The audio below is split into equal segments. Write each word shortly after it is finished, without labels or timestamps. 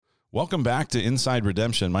Welcome back to Inside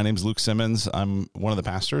Redemption. My name is Luke Simmons. I'm one of the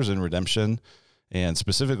pastors in Redemption and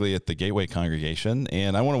specifically at the Gateway congregation.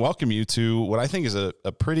 And I want to welcome you to what I think is a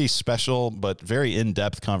pretty special but very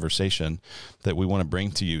in-depth conversation that we want to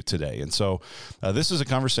bring to you today. And so this is a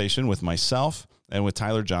conversation with myself and with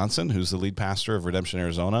Tyler Johnson, who's the lead pastor of Redemption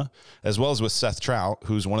Arizona, as well as with Seth Trout,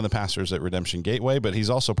 who's one of the pastors at Redemption Gateway, but he's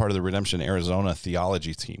also part of the Redemption Arizona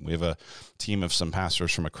theology team. We have a team of some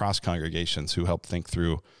pastors from across congregations who help think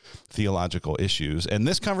through theological issues. And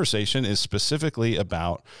this conversation is specifically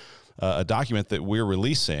about a document that we're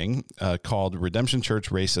releasing called Redemption Church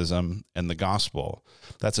Racism and the Gospel.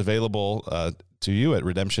 That's available to you at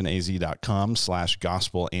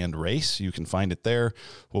redemptionaz.com/gospel-and-race. You can find it there.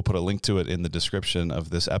 We'll put a link to it in the description of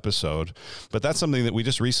this episode. But that's something that we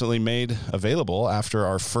just recently made available after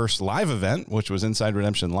our first live event, which was Inside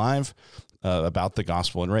Redemption Live, about the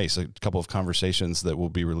gospel and race. A couple of conversations that we'll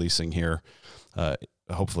be releasing here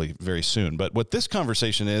hopefully very soon. But what this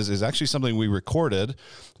conversation is actually something we recorded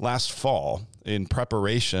last fall in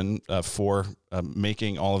preparation for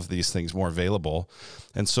making all of these things more available.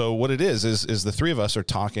 And so what it is the three of us are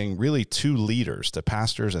talking really to leaders, to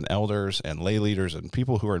pastors and elders and lay leaders and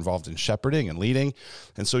people who are involved in shepherding and leading.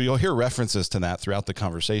 And so you'll hear references to that throughout the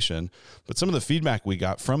conversation. But some of the feedback we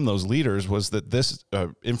got from those leaders was that this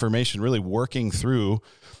information really working through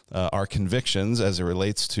our convictions as it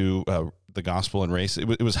relates to the gospel and race,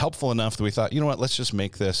 it was helpful enough that we thought, you know what, let's just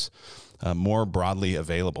make this more broadly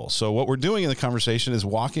available. So what we're doing in the conversation is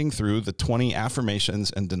walking through the 20 affirmations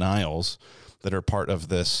and denials that are part of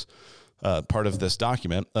this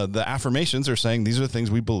document. The affirmations are saying these are the things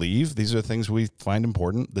we believe, these are the things we find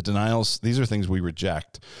important. The denials, these are things we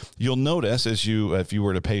reject. You'll notice if you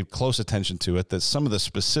were to pay close attention to it, that some of the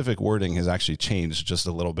specific wording has actually changed just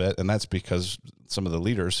a little bit, and that's because some of the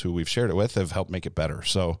leaders who we've shared it with have helped make it better.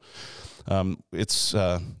 So it's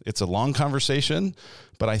a long conversation,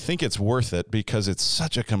 but I think it's worth it because it's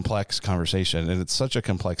such a complex conversation and it's such a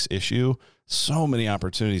complex issue, so many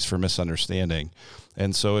opportunities for misunderstanding.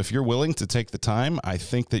 And so if you're willing to take the time, I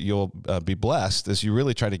think that you'll be blessed as you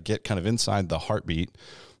really try to get kind of inside the heartbeat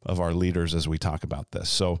of our leaders as we talk about this.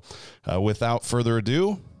 So without further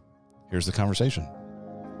ado, here's the conversation.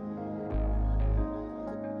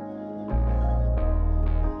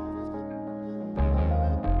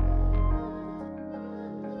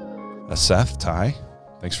 Seth, Ty,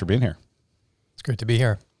 thanks for being here. It's great to be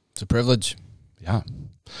here. It's a privilege. Yeah.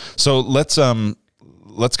 So let's kind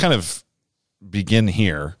of begin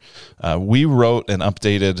here. We wrote an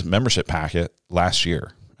updated membership packet last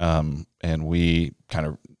year, and we kind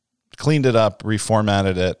of cleaned it up,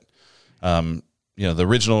 reformatted it. The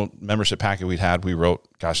original membership packet we wrote,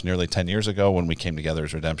 nearly 10 years ago when we came together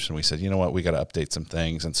as Redemption. We said, you know what, we got to update some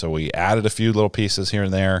things. And so we added a few little pieces here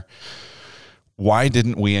and there. Why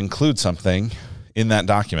didn't we include something in that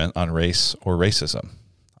document on race or racism?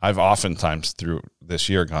 I've oftentimes through this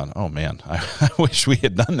year gone, oh man, I wish we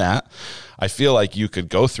had done that. I feel like you could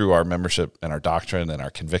go through our membership and our doctrine and our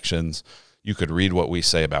convictions. You could read what we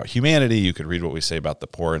say about humanity. You could read what we say about the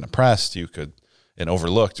poor and oppressed. And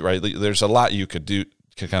overlooked, right? There's a lot you could do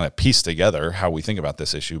to kind of piece together how we think about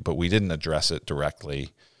this issue, but we didn't address it directly.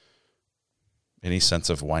 Any sense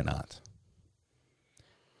of why not?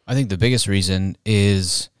 I think the biggest reason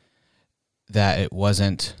is that it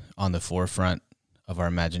wasn't on the forefront of our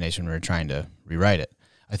imagination when we were trying to rewrite it.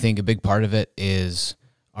 I think a big part of it is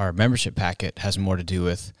our membership packet has more to do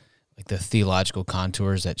with like the theological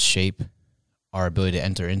contours that shape our ability to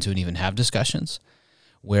enter into and even have discussions,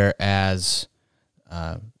 whereas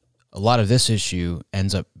a lot of this issue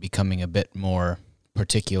ends up becoming a bit more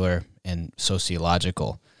particular and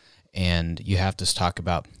sociological, and you have to talk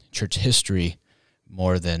about church history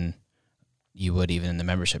more than you would even in the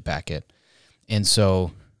membership packet. And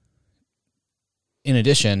so, in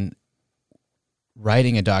addition,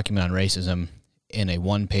 writing a document on racism in a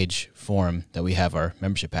one-page form that we have our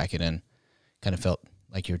membership packet in kind of felt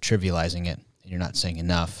like you're trivializing it, and you're not saying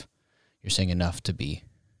enough. You're saying enough to be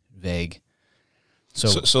vague.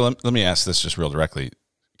 So let me ask this just real directly,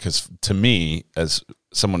 because to me, as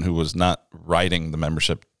someone who was not writing the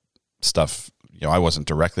membership stuff, I wasn't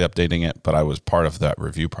directly updating it, but I was part of that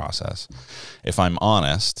review process. If I'm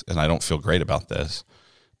honest, and I don't feel great about this,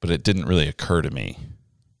 but it didn't really occur to me.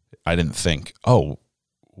 I didn't think, oh,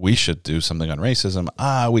 we should do something on racism.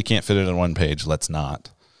 We can't fit it on one page. Let's not.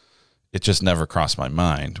 It just never crossed my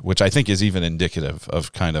mind, which I think is even indicative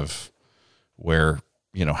of kind of where,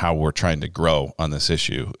 how we're trying to grow on this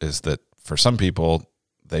issue, is that for some people,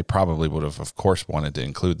 they probably would have, of course, wanted to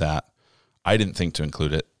include that. I didn't think to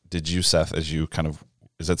include it. Did you, Seth, is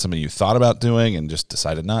that something you thought about doing and just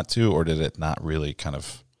decided not to, or did it not really kind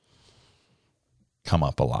of come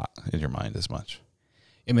up a lot in your mind as much.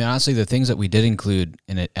 I mean, honestly, the things that we did include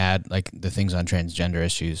in it, like the things on transgender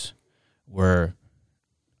issues, were,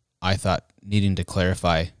 I thought, needing to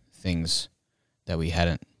clarify things that we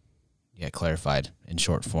hadn't yet clarified in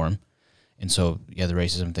short form. And so, the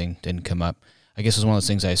racism thing didn't come up. I guess it was one of those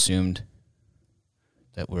things I assumed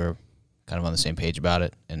that we're kind of on the same page about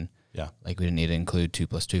it. And like we didn't need to include 2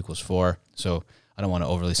 + 2 = 4. So I don't want to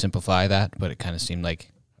overly simplify that, but it kind of seemed like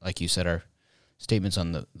you said, our statements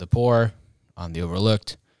on the poor, on the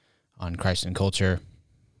overlooked, on Christ and culture,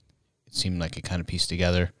 it seemed like it kind of pieced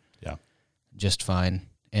together just fine.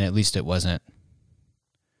 And at least it wasn't,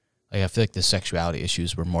 like, I feel like the sexuality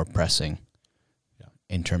issues were more pressing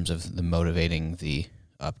in terms of the motivating the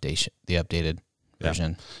updated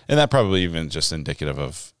version. And that probably even just indicative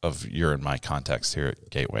of your and my context here at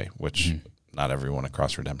Gateway, which not everyone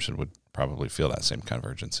across Redemption would probably feel that same kind of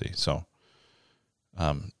urgency. So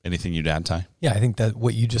anything you'd add, Ty? Yeah, I think that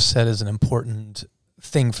what you just said is an important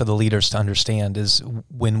thing for the leaders to understand is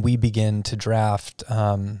when we begin to draft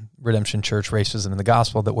Redemption Church Racism in the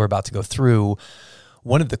Gospel that we're about to go through,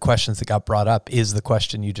 one of the questions that got brought up is the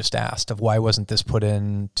question you just asked of why wasn't this put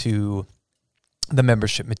into the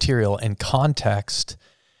membership material. And context,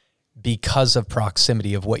 because of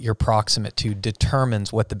proximity, of what you're proximate to,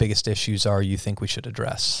 determines what the biggest issues are you think we should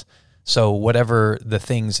address. So whatever the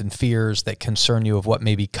things and fears that concern you of what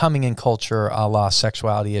may be coming in culture, a la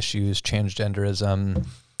sexuality issues, transgenderism,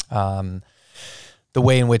 the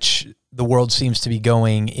way in which the world seems to be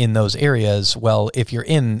going in those areas, well, if you're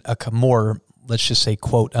in a more, let's just say,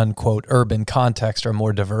 quote unquote, urban context or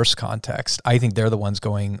more diverse context, I think they're the ones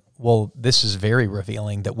going, well, this is very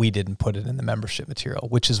revealing that we didn't put it in the membership material,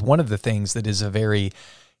 which is one of the things that is a very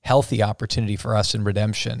healthy opportunity for us in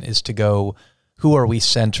Redemption, is to go, who are we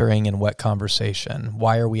centering in what conversation?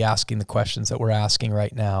 Why are we asking the questions that we're asking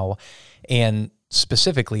right now? And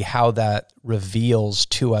specifically how that reveals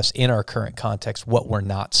to us in our current context what we're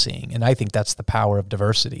not seeing. And I think that's the power of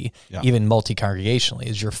diversity, even multi-congregationally,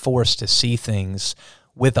 is you're forced to see things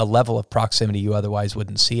with a level of proximity you otherwise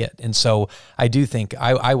wouldn't see it. And so I do think,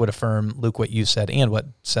 I would affirm, Luke, what you said and what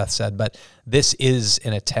Seth said, but this is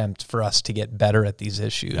an attempt for us to get better at these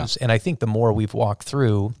issues. Yeah. And I think the more we've walked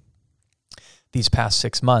through these past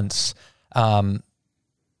 6 months,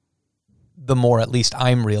 the more at least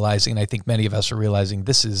I'm realizing, and I think many of us are realizing,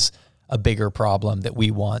 this is a bigger problem that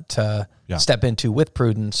we want to step into with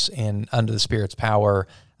prudence and under the Spirit's power,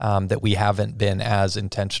 that we haven't been as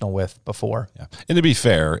intentional with before. Yeah. And to be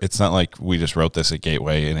fair, it's not like we just wrote this at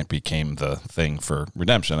Gateway and it became the thing for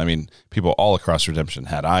Redemption. I mean, people all across Redemption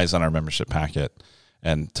had eyes on our membership packet.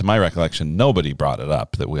 And to my recollection, nobody brought it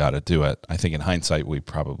up that we ought to do it. I think in hindsight, we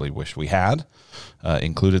probably wish we had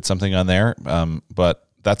included something on there. But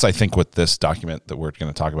that's, I think, what this document that we're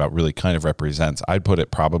going to talk about really kind of represents. I'd put it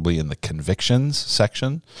probably in the convictions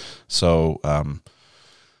section. So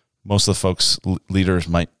most of the folks, leaders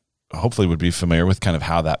hopefully would be familiar with kind of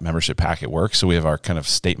how that membership packet works. So we have our kind of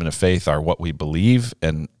statement of faith, our what we believe.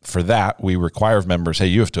 And for that, we require of members, hey,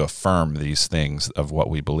 you have to affirm these things of what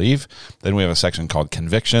we believe. Then we have a section called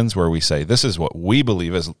convictions where we say, this is what we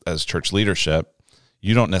believe as church leadership.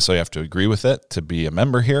 You don't necessarily have to agree with it to be a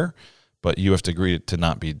member here, but you have to agree to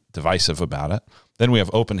not be divisive about it. Then we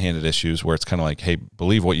have open-handed issues where it's kind of like, hey,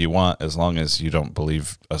 believe what you want as long as you don't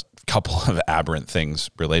believe a couple of aberrant things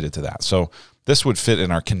related to that. So this would fit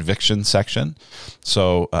in our conviction section.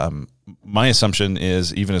 So my assumption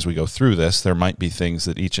is, even as we go through this, there might be things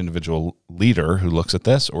that each individual leader who looks at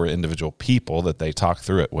this, or individual people that they talk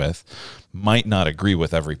through it with, might not agree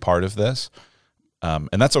with every part of this. And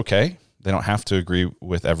that's okay. They don't have to agree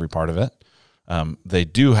with every part of it. They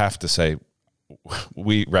do have to say,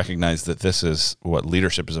 we recognize that this is what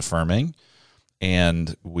leadership is affirming,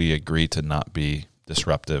 and we agree to not be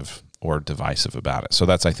disruptive or divisive about it. So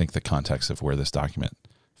that's, I think, the context of where this document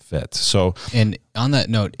fits. So, and on that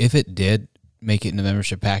note, if it did make it in the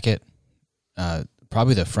membership packet,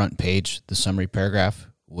 probably the front page, the summary paragraph,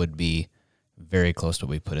 would be very close to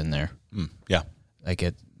what we put in there. Yeah. Like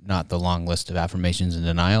not the long list of affirmations and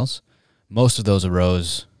denials. Most of those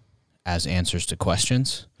arose as answers to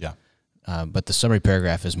questions. Yeah. But the summary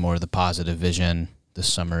paragraph is more the positive vision, the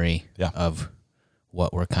summary of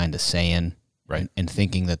what we're kind of saying, right? And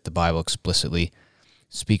thinking that the Bible explicitly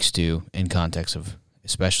speaks to in context of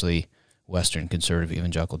especially Western conservative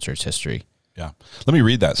evangelical church history. Yeah. Let me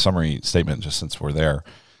read that summary statement just since we're there.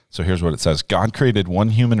 So here's what it says. God created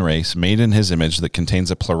one human race made in his image that contains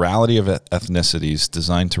a plurality of ethnicities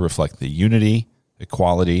designed to reflect the unity,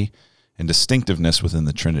 equality, and distinctiveness within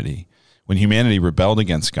the Trinity. When humanity rebelled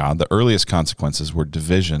against God, the earliest consequences were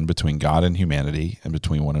division between God and humanity and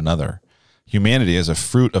between one another. Humanity, as a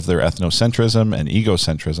fruit of their ethnocentrism and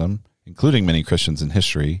egocentrism, including many Christians in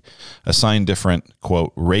history, assign different,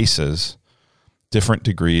 quote, races, different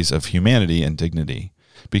degrees of humanity and dignity.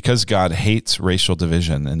 Because God hates racial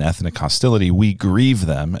division and ethnic hostility, we grieve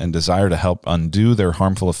them and desire to help undo their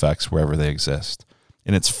harmful effects wherever they exist.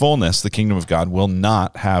 In its fullness, the kingdom of God will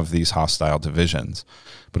not have these hostile divisions.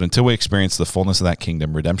 But until we experience the fullness of that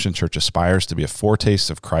kingdom, Redemption Church aspires to be a foretaste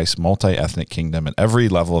of Christ's multi-ethnic kingdom at every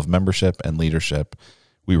level of membership and leadership.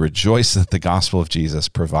 We rejoice that the gospel of Jesus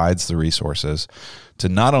provides the resources to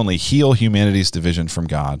not only heal humanity's division from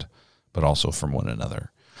God, but also from one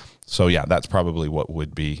another. So yeah, that's probably what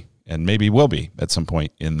would be, and maybe will be at some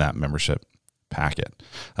point in that membership packet.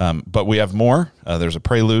 But we have more. There's a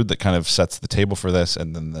prelude that kind of sets the table for this,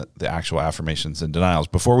 and then the actual affirmations and denials.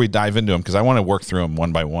 Before we dive into them, because I want to work through them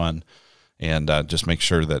one by one and just make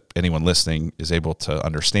sure that anyone listening is able to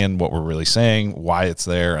understand what we're really saying, why it's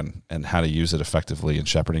there, and how to use it effectively in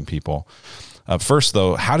shepherding people. First,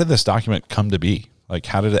 though, how did this document come to be? Like,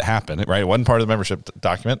 how did it happen? Right? It wasn't part of the membership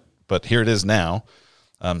document, but here it is now.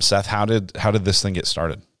 Seth, how did this thing get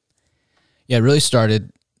started? Yeah, it really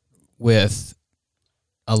started with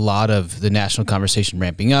a lot of the national conversation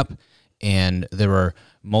ramping up, and there were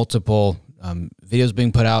multiple videos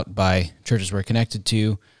being put out by churches we're connected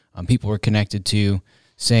to, people we're connected to,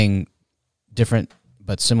 saying different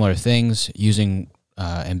but similar things, using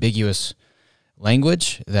ambiguous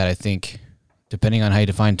language that I think, depending on how you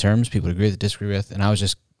define terms, people agree with, disagree with, and I was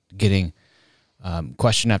just getting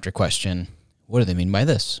question after question. What do they mean by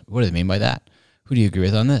this? What do they mean by that? Who do you agree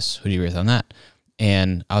with on this? Who do you agree with on that?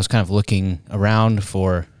 And I was kind of looking around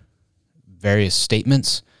for various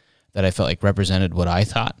statements that I felt like represented what I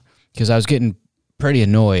thought, because I was getting pretty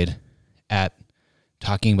annoyed at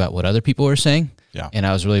talking about what other people were saying. Yeah. And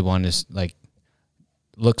I was really wanting to like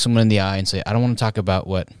look someone in the eye and say, I don't want to talk about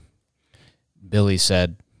what Billy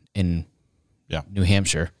said in New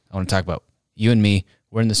Hampshire. I want to talk about you and me.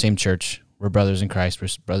 We're in the same church. We're brothers in Christ. We're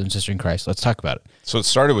brothers and sisters in Christ. Let's talk about it. So it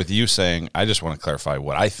started with you saying, I just want to clarify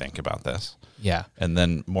what I think about this. Yeah. And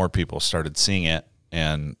then more people started seeing it,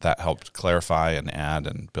 and that helped clarify and add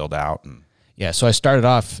and build out. And yeah, so I started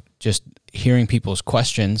off just hearing people's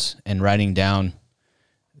questions and writing down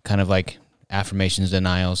kind of like affirmations,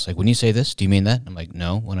 denials. Like, when you say this, do you mean that? I'm like,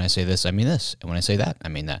 no, when I say this, I mean this. And when I say that, I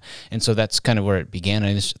mean that. And so that's kind of where it began.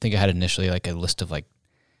 I just think I had initially like a list of like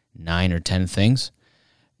 9 or 10 things.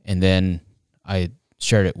 And then I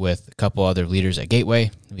shared it with a couple other leaders at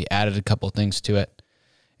Gateway. We added a couple things to it.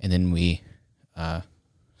 And then we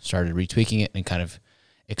started retweaking it and kind of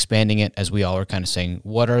expanding it as we all were kind of saying,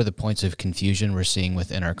 what are the points of confusion we're seeing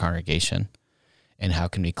within our congregation? And how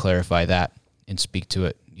can we clarify that and speak to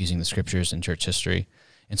it using the scriptures and church history?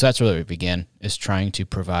 And so that's where we began, is trying to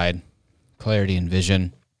provide clarity and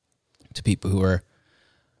vision to people who are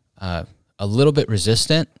a little bit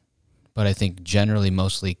resistant, but I think generally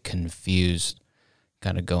mostly confused,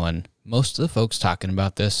 kind of going, most of the folks talking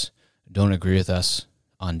about this don't agree with us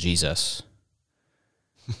on Jesus.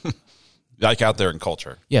 like out there in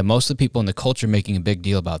culture. Yeah, most of the people in the culture making a big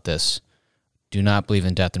deal about this do not believe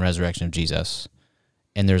in death and resurrection of Jesus.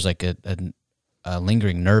 And there's like a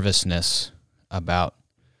lingering nervousness about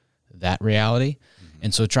that reality. Mm-hmm.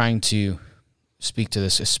 And so trying to speak to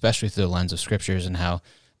this, especially through the lens of scriptures and how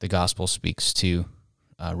the gospel speaks to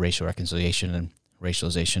racial reconciliation and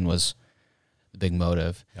racialization, was the big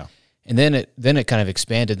motive. Yeah. And then it kind of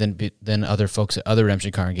expanded. Then other folks at other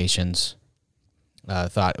Redemption congregations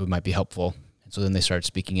thought it might be helpful. And so then they started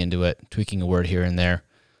speaking into it, tweaking a word here and there,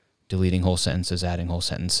 deleting whole sentences, adding whole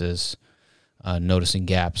sentences, noticing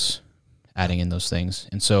gaps, adding in those things.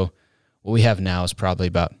 And so what we have now is probably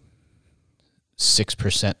about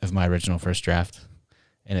 6% of my original first draft,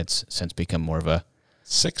 and it's since become more of a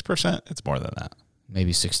 6%. It's more than that.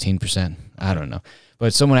 Maybe 16%. I don't know.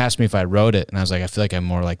 But someone asked me if I wrote it, and I was like, I feel like I'm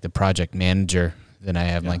more like the project manager than I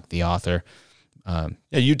am like the author. Yeah,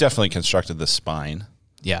 you definitely constructed the spine.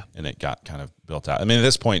 Yeah. And it got kind of built out. I mean, at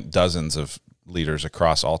this point, dozens of leaders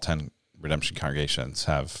across all 10 Redemption congregations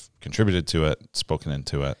have contributed to it, spoken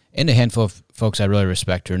into it. And a handful of folks I really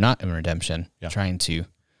respect who are not in Redemption, trying to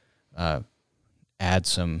add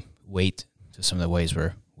some weight to some of the ways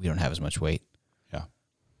where we don't have as much weight. Yeah.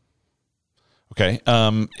 Okay.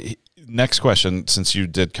 Next question, since you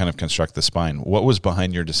did kind of construct the spine, what was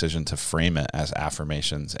behind your decision to frame it as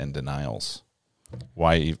affirmations and denials?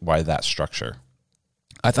 Why that structure?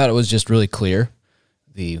 I thought it was just really clear.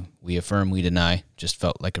 The we affirm, we deny just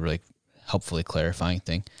felt like a really helpfully clarifying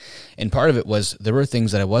thing. And part of it was there were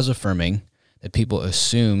things that I was affirming that people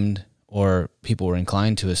assumed, or people were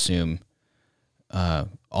inclined to assume,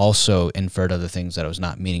 also inferred other things that I was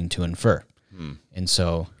not meaning to infer. And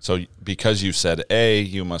so because you said A,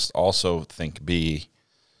 you must also think B,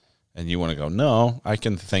 and you want to go, no, I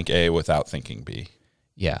can think A without thinking B.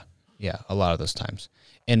 Yeah, a lot of those times.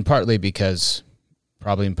 And partly because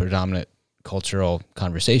probably in predominant cultural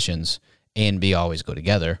conversations, A and B always go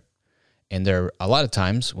together. And there are a lot of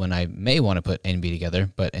times when I may want to put A and B together,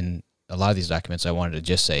 but in a lot of these documents, I wanted to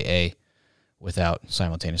just say A without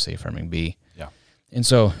simultaneously affirming B. Yeah. And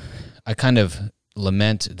so I kind of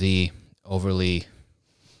lament the overly,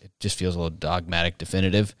 it just feels a little dogmatic,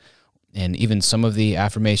 definitive. And even some of the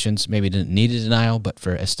affirmations maybe didn't need a denial, but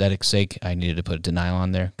for aesthetic's sake, I needed to put a denial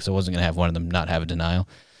on there because I wasn't going to have one of them not have a denial.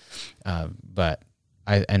 But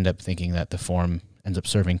I end up thinking that the form ends up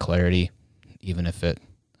serving clarity, even if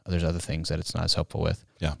there's other things that it's not as helpful with.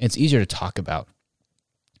 Yeah. It's easier to talk about.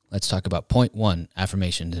 Let's talk about point 1,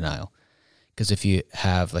 affirmation denial. Because if you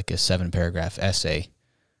have like a 7-paragraph essay,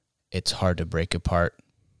 it's hard to break apart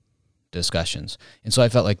discussions. And so I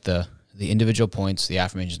felt like the individual points, the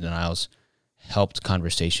affirmation denials, helped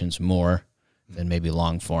conversations more than maybe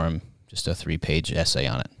long form, just a 3-page essay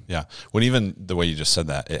on it. Yeah. When even the way you just said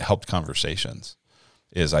that, it helped conversations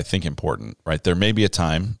is, I think, important, right? There may be a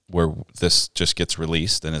time where this just gets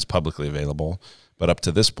released and is publicly available, but up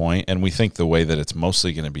to this point, and we think the way that it's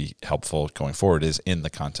mostly going to be helpful going forward is in the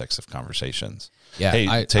context of conversations. Yeah,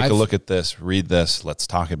 hey, take a look at this, read this, let's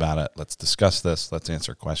talk about it, let's discuss this, let's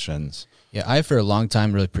answer questions. Yeah, I for a long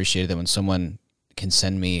time really appreciated that when someone can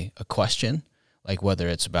send me a question, like whether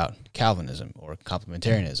it's about Calvinism or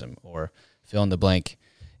complementarianism or fill in the blank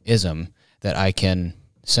ism, that I can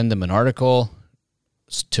send them an article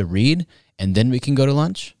to read and then we can go to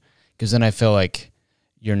lunch. Because then I feel like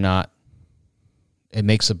it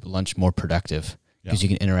makes a lunch more productive because you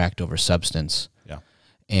can interact over substance. Yeah.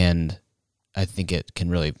 And I think it can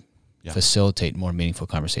really facilitate more meaningful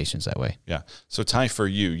conversations that way. Yeah. So Ty, for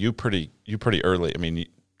you pretty early, I mean,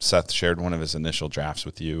 Seth shared one of his initial drafts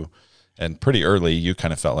with you, and pretty early you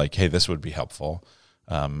kind of felt like, hey, this would be helpful.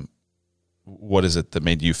 What is it that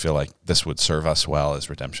made you feel like this would serve us well as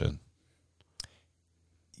Redemption?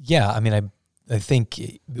 Yeah, I mean, I think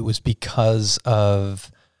it was because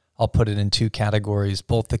of, I'll put it in 2 categories,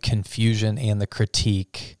 both the confusion and the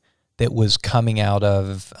critique that was coming out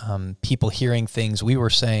of people hearing things we were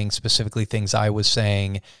saying, specifically things I was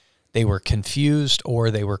saying. They were confused or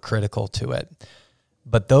they were critical to it.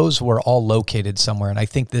 But those were all located somewhere, and I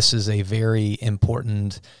think this is a very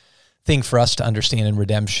important thing for us to understand in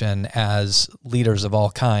Redemption as leaders of all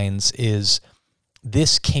kinds, is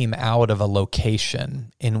this came out of a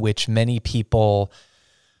location in which many people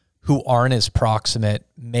who aren't as proximate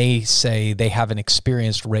may say they haven't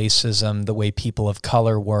experienced racism the way people of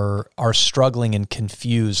color are struggling and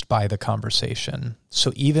confused by the conversation.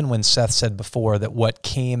 So even when Seth said before that what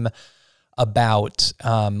came about,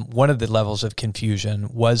 one of the levels of confusion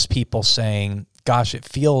was people saying, gosh, it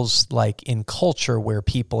feels like in culture where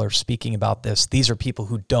people are speaking about this, these are people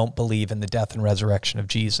who don't believe in the death and resurrection of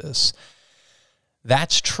Jesus.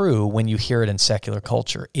 That's true when you hear it in secular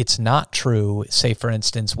culture. It's not true, say, for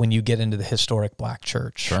instance, when you get into the historic Black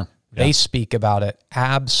church. Sure. They speak about it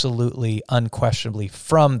absolutely, unquestionably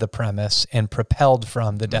from the premise and propelled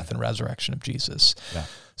from the death and resurrection of Jesus. Yeah.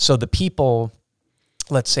 So the people,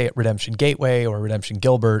 let's say at Redemption Gateway or Redemption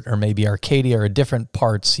Gilbert or maybe Arcadia or different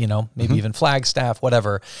parts, maybe even Flagstaff,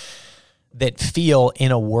 whatever, that feel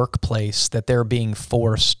in a workplace that they're being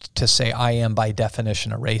forced to say, I am by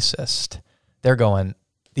definition a racist. They're going,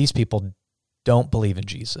 these people don't believe in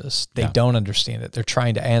Jesus. They don't understand it. They're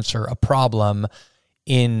trying to answer a problem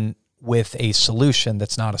with a solution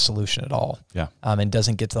that's not a solution at all. Yeah. And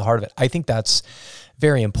doesn't get to the heart of it. I think that's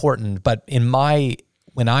very important. But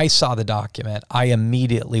when I saw the document, I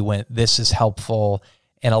immediately went, this is helpful.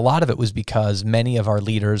 And a lot of it was because many of our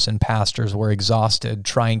leaders and pastors were exhausted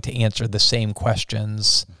trying to answer the same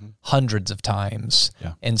questions hundreds of times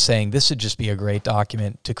and saying this would just be a great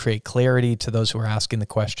document to create clarity to those who are asking the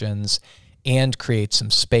questions and create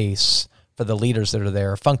some space for the leaders that are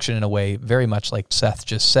there, function in a way very much like Seth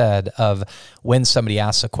just said, of when somebody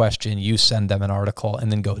asks a question, you send them an article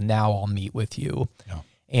and then go, now I'll meet with you. Yeah.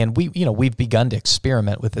 And we've begun to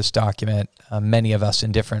experiment with this document, many of us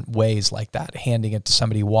in different ways like that, handing it to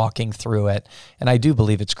somebody, walking through it. And I do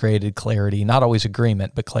believe it's created clarity, not always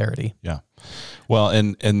agreement, but clarity. Yeah. Well,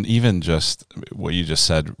 and even just what you just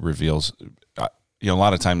said reveals, a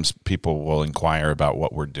lot of times people will inquire about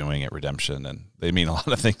what we're doing at Redemption, and they mean a lot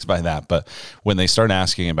of things by that. But when they start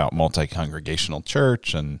asking about multi-congregational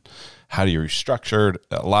church and how do you restructure,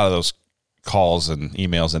 a lot of those calls and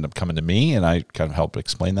emails end up coming to me, and I kind of help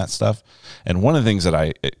explain that stuff. And one of the things that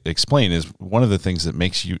I explain is one of the things that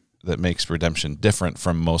makes redemption different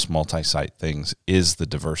from most multi-site things is the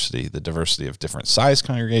diversity of different size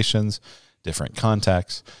congregations, different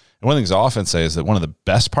contexts. And one of the things I often say is that one of the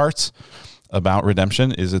best parts about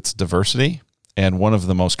redemption is its diversity, and one of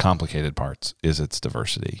the most complicated parts is its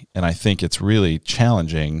diversity. And I think it's really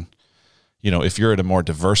challenging. If you're at a more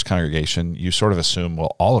diverse congregation, you sort of assume,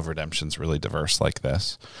 well, all of redemption's really diverse like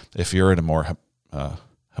this. If you're at a more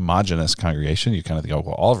homogenous congregation, you kind of go,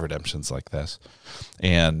 well, all of redemption's like this.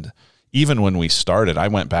 And even when we started, I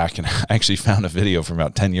went back and actually found a video from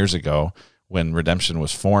about 10 years ago when redemption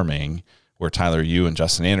was forming, where Tyler, you and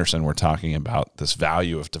Justin Anderson were talking about this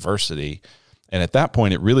value of diversity. And at that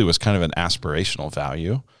point, it really was kind of an aspirational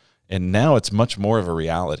value. And now it's much more of a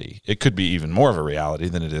reality. It could be even more of a reality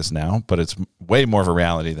than it is now, but it's way more of a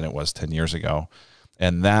reality than it was 10 years ago.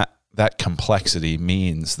 And that complexity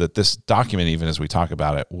means that this document, even as we talk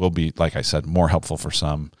about it, will be, like I said, more helpful for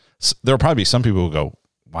some. There'll probably be some people who go,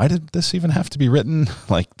 why did this even have to be written?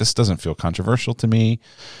 Like, this doesn't feel controversial to me.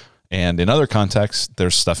 And in other contexts,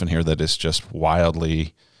 there's stuff in here that is just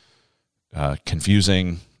wildly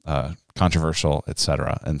confusing, controversial,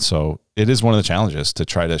 etc. And so it is one of the challenges to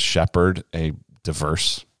try to shepherd a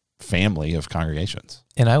diverse family of congregations.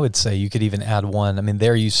 And I would say you could even add one. I mean,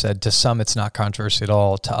 there you said to some it's not controversial at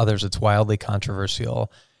all, to others it's wildly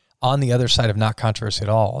controversial. On the other side of not controversial at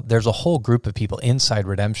all, there's a whole group of people inside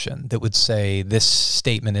Redemption that would say this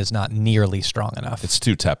statement is not nearly strong enough. It's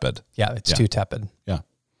too tepid. Yeah, it's too tepid. Yeah.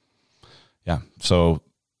 Yeah. So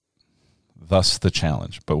thus the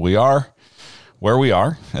challenge. But we are where we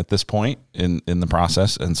are at this point in the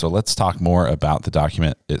process. And so let's talk more about the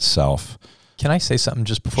document itself. Can I say something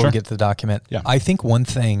just before we get to the document? Yeah. I think one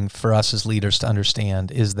thing for us as leaders to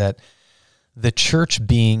understand is that the church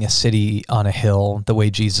being a city on a hill, the way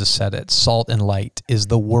Jesus said it, salt and light, is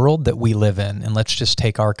the world that we live in. And let's just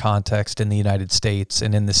take our context in the United States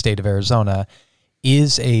and in the state of Arizona,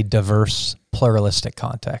 is a diverse, pluralistic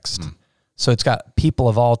context. So it's got people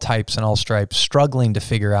of all types and all stripes struggling to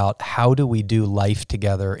figure out how do we do life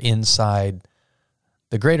together inside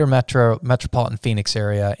the greater metropolitan Phoenix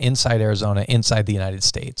area, inside Arizona, inside the United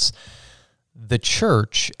States. The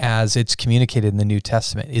church, as it's communicated in the New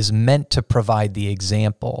Testament, is meant to provide the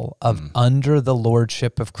example of under the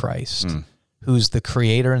lordship of Christ, who's the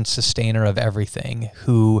creator and sustainer of everything,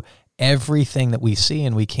 who everything that we see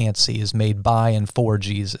and we can't see is made by and for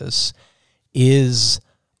Jesus, is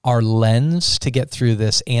our lens to get through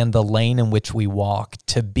this and the lane in which we walk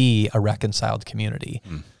to be a reconciled community.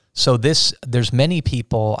 So there's many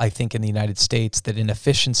people, I think, in the United States that in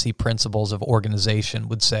efficiency principles of organization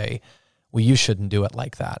would say, well, you shouldn't do it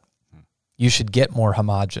like that. You should get more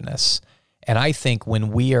homogenous. And I think when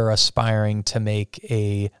we are aspiring to make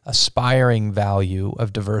a aspiring value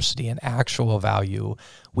of diversity an actual value,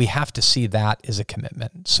 we have to see that as a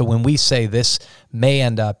commitment. So when we say this may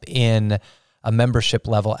end up in a membership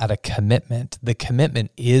level at a commitment, the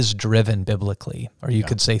commitment is driven biblically, or you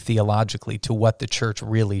could say theologically, to what the church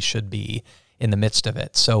really should be in the midst of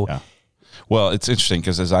it. So, well, it's interesting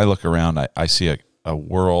because as I look around, I see a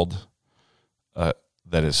world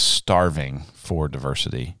that is starving for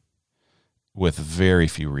diversity with very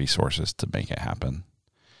few resources to make it happen.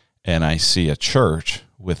 And I see a church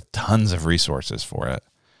with tons of resources for it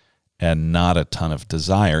and not a ton of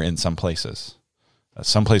desire in some places.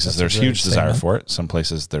 Some places there's huge desire for it. Some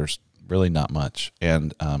places there's really not much.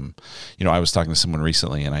 And, I was talking to someone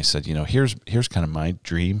recently and I said, here's kind of my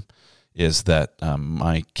dream is that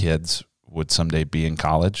my kids would someday be in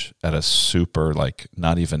college at a super,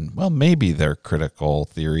 not even, maybe they're critical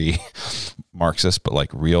theory Marxist, but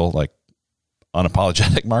real,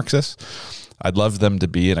 unapologetic Marxists. I'd love them to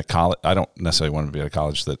be in a college. I don't necessarily want to be at a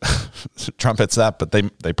college that trumpets that, but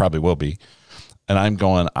they probably will be. And I'm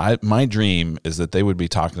going, my dream is that they would be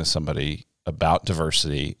talking to somebody about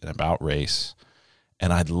diversity and about race.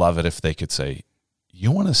 And I'd love it if they could say,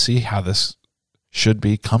 you want to see how this should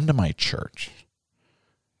be? Come to my church.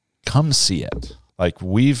 Come see it.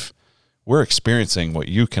 We're experiencing what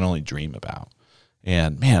you can only dream about.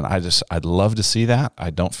 And man, I'd love to see that. I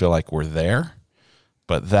don't feel like we're there.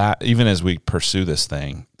 But that, even as we pursue this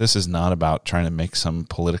thing, this is not about trying to make some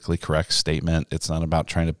politically correct statement. It's not about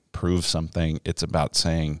trying to prove something. It's about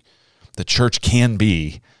saying the church can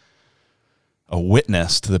be a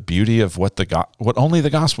witness to the beauty of what only the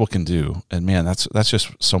gospel can do. And man, that's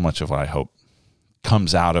just so much of what I hope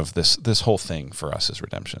comes out of this whole thing for us as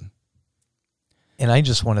Redemption. And I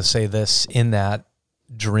just want to say this, in that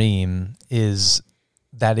dream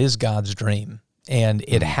that is God's dream. And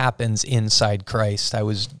it happens inside Christ. I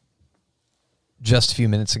was just a few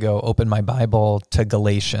minutes ago opened my Bible to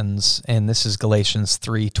Galatians, and this is Galatians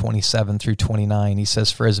 3:27 through 29. He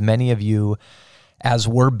says, "For as many of you as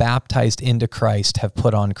were baptized into Christ have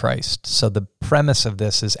put on Christ." So the premise of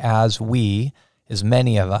this is as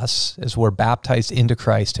many of us as were baptized into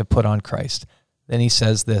Christ have put on Christ. Then he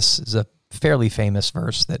says, this is a fairly famous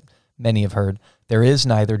verse that many have heard, "There is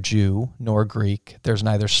neither Jew nor Greek, there's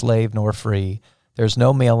neither slave nor free, there's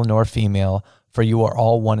no male nor female, for you are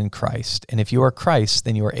all one in Christ. And if you are Christ,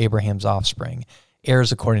 then you are Abraham's offspring,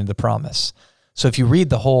 heirs according to the promise." So if you read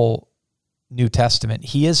the whole New Testament,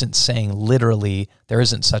 he isn't saying literally there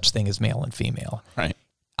isn't such thing as male and female. Right.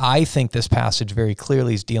 I think this passage very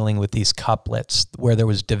clearly is dealing with these couplets where there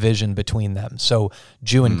was division between them. So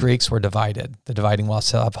Jew and Greeks were divided. The dividing wall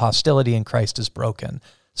of hostility in Christ is broken.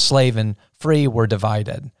 Slave and free were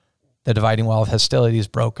divided. The dividing wall of hostility is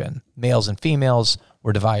broken. Males and females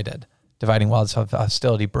were divided. Dividing walls of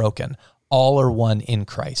hostility broken. All are one in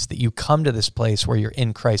Christ. That you come to this place where you're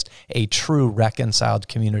in Christ, a true reconciled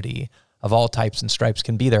community of all types and stripes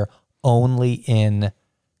can be there only in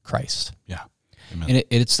Christ. Yeah. Amen. And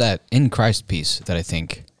it's that in Christ piece that I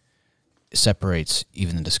think separates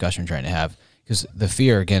even the discussion we're trying to have. Because the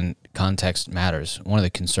fear, again, context matters. One of the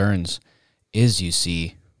concerns is you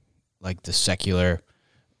see like the secular,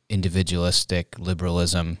 individualistic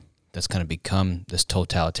liberalism that's kind of become this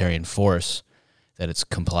totalitarian force that it's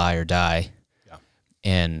comply or die. Yeah.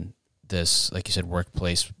 And this, like you said,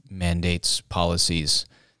 workplace mandates, policies,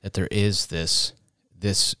 that there is this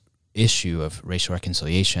issue of racial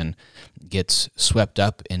reconciliation gets swept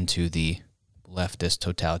up into the leftist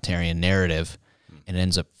totalitarian narrative and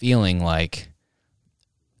ends up feeling like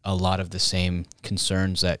a lot of the same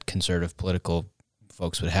concerns that conservative political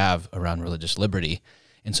folks would have around religious liberty.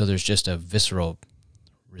 And so there's just a visceral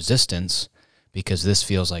resistance because this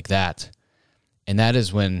feels like that. And that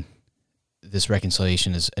is when this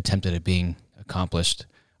reconciliation is attempted at being accomplished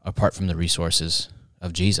apart from the resources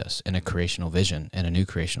of Jesus and a creational vision and a new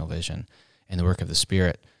creational vision and the work of the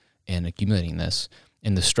Spirit and accumulating this.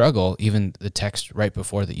 In the struggle, even the text right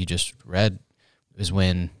before that you just read is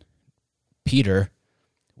when Peter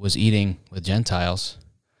was eating with Gentiles,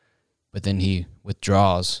 but then he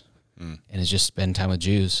withdraws and has just spent time with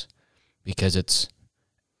Jews because it's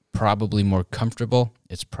probably more comfortable.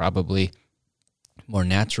 It's probably more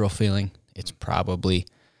natural feeling. It's probably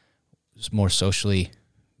more socially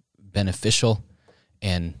beneficial.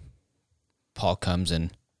 And Paul comes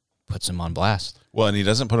and puts him on blast. Well, and he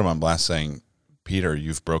doesn't put him on blast saying, "Peter,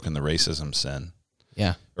 you've broken the racism sin."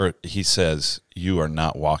 Yeah. Or he says, "You are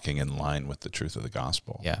not walking in line with the truth of the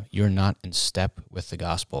gospel." Yeah. You're not in step with the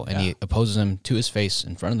gospel. And Yeah. he opposes him to his face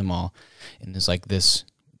in front of them all. And there's like this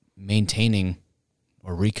maintaining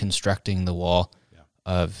or reconstructing the wall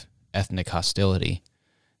of ethnic hostility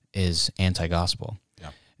is anti-gospel. Yeah.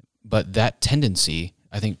 But that tendency,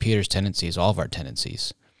 I think Peter's tendency is all of our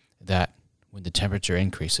tendencies, that when the temperature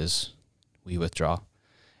increases, we withdraw.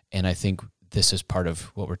 And I think this is part of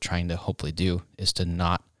what we're trying to hopefully do, is to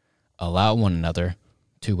not allow one another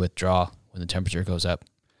to withdraw when the temperature goes up,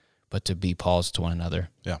 but to be Paul's to one another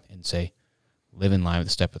and say, live in line with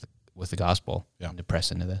the step with the gospel and to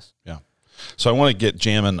press into this. Yeah. So I want to get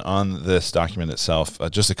jamming on this document itself.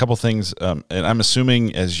 Just a couple things, and I'm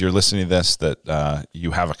assuming as you're listening to this that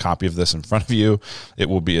you have a copy of this in front of you. It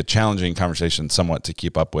will be a challenging conversation somewhat to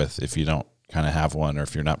keep up with if you don't kind of have one or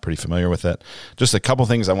if you're not pretty familiar with it. Just a couple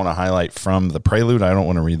things I want to highlight from the prelude. I don't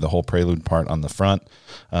want to read the whole prelude part on the front,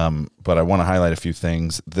 but I want to highlight a few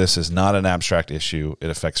things. This is not an abstract issue. It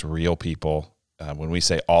affects real people. When we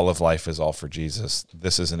say all of life is all for Jesus,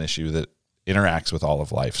 this is an issue that interacts with all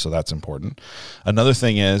of life, so that's important. Another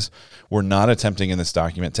thing is we're not attempting in this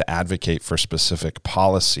document to advocate for specific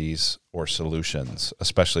policies or solutions,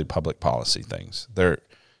 especially public policy things.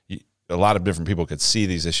 A lot of different people could see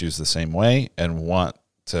these issues the same way and want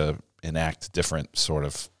to enact different sort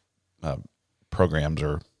of programs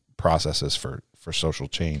or processes for social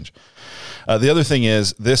change. The other thing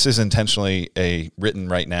is this is intentionally written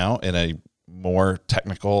right now in a more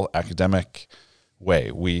technical academic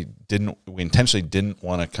way. We intentionally didn't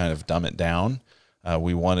want to kind of dumb it down.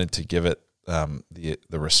 We wanted to give it the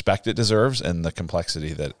respect it deserves and the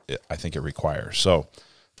complexity that I think it requires. So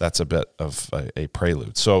that's a bit of a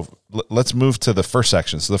prelude. So let's move to the first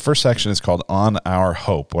section. So the first section is called On Our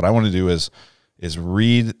Hope. What I want to do is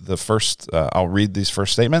read the first, I'll read these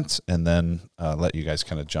first statements and then let you guys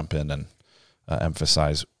kind of jump in and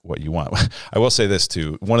emphasize what you want. I will say this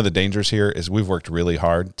too. One of the dangers here is we've worked really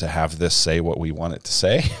hard to have this say what we want it to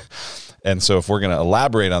say. And so if we're going to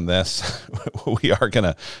elaborate on this, we are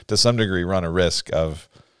going to some degree, run a risk of,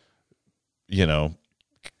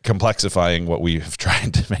 complexifying what we've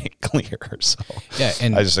tried to make clear. So yeah,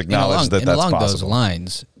 and I just acknowledge that's along possible. Those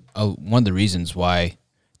lines, one of the reasons why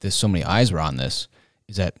there's so many eyes were on this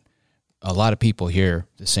is that a lot of people hear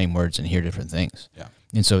the same words and hear different things. Yeah.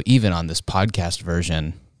 And so even on this podcast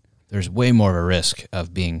version, there's way more of a risk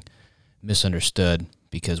of being misunderstood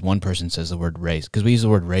because one person says the word race, because we use the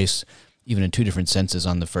word race even in two different senses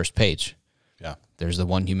on the first page. Yeah. There's the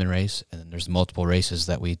one human race, and then there's multiple races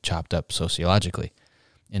that we chopped up sociologically.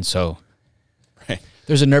 And so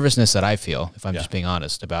there's a nervousness that I feel, if I'm just being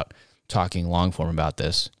honest, about talking long form about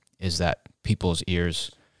this, is that people's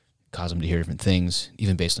ears cause them to hear different things,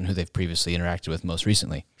 even based on who they've previously interacted with most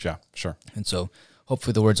recently. Yeah, sure. And so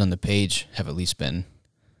hopefully the words on the page have at least been,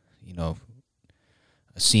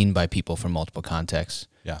 seen by people from multiple contexts.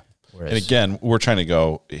 Yeah. Whereas, And again, we're trying to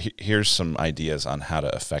go, here's some ideas on how to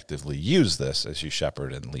effectively use this as you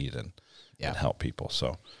shepherd and lead and help people. So,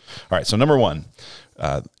 all right. So number one,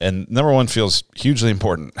 and number one feels hugely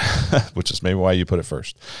important, which is maybe why you put it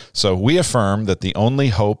first. So we affirm that the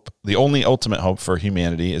only ultimate hope for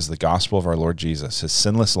humanity is the gospel of our Lord Jesus, his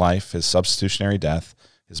sinless life, his substitutionary death,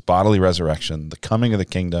 his bodily resurrection, the coming of the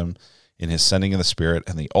kingdom in his sending of the Spirit,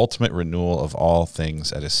 and the ultimate renewal of all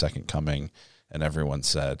things at his second coming. And everyone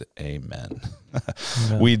said, amen.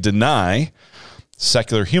 We deny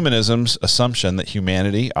secular humanism's assumption that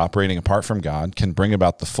humanity, operating apart from God, can bring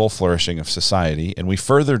about the full flourishing of society, and we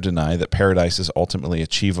further deny that paradise is ultimately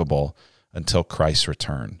achievable until Christ's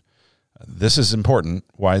return. This is important.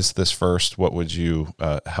 Why is this first? What would you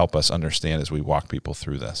help us understand as we walk people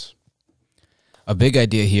through this? A big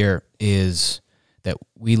idea here is that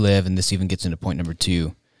we live, and this even gets into point number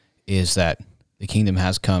 2, is that the kingdom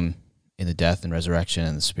has come in the death and resurrection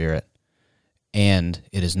and the Spirit, and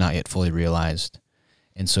it is not yet fully realized.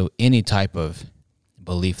 And so any type of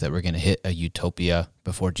belief that we're going to hit a utopia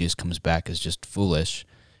before Jesus comes back is just foolish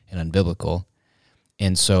and unbiblical.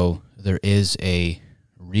 And so there is a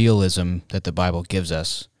realism that the Bible gives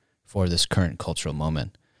us for this current cultural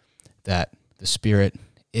moment, that the Spirit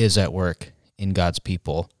is at work in God's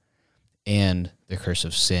people, and the curse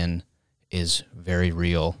of sin is very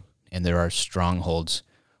real, and there are strongholds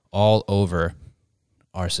all over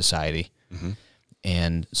our society. Mm-hmm.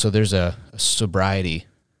 And so there's a sobriety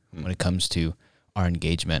when it comes to our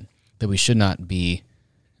engagement, that we should not be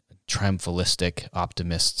triumphalistic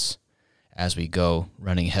optimists as we go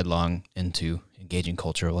running headlong into engaging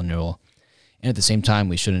cultural renewal. And at the same time,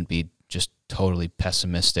 we shouldn't be just totally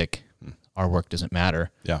pessimistic. Our work doesn't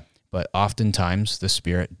matter. Yeah. But oftentimes the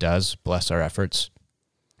Spirit does bless our efforts,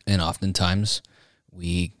 and oftentimes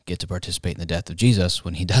we get to participate in the death of Jesus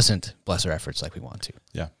when he doesn't bless our efforts like we want to.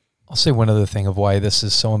 Yeah. I'll say one other thing of why this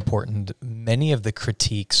is so important. Many of the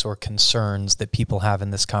critiques or concerns that people have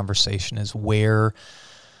in this conversation is where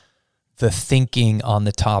the thinking on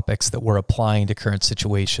the topics that we're applying to current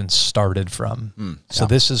situations started from. So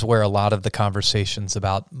this is where a lot of the conversations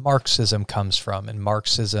about Marxism comes from, and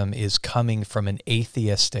Marxism is coming from an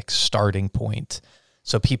atheistic starting point.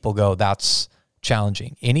 So people go, that's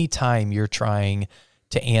challenging. Anytime you're trying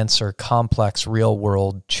to answer complex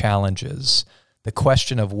real-world challenges, the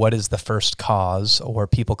question of what is the first cause, or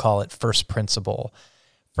people call it first principle,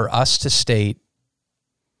 for us to state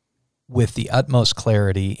with the utmost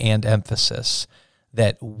clarity and emphasis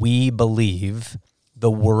that we believe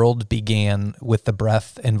the world began with the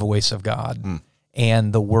breath and voice of God,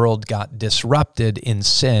 and the world got disrupted in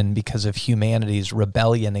sin because of humanity's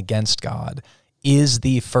rebellion against God, is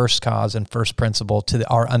the first cause and first principle to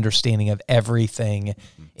our understanding of everything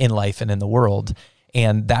in life and in the world.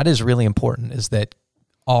 And that is really important, is that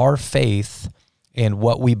our faith and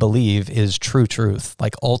what we believe is true truth,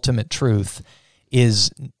 like ultimate truth,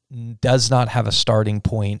 does not have a starting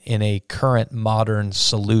point in a current modern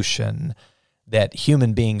solution that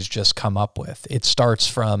human beings just come up with. It starts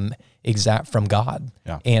from God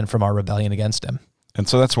and from our rebellion against him. And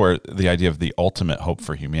so that's where the idea of the ultimate hope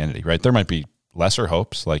for humanity, right? There might be lesser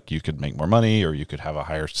hopes, like you could make more money, or you could have a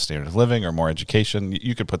higher standard of living, or more education.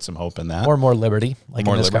 You could put some hope in that. Or more liberty, like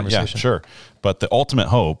more in this conversation. Yeah, sure. But the ultimate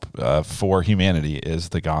hope for humanity is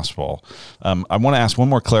the gospel. I want to ask one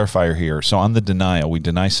more clarifier here. So on the denial, we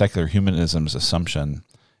deny secular humanism's assumption.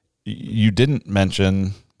 You didn't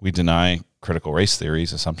mention we deny critical race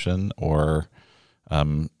theory's assumption, or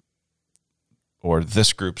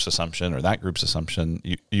this group's assumption, or that group's assumption.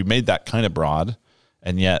 You made that kind of broad,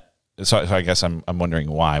 and yet, so I guess I'm wondering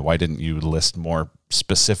why. Why didn't you list more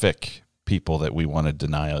specific people that we want to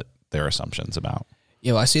deny their assumptions about?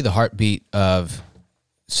 Yeah, well, I see the heartbeat of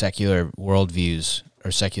secular worldviews or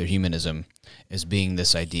secular humanism as being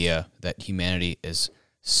this idea that humanity is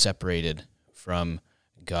separated from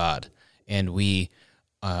God. And we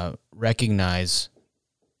recognize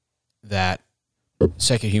that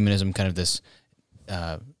secular humanism, kind of this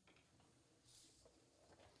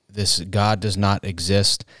this God does not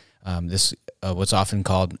exist. This what's often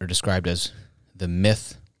called or described as the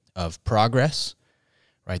myth of progress,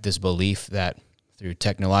 right? This belief that through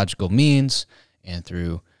technological means and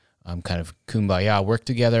through kind of kumbaya work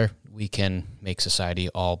together, we can make society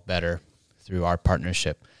all better through our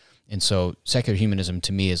partnership. And so secular humanism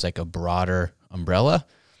to me is like a broader umbrella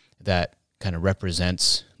that kind of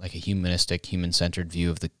represents like a humanistic, human-centered view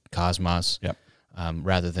of the cosmos,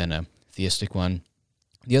 rather than a theistic one.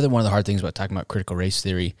 The other one of the hard things about talking about critical race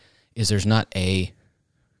theory is there's not a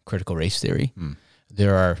critical race theory.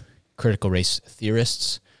 There are critical race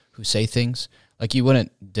theorists who say things. Like you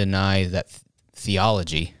wouldn't deny that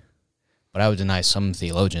theology, but I would deny some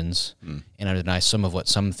theologians, and I would deny some of what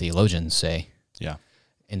some theologians say. Yeah.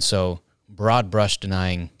 And so broad brush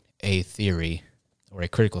denying a theory or a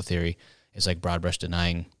critical theory is like broad brush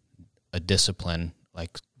denying a discipline,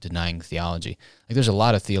 like denying theology. Like there's a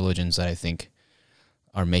lot of theologians that I think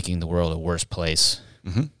are making the world a worse place.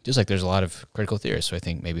 Just like there's a lot of critical theorists, so I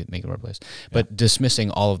think maybe make it a worse place. But dismissing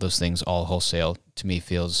all of those things all wholesale to me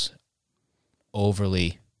feels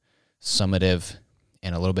overly summative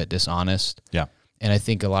and a little bit dishonest. Yeah. And I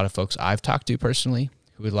think a lot of folks I've talked to personally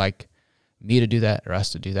who would like me to do that or us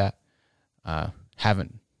to do that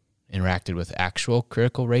haven't interacted with actual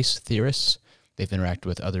critical race theorists. They've interacted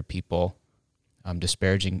with other people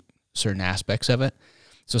disparaging certain aspects of it.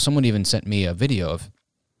 So someone even sent me a video of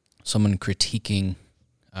someone critiquing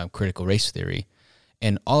critical race theory,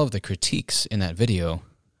 and all of the critiques in that video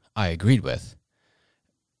I agreed with.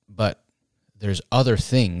 But there's other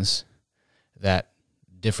things that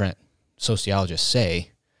different sociologists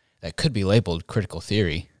say that could be labeled critical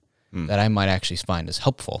theory that I might actually find as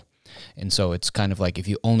helpful. And so it's kind of like if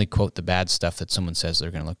you only quote the bad stuff that someone says,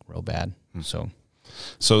 they're going to look real bad. So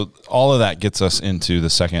all of that gets us into the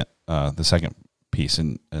second piece,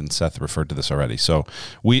 and Seth referred to this already. So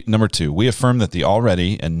number 2, we affirm that the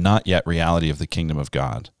already and not yet reality of the kingdom of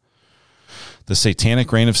God, the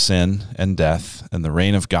satanic reign of sin and death, and the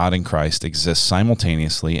reign of God in Christ exists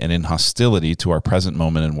simultaneously and in hostility to our present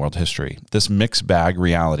moment in world history. This mixed bag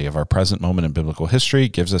reality of our present moment in biblical history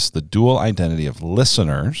gives us the dual identity of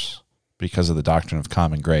listeners because of the doctrine of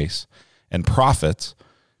common grace, and prophets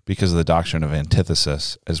because of the doctrine of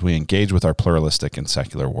antithesis as we engage with our pluralistic and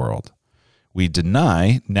secular world. We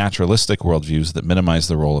deny naturalistic worldviews that minimize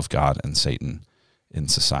the role of God and Satan in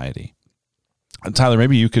society. And Tyler,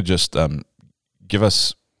 maybe you could just give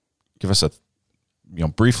us a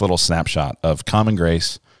brief little snapshot of common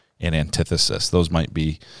grace and antithesis. Those might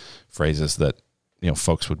be phrases that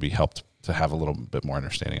folks would be helped to have a little bit more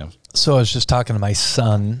understanding of. So I was just talking to my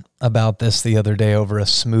son about this the other day over a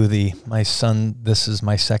smoothie. My son, this is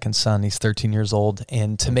my second son. He's 13 years old.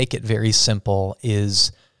 And to make it very simple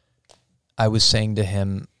is I was saying to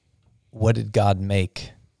him, what did God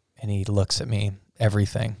make? And he looks at me,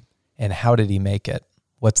 everything. And how did he make it?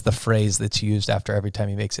 What's the phrase that's used after every time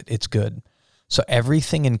he makes it? It's good. So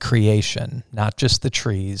everything in creation, not just the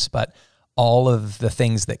trees, but all of the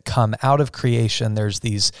things that come out of creation, there's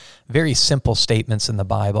these very simple statements in the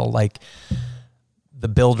Bible, like the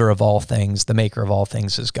builder of all things, the maker of all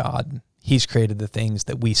things is God. He's created the things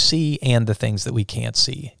that we see and the things that we can't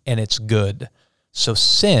see, and it's good. So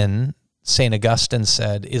sin, St. Augustine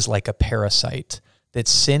said, is like a parasite, that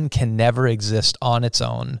sin can never exist on its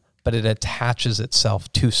own, but it attaches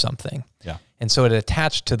itself to something. Yeah. And so it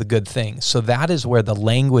attached to the good thing. So that is where the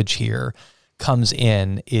language here comes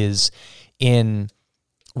in, is in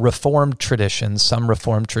Reformed traditions, some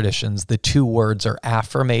Reformed traditions, the two words are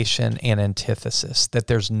affirmation and antithesis, that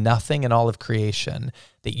there's nothing in all of creation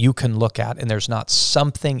that you can look at and there's not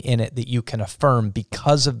something in it that you can affirm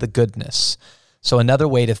because of the goodness. So another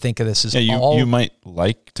way to think of this is you might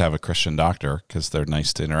like to have a Christian doctor because they're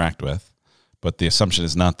nice to interact with, but the assumption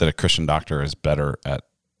is not that a Christian doctor is better at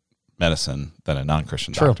medicine than a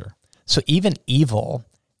non-Christian doctor. So even evil,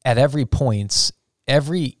 at every point,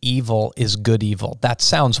 every evil is good evil. That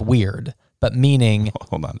sounds weird, but meaning...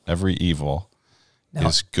 Hold on. Every evil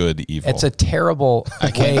is good evil. It's a terrible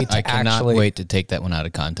way to I cannot wait to take that one out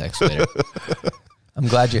of context later. I'm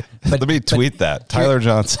glad you... Let me tweet that. Tyler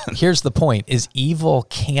Johnson. Here's the point, is evil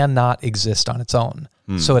cannot exist on its own.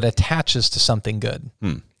 So it attaches to something good.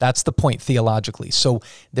 That's the point theologically. So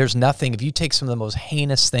there's nothing... If you take some of the most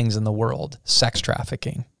heinous things in the world, sex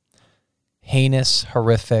trafficking, heinous,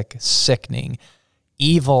 horrific, sickening...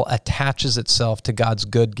 Evil attaches itself to God's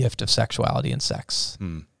good gift of sexuality and sex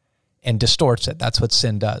and distorts it. That's what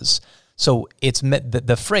sin does. So it's meant,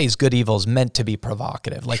 the phrase good evil is meant to be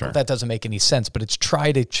provocative. Like Sure. that doesn't make any sense, but it's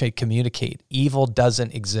try to communicate. Evil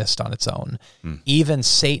doesn't exist on its own. Even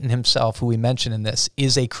Satan himself, who we mentioned in this,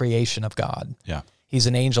 is a creation of God. Yeah. He's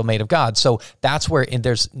an angel made of God. So that's where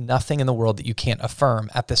there's nothing in the world that you can't affirm.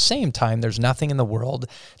 At the same time, there's nothing in the world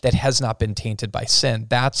that has not been tainted by sin.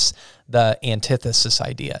 That's the antithesis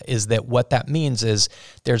idea, is that what that means is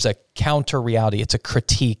there's a counter reality. It's a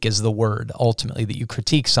critique is the word, ultimately, that you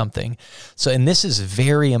critique something. So, and this is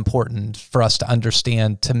very important for us to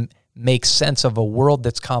understand, to make sense of a world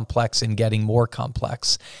that's complex and getting more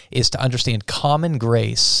complex, is to understand common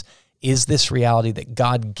grace is this reality that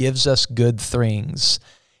God gives us good things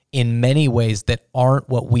in many ways that aren't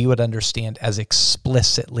what we would understand as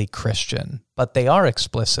explicitly Christian, but they are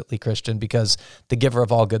explicitly Christian because the giver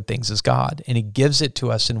of all good things is God, and he gives it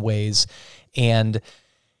to us in ways and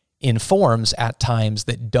in forms at times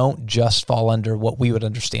that don't just fall under what we would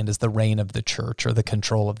understand as the reign of the church or the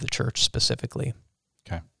control of the church specifically.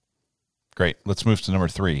 Okay. Great. Let's move to number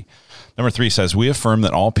 3. Number 3 says, we affirm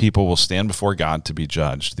that all people will stand before God to be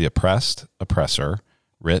judged, the oppressed, oppressor,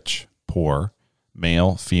 rich, poor,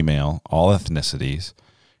 male, female, all ethnicities,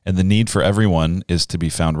 and the need for everyone is to be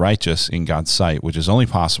found righteous in God's sight, which is only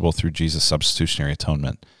possible through Jesus' substitutionary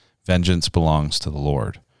atonement. Vengeance belongs to the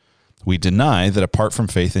Lord. We deny that apart from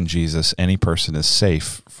faith in Jesus, any person is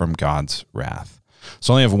safe from God's wrath.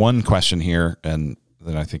 So I only have one question here, and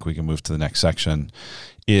then I think we can move to the next section,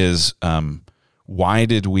 is why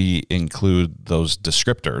did we include those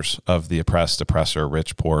descriptors of the oppressed, oppressor,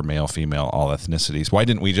 rich, poor, male, female, all ethnicities? Why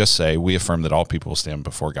didn't we just say we affirm that all people will stand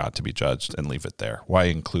before God to be judged and leave it there? Why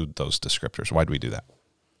include those descriptors? Why do we do that?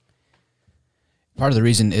 Part of the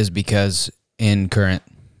reason is because in current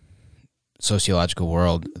sociological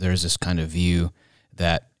world, there's this kind of view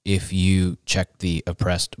that if you check the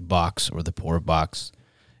oppressed box or the poor box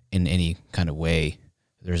in any kind of way,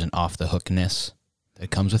 there's an off-the-hookness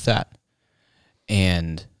that comes with that.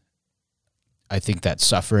 And I think that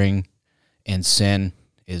suffering and sin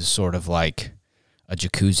is sort of like a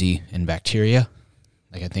jacuzzi in bacteria.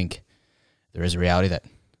 Like I think there is a reality that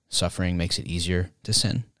suffering makes it easier to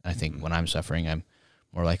sin. I think when I'm suffering, I'm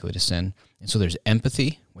more likely to sin. And so there's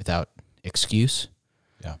empathy without excuse.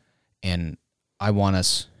 Yeah. And I want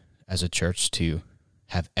us as a church to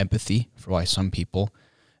have empathy for why some people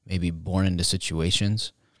may be born into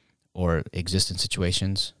situations or exist in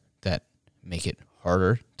situations that make it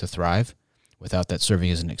harder to thrive without that serving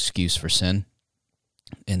as an excuse for sin.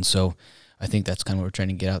 And so I think that's kind of what we're trying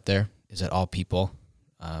to get out there, is that all people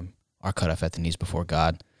are cut off at the knees before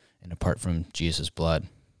God, and apart from Jesus' blood,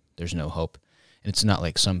 there's no hope. And it's not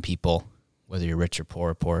like some people, whether you're rich or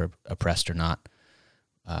poor, oppressed or not,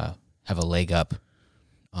 have a leg up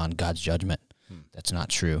on God's judgment. That's not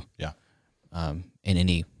true. Yeah. In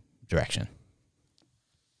any direction.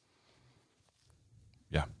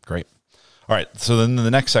 Yeah, great. All right, so then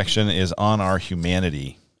the next section is on our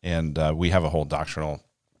humanity, and we have a whole doctrinal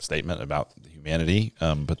statement about humanity,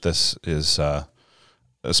 but this is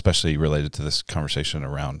especially related to this conversation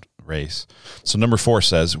around race. So number 4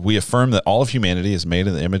 says, we affirm that all of humanity is made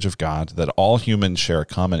in the image of God, that all humans share a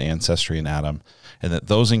common ancestry in Adam, and that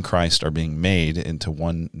those in Christ are being made into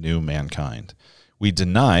one new mankind. We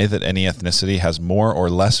deny that any ethnicity has more or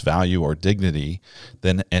less value or dignity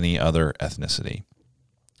than any other ethnicity.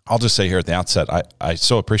 I'll just say here at the outset, I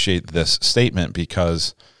so appreciate this statement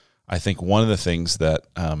because I think one of the things that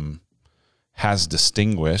has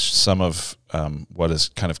distinguished some of what is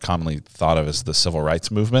kind of commonly thought of as the civil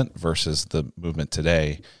rights movement versus the movement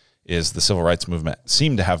today is the civil rights movement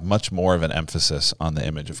seemed to have much more of an emphasis on the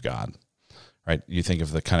image of God, right? You think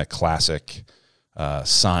of the kind of classic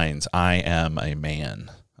signs, I am a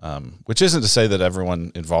man, which isn't to say that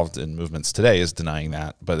everyone involved in movements today is denying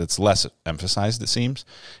that, but it's less emphasized, it seems.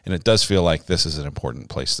 And it does feel like this is an important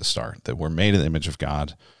place to start, that we're made in the image of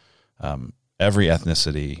God, every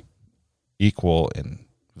ethnicity equal in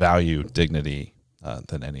value, dignity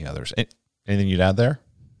than any others. Anything you'd add there?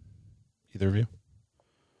 Either of you?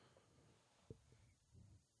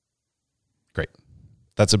 Great.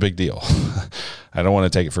 That's a big deal. I don't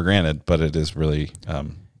want to take it for granted, but it is really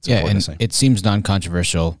yeah, and it seems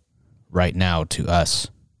non-controversial right now to us,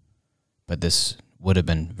 but this would have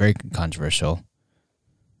been very controversial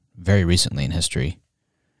very recently in history,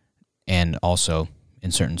 and also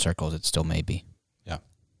in certain circles it still may be. Yeah.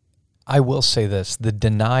 I will say this, the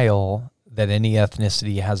denial that any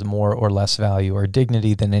ethnicity has more or less value or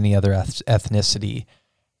dignity than any other ethnicity,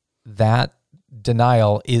 that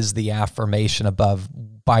denial is the affirmation above,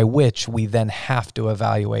 by which we then have to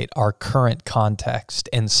evaluate our current context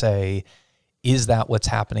and say, is that what's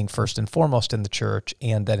happening first and foremost in the church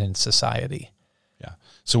and then in society? Yeah.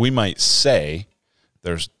 So we might say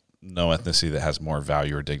there's no ethnicity that has more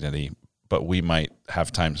value or dignity, but we might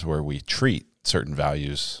have times where we treat certain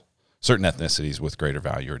values, certain ethnicities with greater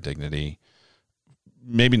value or dignity.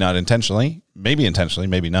 Maybe not intentionally, maybe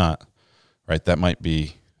not, right? That might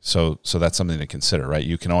be, so that's something to consider, right?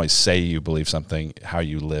 You can always say you believe something, how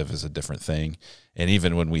you live is a different thing. And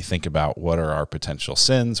even when we think about what are our potential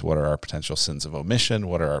sins, what are our potential sins of omission,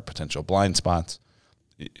 what are our potential blind spots,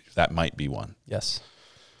 that might be one. Yes.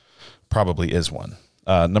 Probably is one.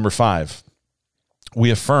 Number 5, we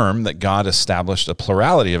affirm that God established a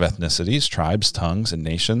plurality of ethnicities, tribes, tongues, and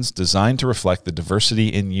nations designed to reflect the diversity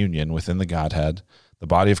in union within the Godhead, the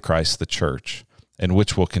body of Christ, the church, and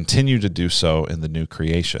which will continue to do so in the new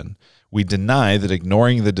creation. We deny that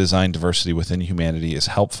ignoring the design diversity within humanity is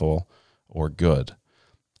helpful or good.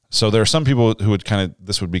 So there are some people who would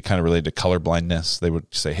this would be kind of related to colorblindness. They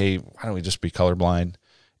would say, hey, why don't we just be colorblind?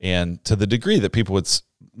 And to the degree that people would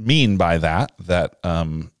mean by that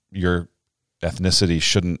your ethnicity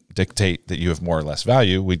shouldn't dictate that you have more or less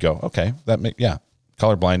value, we'd go, okay,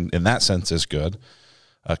 colorblind in that sense is good.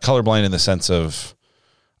 Colorblind in the sense of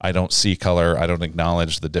I don't see color, I don't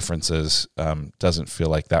acknowledge the differences, doesn't feel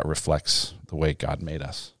like that reflects the way God made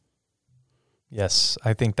us. Yes,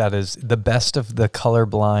 I think that is the best of the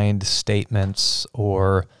colorblind statements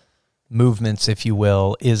or movements, if you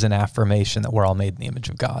will, is an affirmation that we're all made in the image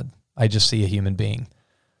of God. I just see a human being.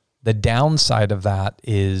 The downside of that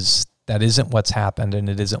is that isn't what's happened, and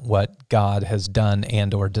it isn't what God has done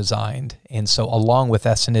and or designed. And so along with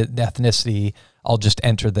ethnicity, I'll just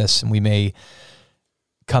enter this, and we may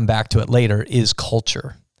come back to it later, is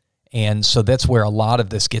culture. And so that's where a lot of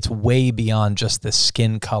this gets way beyond just the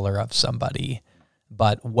skin color of somebody,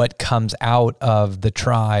 but what comes out of the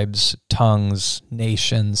tribes, tongues,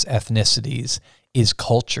 nations, ethnicities is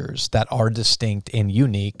cultures that are distinct and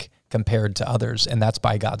unique compared to others, and that's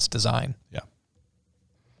by God's design. Yeah.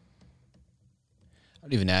 I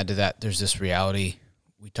would even add to that, there's this reality,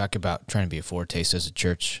 we talk about trying to be a foretaste as a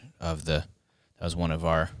church that was one of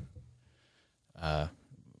our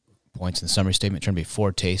points in the summary statement, trying to be a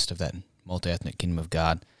foretaste of that multi-ethnic kingdom of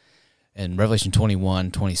God. In Revelation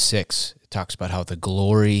 21:26, it talks about how the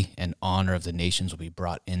glory and honor of the nations will be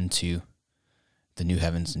brought into the new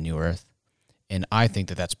heavens and new earth. And I think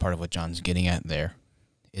that that's part of what John's getting at there,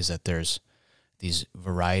 is that there's these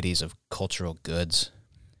varieties of cultural goods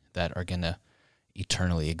that are going to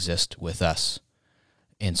eternally exist with us.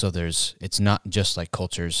 And so it's not just like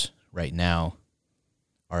cultures right now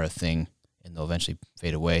are a thing and they'll eventually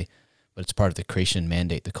fade away, but it's part of the creation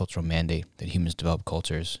mandate, the cultural mandate that humans develop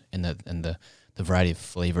cultures, and the variety of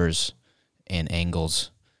flavors and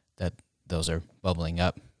angles that those are bubbling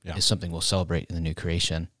up is something we'll celebrate in the new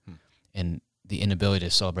creation. And the inability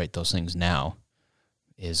to celebrate those things now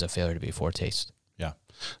is a failure to be a foretaste. Yeah.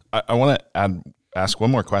 I want to ask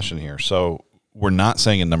one more question here. So we're not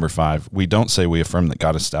saying in number 5, we don't say we affirm that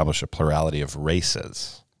God established a plurality of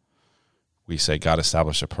races. We say God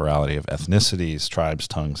established a plurality of ethnicities, tribes,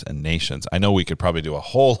 tongues, and nations. I know we could probably do a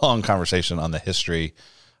whole long conversation on the history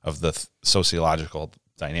of the sociological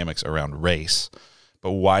dynamics around race,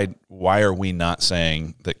 but why are we not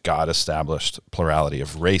saying that God established plurality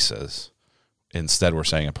of races? Instead, we're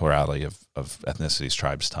saying a plurality of ethnicities,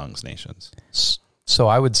 tribes, tongues, nations. So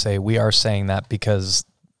I would say we are saying that because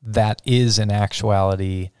that is in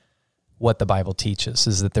actuality what the Bible teaches,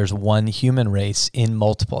 is that there's one human race in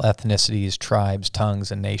multiple ethnicities, tribes,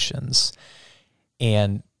 tongues, and nations.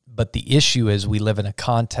 But the issue is we live in a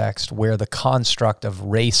context where the construct of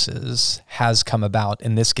races has come about,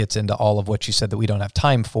 and this gets into all of what you said that we don't have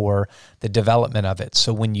time for, the development of it.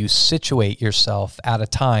 So when you situate yourself at a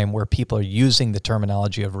time where people are using the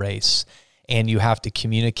terminology of race, and you have to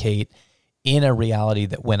communicate in a reality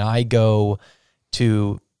that when I go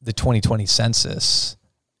to the 2020 census,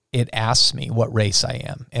 it asks me what race I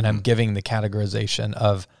am, and I'm giving the categorization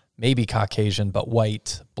of maybe Caucasian, but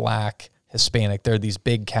white, black, Hispanic. There are these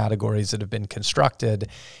big categories that have been constructed,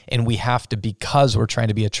 and we have to, because we're trying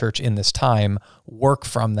to be a church in this time, work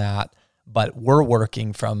from that, but we're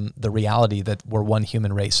working from the reality that we're one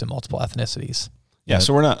human race and multiple ethnicities. Yeah,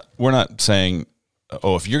 so we're not saying,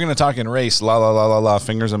 oh, if you're going to talk in race, la, la, la, la, la,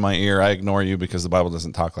 fingers in my ear, I ignore you because the Bible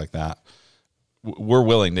doesn't talk like that. We're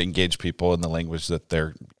willing to engage people in the language that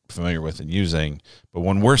they're familiar with and using, but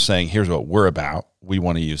when we're saying, here's what we're about, we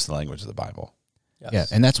want to use the language of the Bible. Yes. Yeah,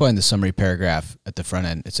 and that's why in the summary paragraph at the front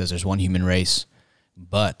end, it says there's one human race,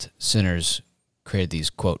 but sinners created these,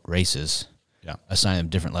 quote, races, assigning them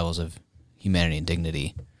different levels of humanity and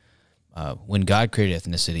dignity. when God created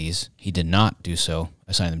ethnicities, he did not do so,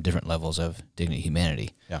 assign them different levels of dignity,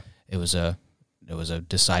 humanity. Yeah. It was a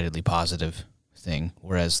decidedly positive thing,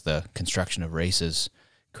 whereas the construction of races,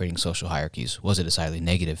 creating social hierarchies, was a decidedly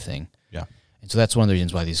negative thing. Yeah. And so that's one of the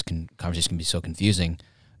reasons why these conversations can be so confusing,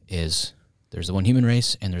 is there's the one human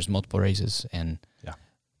race and there's multiple races, and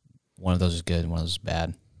one of those is good and one of those is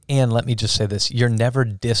bad. And let me just say this, you're never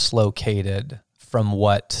dislocated from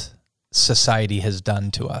what society has done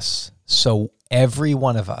to us. So every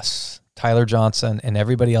one of us, Tyler Johnson and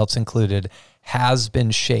everybody else included, has been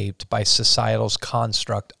shaped by societal's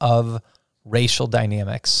construct of racial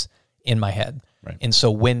dynamics in my head. Right. And so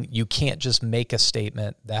when you can't just make a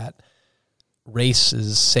statement that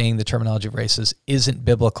races, saying the terminology of races, isn't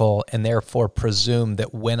biblical, and therefore presume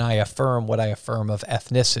that when I affirm what I affirm of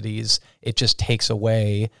ethnicities, it just takes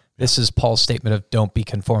away. This is Paul's statement of don't be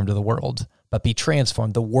conformed to the world, but be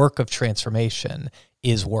transformed. The work of transformation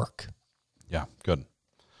is work. Yeah, good. All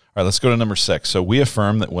right, let's go to number 6. So we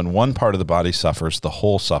affirm that when one part of the body suffers, the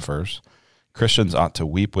whole suffers. Christians ought to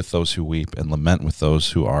weep with those who weep and lament with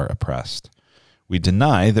those who are oppressed. We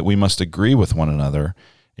deny that we must agree with one another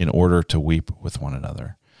in order to weep with one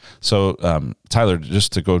another. So, Tyler,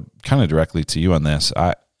 just to go kind of directly to you on this,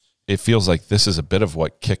 it feels like this is a bit of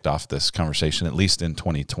what kicked off this conversation, at least in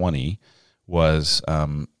 2020, was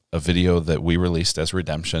a video that we released as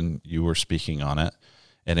Redemption. You were speaking on it,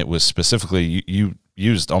 and it was specifically, you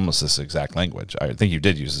used almost this exact language. I think you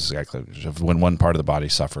did use this exact language of when one part of the body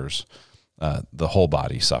suffers, the whole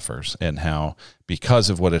body suffers, and how because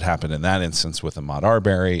of what had happened in that instance with Ahmaud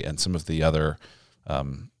Arbery and some of the other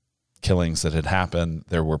killings that had happened,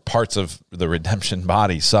 there were parts of the Redemption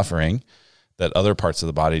body suffering that other parts of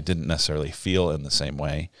the body didn't necessarily feel in the same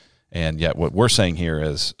way. And yet what we're saying here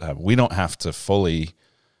is we don't have to fully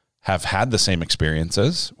have had the same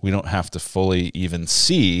experiences. We don't have to fully even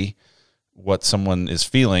see what someone is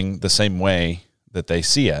feeling the same way that they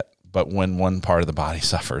see it. But when one part of the body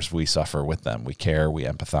suffers, we suffer with them. We care, we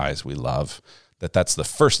empathize, we love. That's the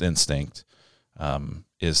first instinct,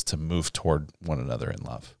 is to move toward one another in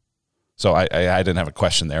love. So I didn't have a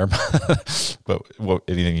question there, but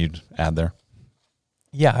anything you'd add there?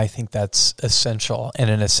 Yeah, I think that's essential. And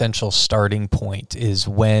an essential starting point is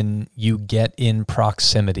when you get in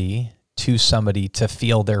proximity to somebody to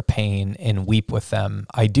feel their pain and weep with them.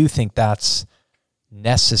 I do think that's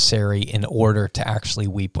necessary in order to actually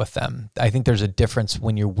weep with them. I think there's a difference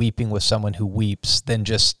when you're weeping with someone who weeps than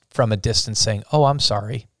just from a distance saying, oh, I'm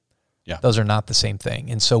sorry. Yeah. Those are not the same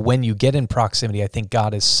thing. And so when you get in proximity, I think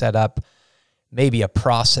God has set up maybe a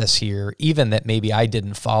process here, even that maybe I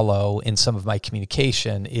didn't follow in some of my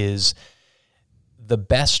communication, is the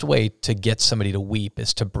best way to get somebody to weep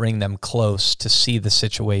is to bring them close, to see the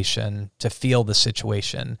situation, to feel the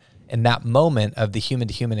situation. And that moment of the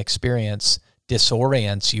human-to-human experience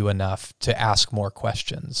disorients you enough to ask more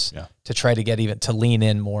questions, to try to get to lean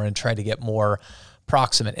in more and try to get more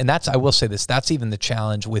proximate. And I will say this, that's even the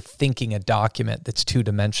challenge with thinking a document that's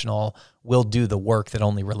two-dimensional will do the work that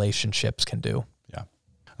only relationships can do.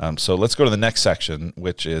 Yeah. So let's go to the next section,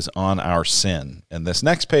 which is on our sin. And this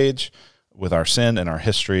next page with our sin and our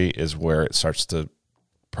history is where it starts to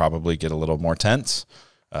probably get a little more tense.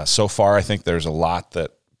 So far, I think there's a lot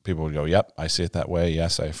that people would go, yep, I see it that way.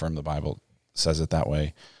 Yes, I affirm the Bible says it that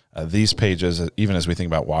way. These pages, even as we think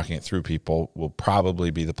about walking it through people, will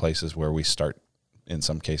probably be the places where we start, in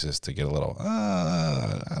some cases, to get a little,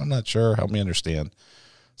 I'm not sure, help me understand.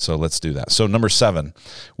 So let's do that. So number 7,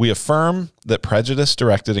 we affirm that prejudice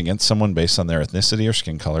directed against someone based on their ethnicity or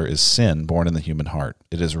skin color is sin born in the human heart.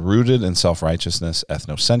 It is rooted in self-righteousness,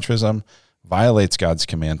 ethnocentrism, violates God's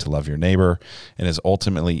command to love your neighbor, and is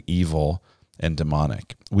ultimately evil and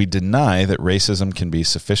demonic. We deny that racism can be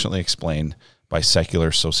sufficiently explained by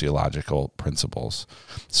secular sociological principles.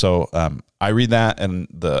 So I read that and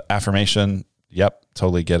the affirmation, yep,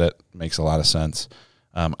 totally get it, makes a lot of sense.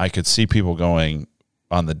 I could see people going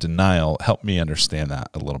on the denial, help me understand that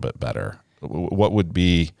a little bit better. What would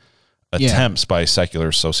be attempts by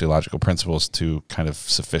secular sociological principles to kind of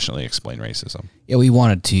sufficiently explain racism? Yeah, we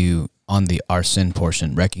wanted to, on our sin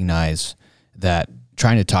portion, recognize that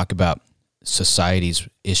trying to talk about society's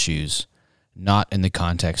issues, not in the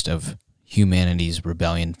context of humanity's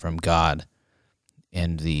rebellion from God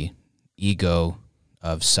and the ego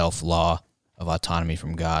of self-law, of autonomy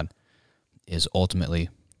from God, is ultimately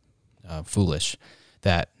foolish.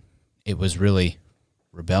 That it was really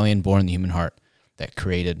rebellion born in the human heart that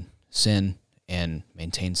created sin and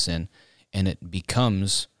maintains sin, and it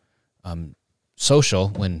becomes social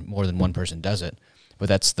when more than one person does it. But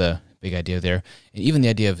that's the big idea there. And even the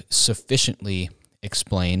idea of sufficiently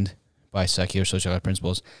explained by secular sociological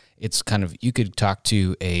principles. It's kind of, you could talk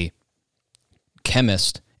to a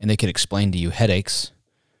chemist and they could explain to you headaches,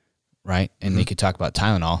 right? And they could talk about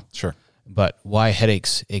Tylenol. Sure. But why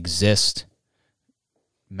headaches exist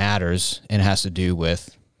matters, and it has to do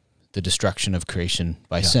with the destruction of creation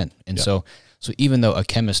by sin. And so even though a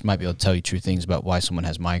chemist might be able to tell you true things about why someone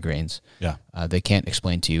has migraines, they can't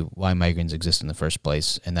explain to you why migraines exist in the first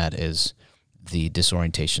place, and that is the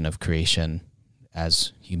disorientation of creation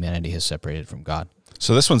as humanity has separated from God.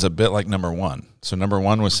 So this one's a bit like number one. So number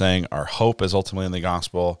one was saying our hope is ultimately in the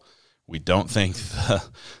gospel. We don't think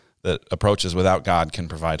that approaches without God can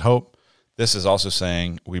provide hope. This is also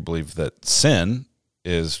saying we believe that sin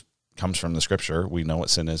comes from the scripture. We know what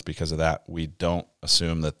sin is because of that. We don't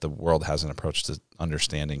assume that the world has an approach to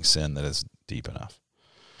understanding sin that is deep enough.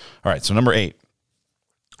 All right, so number 8,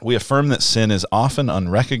 we affirm that sin is often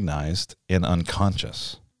unrecognized and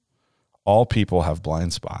unconscious. All people have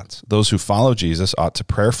blind spots. Those who follow Jesus ought to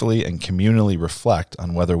prayerfully and communally reflect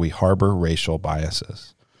on whether we harbor racial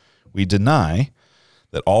biases. We deny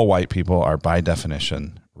that all white people are by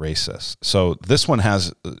definition racist. So this one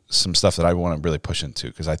has some stuff that I want to really push into,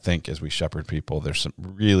 because I think as we shepherd people, there's some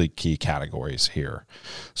really key categories here.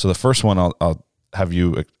 So the first one I'll have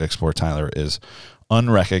you explore, Tyler, is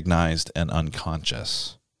unrecognized and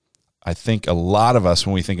unconscious. I think a lot of us,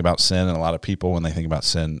 when we think about sin, and a lot of people, when they think about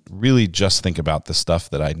sin, really just think about the stuff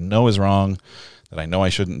that I know is wrong, that I know I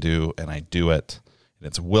shouldn't do, and I do it, and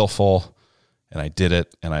it's willful, and I did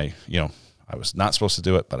it, and I was not supposed to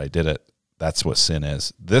do it, but I did it. That's what sin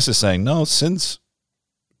is. This is saying, no, sin's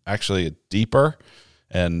actually deeper,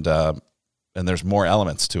 and there's more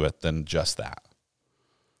elements to it than just that.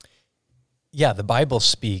 Yeah, the Bible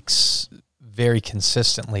speaks very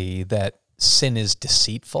consistently that sin is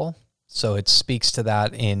deceitful. So it speaks to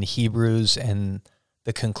that in Hebrews, and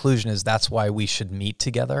the conclusion is that's why we should meet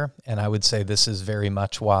together. And I would say this is very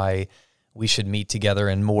much why we should meet together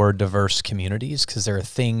in more diverse communities, because there are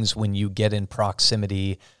things when you get in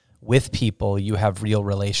proximity with people, you have real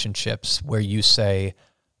relationships where you say,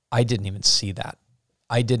 I didn't even see that.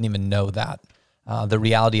 I didn't even know that. The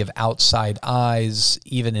reality of outside eyes,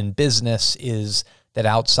 even in business, is that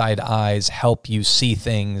outside eyes help you see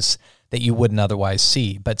things that you wouldn't otherwise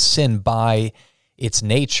see. But sin by its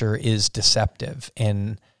nature is deceptive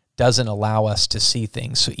and doesn't allow us to see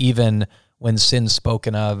things. So even when sin's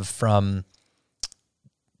spoken of from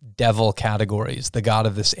devil categories, the God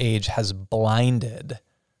of this age has blinded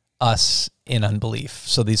us in unbelief.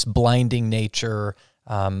 So this blinding nature,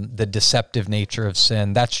 the deceptive nature of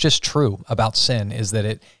sin, that's just true about sin, is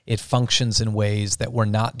that it functions in ways that we're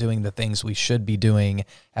not doing the things we should be doing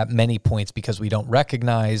at many points because we don't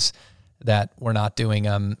recognize that we're not doing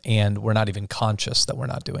them, and we're not even conscious that we're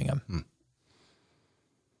not doing them.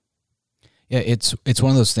 Yeah, it's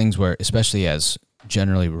one of those things where, especially as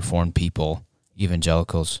generally Reformed people,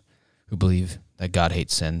 evangelicals who believe that God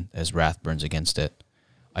hates sin, as wrath burns against it,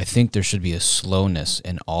 I think there should be a slowness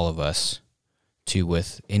in all of us to,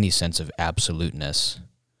 with any sense of absoluteness,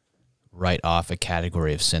 write off a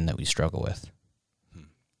category of sin that we struggle with.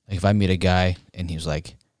 Like if I meet a guy and he's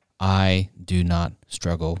like, I do not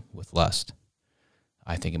struggle with lust,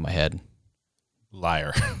 I think in my head,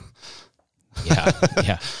 liar.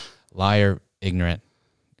 Yeah. Liar, ignorant,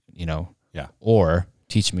 or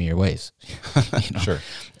teach me your ways. Sure.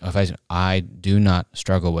 If I do not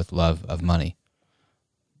struggle with love of money.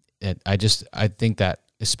 I think that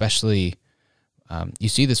especially, you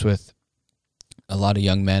see this with a lot of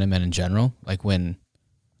young men and men in general, like when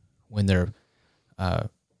they're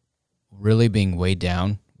really being weighed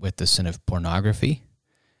down with the sin of pornography,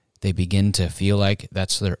 they begin to feel like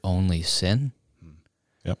that's their only sin.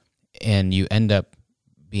 Yep. And you end up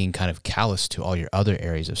being kind of callous to all your other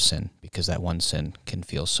areas of sin because that one sin can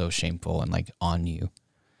feel so shameful and like on you.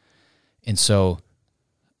 And so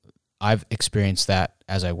I've experienced that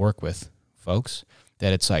as I work with folks,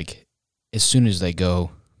 that it's like as soon as they go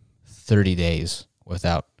 30 days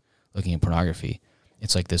without looking at pornography,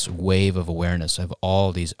 it's like this wave of awareness of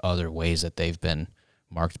all these other ways that they've been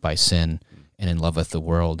marked by sin and in love with the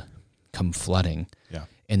world come flooding. Yeah.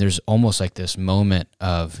 And there's almost like this moment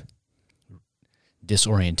of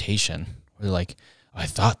disorientation where they're like, I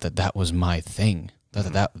thought that was my thing,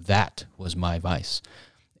 that was my vice.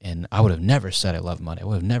 And I would have never said I love money. I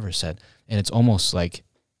would have never said, and it's almost like,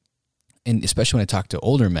 and especially when I talk to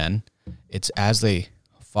older men, it's as they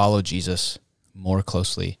follow Jesus more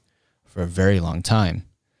closely for a very long time.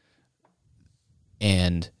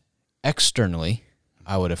 And externally,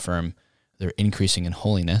 I would affirm they're increasing in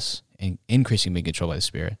holiness and increasing being controlled by the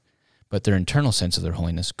Spirit, but their internal sense of their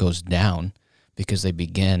holiness goes down because they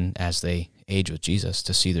begin, as they age with Jesus,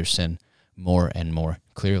 to see their sin more and more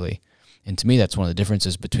clearly. And to me, that's one of the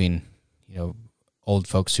differences between, old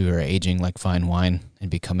folks who are aging like fine wine and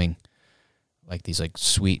becoming like these like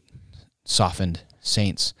sweet, softened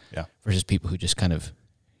saints, versus people who just kind of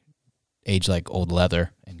age like old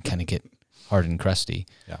leather and kind of get hard and crusty,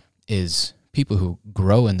 is people who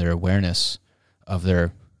grow in their awareness of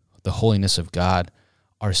the holiness of God,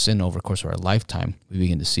 our sin over the course of our lifetime. We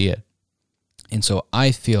begin to see it. And so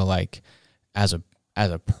I feel like as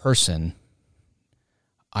a person,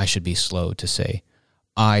 I should be slow to say,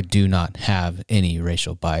 I do not have any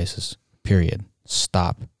racial biases, period.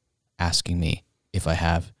 Stop asking me if I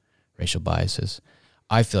have racial biases.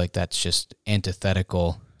 I feel like that's just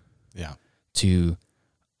antithetical to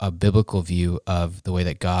a biblical view of the way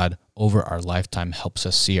that God over our lifetime helps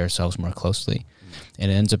us see ourselves more closely.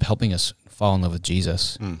 And it ends up helping us fall in love with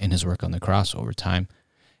Jesus and his work on the cross over time.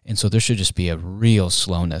 And so there should just be a real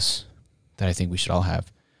slowness that I think we should all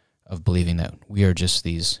have of believing that we are just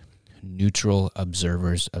these neutral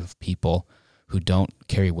observers of people who don't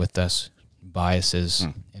carry with us biases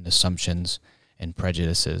and assumptions and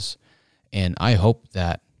prejudices. And I hope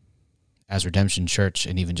that as Redemption Church,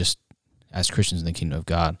 and even just as Christians in the kingdom of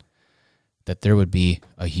God, that there would be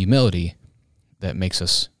a humility that makes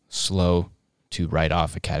us slow to write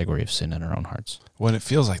off a category of sin in our own hearts. Well, it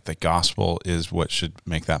feels like the gospel is what should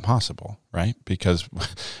make that possible, right? Because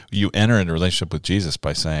you enter into a relationship with Jesus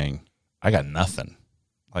by saying, I got nothing.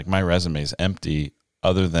 Like, my resume is empty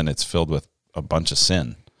other than it's filled with a bunch of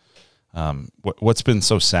sin. What's been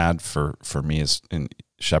so sad for me is in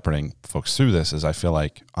shepherding folks through this is I feel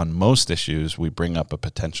like on most issues we bring up a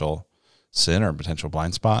potential sin or a potential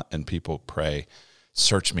blind spot, and people pray,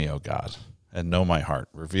 search me, O God, and know my heart.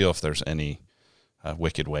 Reveal if there's any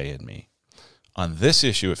wicked way in me. On this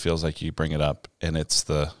issue, it feels like you bring it up, and it's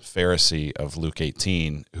the Pharisee of Luke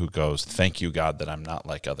 18 who goes, thank you, God, that I'm not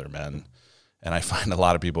like other men. And I find a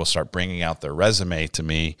lot of people start bringing out their resume to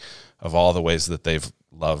me of all the ways that they've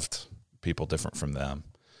loved people different from them.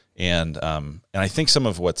 And I think some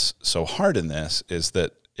of what's so hard in this is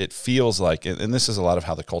that it feels like, and this is a lot of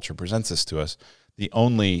how the culture presents this to us, the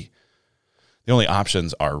only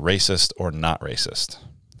options are racist or not racist,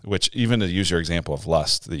 which, even to use your example of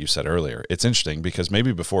lust that you said earlier, it's interesting because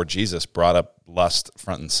maybe before Jesus brought up lust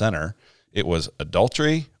front and center, it was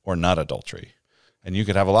adultery or not adultery. And you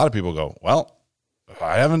could have a lot of people go, well,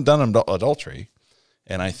 I haven't done adultery.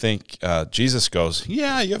 And I think Jesus goes,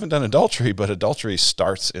 yeah, you haven't done adultery, but adultery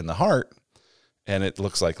starts in the heart, and it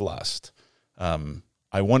looks like lust.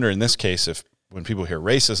 I wonder in this case if when people hear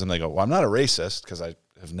racism, they go, well, I'm not a racist because I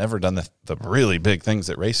have never done the really big things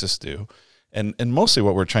that racists do. And mostly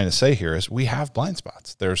what we're trying to say here is we have blind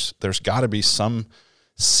spots. There's got to be some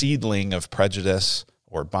seedling of prejudice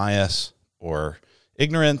or bias or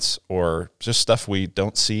ignorance or just stuff we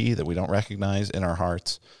don't see, that we don't recognize in our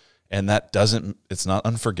hearts. And it's not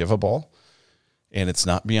unforgivable, and it's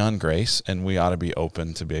not beyond grace, and we ought to be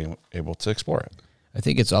open to being able to explore it. I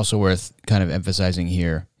think it's also worth kind of emphasizing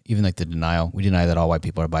here, even like the denial. We deny that all white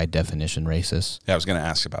people are by definition racist. Yeah, I was going to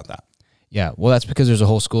ask about that. Yeah, well, that's because there's a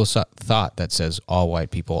whole school of thought that says all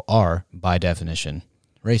white people are by definition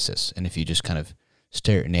racist. And if you just kind of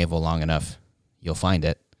stare at your navel long enough, you'll find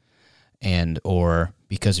it. Or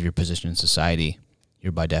because of your position in society,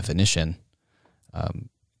 you're by definition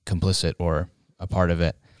complicit or a part of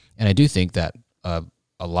it. And I do think that a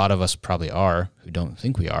lot of us probably are who don't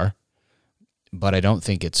think we are, but I don't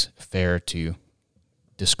think it's fair to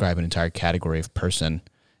describe an entire category of person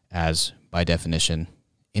as, by definition,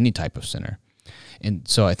 any type of sinner. And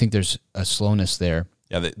so I think there's a slowness there.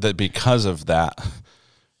 Yeah, that because of that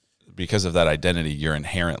identity, you're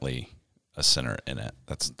inherently a sinner in it.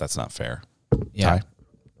 That's not fair. Yeah. Ty?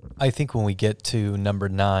 I think when we get to number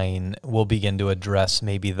 9, we'll begin to address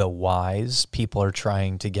maybe the whys. People are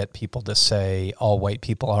trying to get people to say all white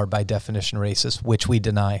people are by definition racist, which we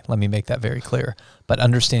deny. Let me make that very clear. But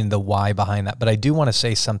understanding the why behind that. But I do want to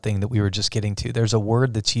say something that we were just getting to. There's a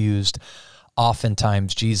word that's used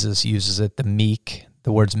oftentimes. Jesus uses it, the meek.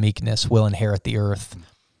 The words meekness will inherit the earth.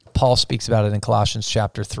 Paul speaks about it in Colossians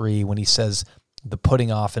chapter 3 when he says the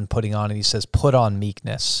putting off and putting on, and he says put on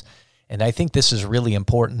meekness. And I think this is really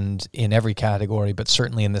important in every category, but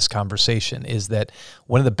certainly in this conversation, is that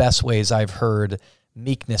one of the best ways I've heard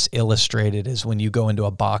meekness illustrated is when you go into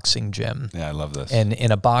a boxing gym. Yeah, I love this. And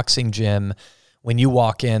in a boxing gym, when you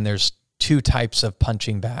walk in, there's 2 types of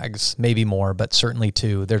punching bags, maybe more, but certainly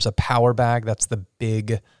 2. There's a power bag, that's the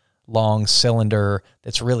big, long cylinder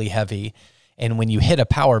that's really heavy. And when you hit a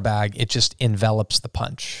power bag, it just envelops the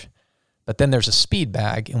punch. But then there's a speed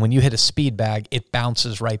bag, and when you hit a speed bag, it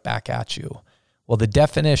bounces right back at you. Well, the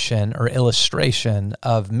definition or illustration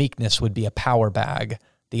of meekness would be a power bag.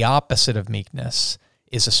 The opposite of meekness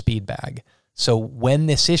is a speed bag. So when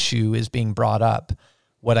this issue is being brought up,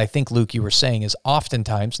 what I think, Luke, you were saying is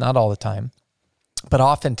oftentimes, not all the time, but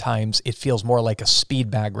oftentimes it feels more like a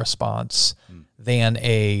speed bag response than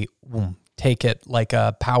a take it like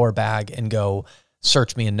a power bag and go,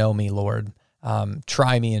 search me and know me, Lord.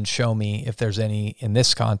 Try me and show me if there's any, in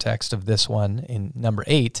this context of this one, in number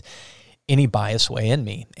 8, any bias way in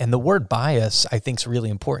me. And the word bias, I think, is really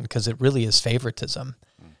important because it really is favoritism.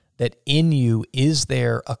 That in you, is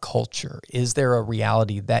there a culture? Is there a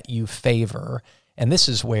reality that you favor? And this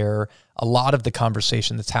is where a lot of the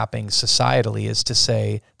conversation that's happening societally is to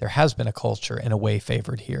say there has been a culture and a way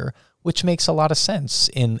favored here, which makes a lot of sense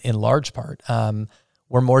in large part.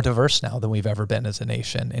 We're more diverse now than we've ever been as a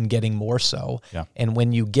nation, and getting more so. Yeah. And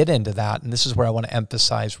when you get into that, and this is where I want to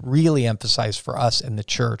emphasize, really emphasize for us in the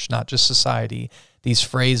church, not just society, these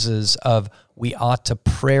phrases of we ought to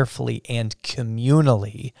prayerfully and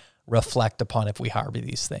communally reflect upon if we harbor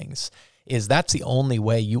these things, is that's the only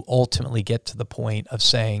way you ultimately get to the point of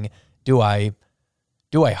saying, do I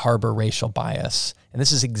harbor racial bias? And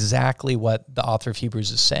this is exactly what the author of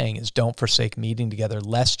Hebrews is saying, is don't forsake meeting together,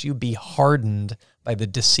 lest you be hardened by the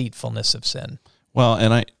deceitfulness of sin. Well,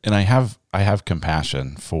 and I have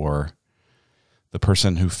compassion for the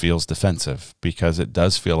person who feels defensive, because it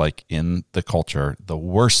does feel like in the culture, the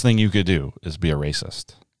worst thing you could do is be a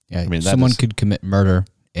racist. Yeah, I mean, someone could commit murder,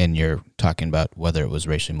 and you're talking about whether it was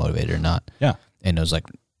racially motivated or not. Yeah. And it was like,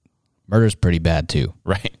 murder's pretty bad too.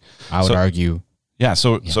 Right. I would argue. Yeah.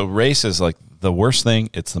 So race is like the worst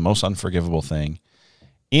thing. It's the most unforgivable thing.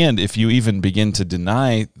 And if you even begin to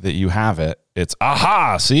deny that you have it, it's,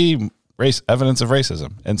 aha, see, evidence of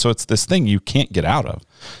racism. And so it's this thing you can't get out of.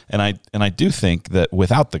 And I do think that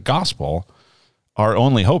without the gospel, our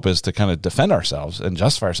only hope is to kind of defend ourselves and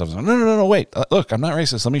justify ourselves. No, wait, look, I'm not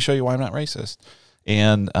racist. Let me show you why I'm not racist.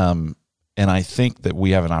 And I think that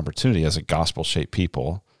we have an opportunity as a gospel-shaped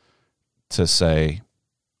people to say,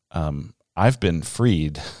 I've been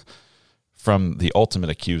freed from the ultimate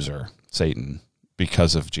accuser, Satan,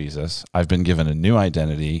 because of Jesus. I've been given a new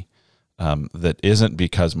identity that isn't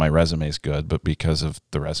because my resume is good, but because of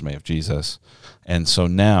the resume of Jesus. And so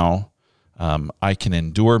now I can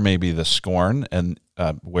endure maybe the scorn and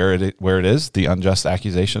where it is, the unjust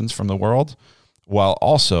accusations from the world, while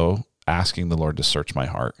also asking the Lord to search my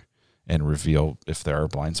heart and reveal if there are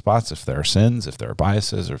blind spots, if there are sins, if there are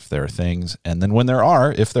biases, or if there are things. And then when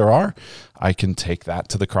if there are, I can take that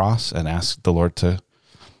to the cross and ask the Lord to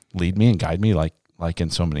lead me and guide me like in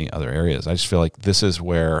so many other areas. I just feel like this is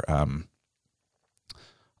where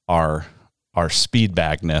our speed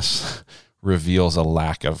bagness reveals a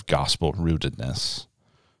lack of gospel rootedness.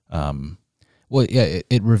 Well, yeah,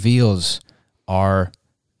 it reveals our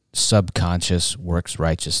subconscious works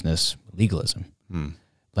righteousness legalism.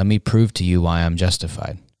 Let me prove to you why I'm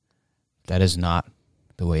justified. That is not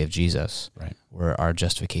the way of Jesus, right? Where our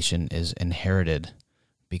justification is inherited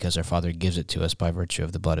because our Father gives it to us by virtue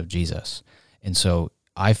of the blood of Jesus. And so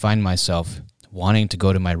I find myself wanting to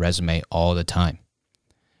go to my resume all the time.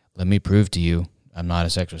 Let me prove to you I'm not a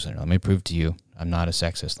sexual sinner. Let me prove to you I'm not a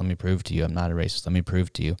sexist. Let me prove to you I'm not a racist. Let me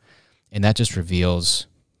prove to you. And that just reveals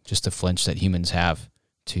just the flinch that humans have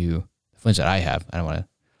to, the flinch that I have. I don't want to,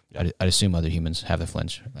 I'd assume other humans have the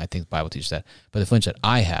flinch. I think the Bible teaches that. But the flinch that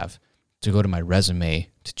I have to go to my resume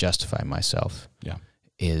to justify myself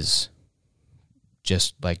is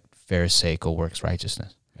just like Pharisaical works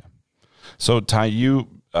righteousness. Yeah. So Ty, you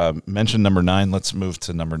mentioned number 9. Let's move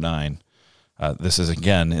to number 9. This is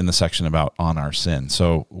again in the section about on our sin.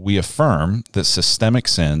 So we affirm that systemic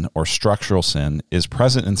sin or structural sin is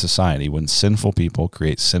present in society when sinful people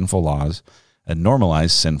create sinful laws and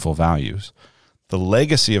normalize sinful values. The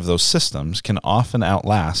legacy of those systems can often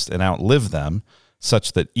outlast and outlive them,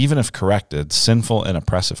 such that even if corrected, sinful and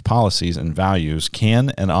oppressive policies and values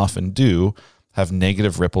can and often do have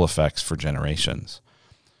negative ripple effects for generations.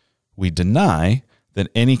 We deny that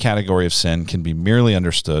any category of sin can be merely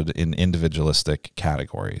understood in individualistic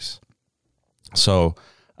categories. So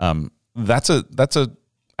that's a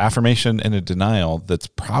affirmation and a denial that's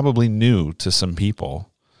probably new to some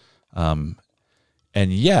people,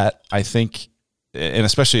 and yet I think, and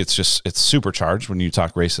especially it's supercharged when you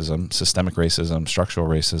talk racism, systemic racism, structural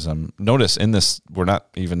racism. Notice in this, we're not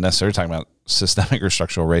even necessarily talking about systemic or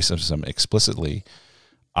structural racism explicitly.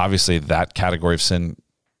 Obviously, that category of sin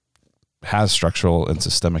has structural and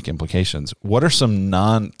systemic implications. What are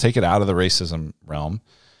some take it out of the racism realm,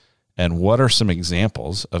 and what are some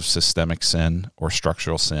examples of systemic sin or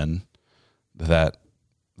structural sin that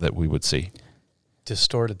we would see?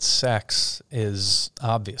 distorted sex is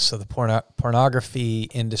obvious. So the pornography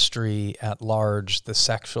industry at large, the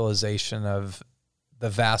sexualization of the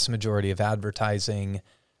vast majority of advertising,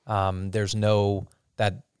 there's no,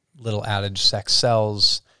 that little adage, sex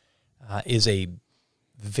sells, is a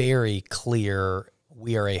very clear,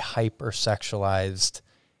 we are a hypersexualized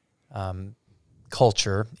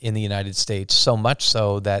culture in the United States, so much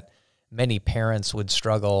so that many parents would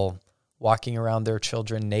struggle walking around their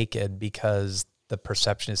children naked because the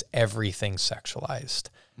perception is everything sexualized.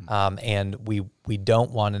 And we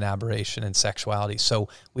don't want an aberration in sexuality. So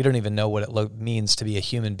we don't even know what it means to be a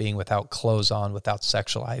human being without clothes on, without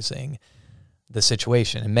sexualizing the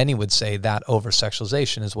situation. And many would say that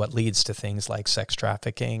over-sexualization is what leads to things like sex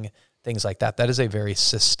trafficking, things like that. That is a very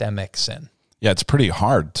systemic sin. Yeah, it's pretty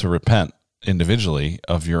hard to repent individually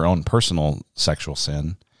of your own personal sexual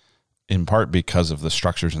sin, in part because of the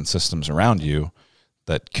structures and systems around you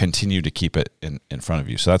that continue to keep it in front of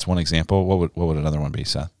you. So that's one example. What would another one be,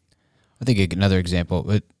 Seth? I think another example,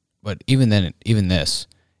 but even then, even this,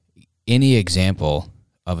 any example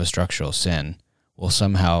of a structural sin will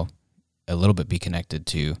somehow a little bit be connected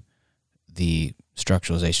to the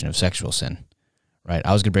structuralization of sexual sin, right?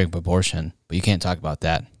 I was going to bring up abortion, but you can't talk about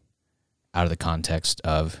that out of the context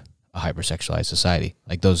of a hypersexualized society.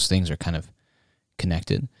 Like, those things are kind of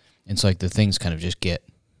connected. And so, like, the things kind of just get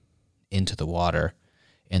into the water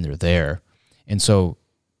and they're there. And so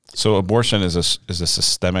abortion is a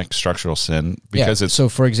systemic structural sin because it's, so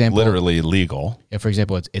for example, literally legal. Yeah, for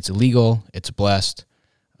example, it's illegal, it's blessed.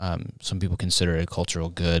 Some people consider it a cultural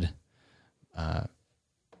good.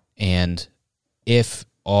 And if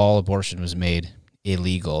all abortion was made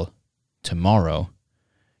illegal tomorrow,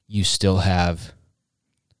 you still have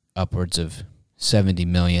upwards of 70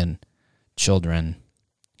 million children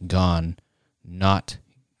gone, not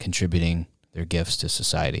contributing their gifts to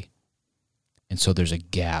society. And so there's a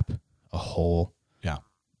gap, a hole,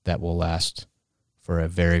 that will last for a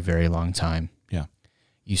very, very long time. Yeah.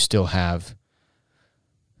 You still have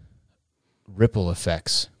ripple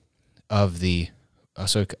effects of the,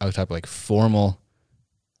 so I would talk about like formal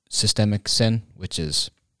systemic sin, which is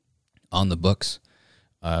on the books.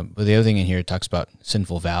 But the other thing in here, it talks about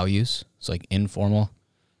sinful values. It's like informal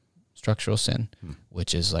structural sin,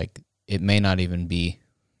 which is like, it may not even be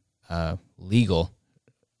legal,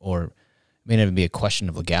 or may not even be a question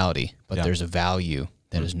of legality, but there's a value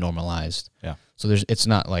that is normalized. Yeah. So it's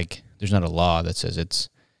not like, there's not a law that says it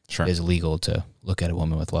is legal to look at a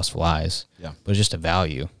woman with lustful eyes. Yeah. But it's just a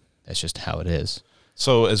value. That's just how it is.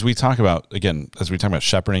 So as we talk about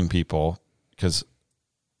shepherding people, because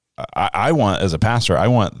I want, as a pastor, I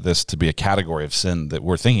want this to be a category of sin that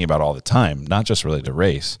we're thinking about all the time, not just related to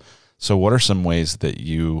race. So what are some ways that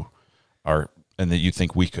you are, and that you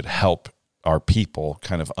think we could help our people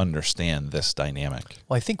kind of understand this dynamic?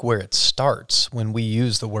 Well, I think where it starts when we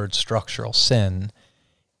use the word structural sin,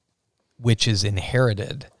 which is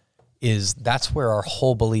inherited, is that's where our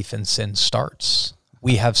whole belief in sin starts.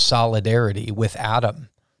 We have solidarity with Adam.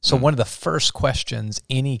 So one of the first questions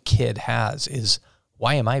any kid has is,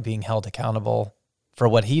 why am I being held accountable for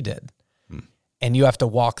what he did? And you have to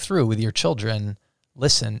walk through with your children,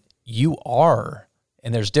 listen, you are,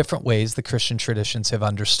 and there's different ways the Christian traditions have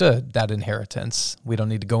understood that inheritance. We don't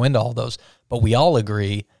need to go into all those, but we all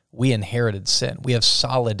agree we inherited sin. We have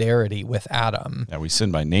solidarity with Adam. Yeah, we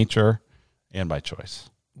sin by nature and by choice.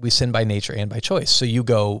 We sin by nature and by choice. So you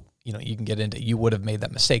go, you can get into, you would have made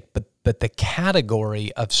that mistake, but the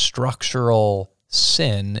category of structural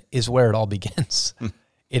sin is where it all begins.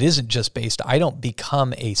 It isn't just based, I don't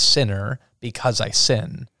become a sinner because I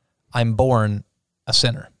sin. I'm born a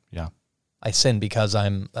sinner. Yeah. I sin because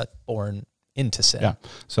I'm born into sin. Yeah.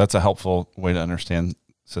 So that's a helpful way to understand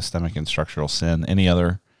systemic and structural sin. Any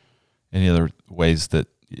other ways that,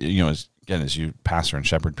 as you pastor and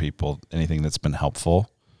shepherd people, anything that's been helpful?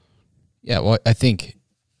 Yeah. Well, I think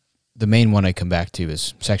the main one I come back to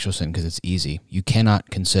is sexual sin, because it's easy. You cannot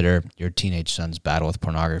consider your teenage son's battle with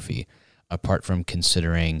pornography apart from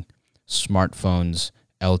considering smartphones,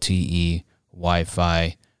 LTE,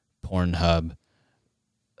 Wi-Fi, Pornhub,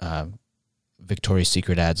 Victoria's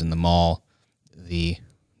Secret ads in the mall, the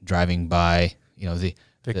driving by, the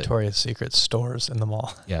Victoria's Secret stores in the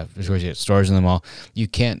mall. Yeah, Victoria's Secret stores in the mall. You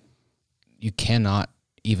cannot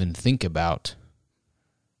even think about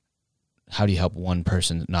how do you help one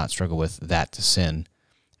person not struggle with that sin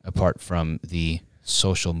apart from the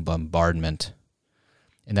social bombardment.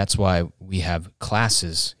 And that's why we have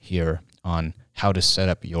classes here on how to set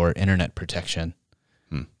up your internet protection.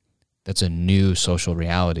 That's a new social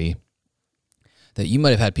reality that you might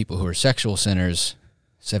have had people who were sexual sinners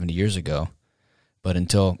 70 years ago, but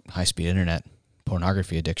until high-speed internet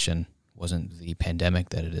pornography addiction wasn't the pandemic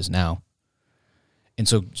that it is now. And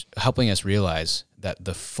so helping us realize that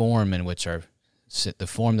the form in which the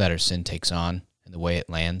form that our sin takes on and the way it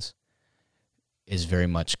lands is very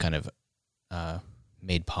much kind of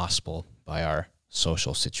made possible by our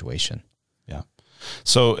social situation. Yeah.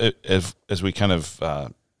 So as we kind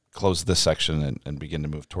of close this section and begin to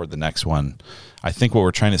move toward the next one, I think what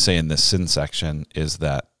we're trying to say in this sin section is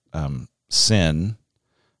that sin,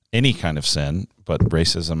 any kind of sin, but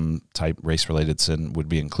racism type, race-related sin would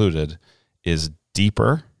be included, is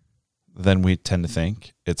deeper than we tend to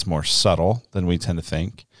think. It's more subtle than we tend to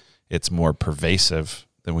think. It's more pervasive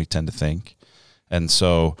than we tend to think. And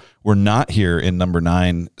so we're not here in number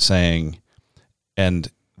 9 saying,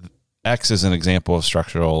 and X is an example of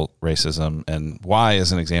structural racism and Y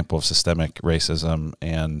is an example of systemic racism.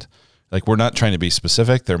 And like, we're not trying to be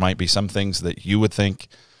specific. There might be some things that you would think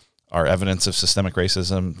are evidence of systemic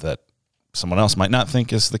racism that someone else might not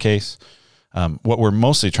think is the case. What we're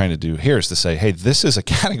mostly trying to do here is to say, hey, this is a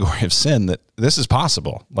category of sin that this is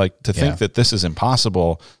possible. Like, to think that this is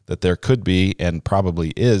impossible, that there could be and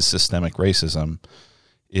probably is systemic racism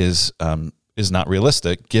is not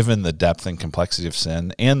realistic given the depth and complexity of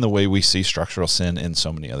sin and the way we see structural sin in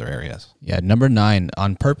so many other areas. Yeah, number 9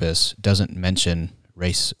 on purpose doesn't mention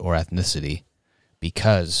race or ethnicity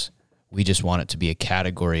because we just want it to be a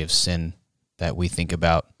category of sin that we think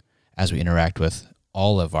about as we interact with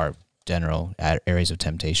all of our general areas of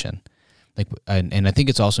temptation. Like, and I think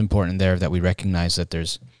it's also important there that we recognize that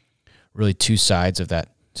there's really 2 sides of that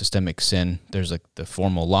systemic sin. There's like the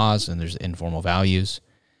formal laws and there's informal values,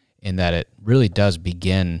 in that it really does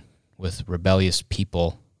begin with rebellious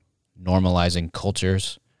people normalizing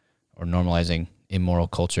cultures or normalizing immoral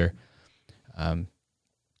culture. And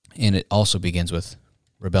it also begins with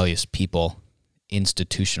rebellious people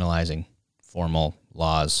institutionalizing formal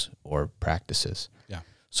laws or practices. Yeah.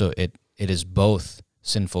 So it is both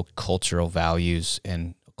sinful cultural values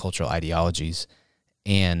and cultural ideologies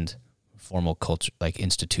and formal culture, like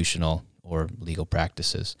institutional or legal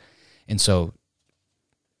practices. And so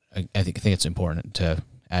I think it's important to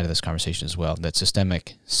add to this conversation as well that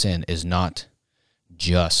systemic sin is not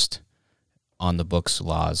just on the books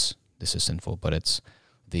laws, this is sinful, but it's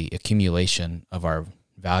the accumulation of our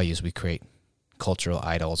values. We create cultural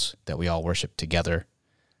idols that we all worship together,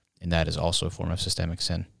 and that is also a form of systemic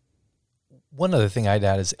sin. One other thing I'd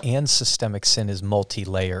add is, and systemic sin is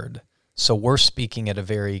multi-layered. So we're speaking at a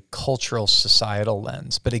very cultural, societal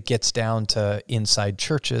lens, but it gets down to inside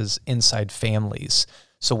churches, inside families.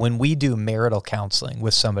 So when we do marital counseling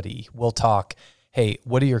with somebody, we'll talk, hey,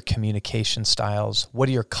 what are your communication styles? What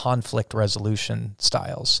are your conflict resolution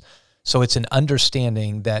styles? So it's an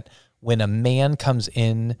understanding that when a man comes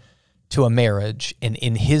in to a marriage and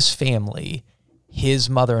in his family, his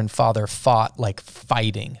mother and father fought like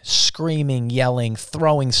fighting, screaming, yelling,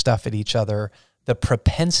 throwing stuff at each other, the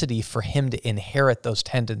propensity for him to inherit those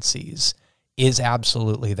tendencies is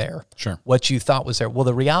absolutely there. Sure. What you thought was there. Well,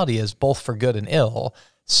 the reality is, both for good and ill,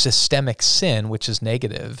 systemic sin, which is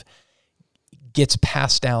negative, gets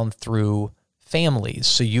passed down through families.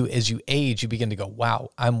 So as you age, you begin to go,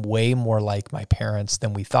 wow, I'm way more like my parents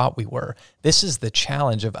than we thought we were. This is the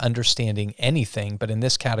challenge of understanding anything, but in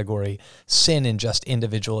this category, sin in just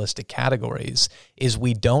individualistic categories, is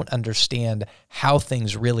we don't understand how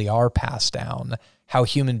things really are passed down, how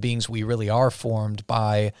human beings we really are formed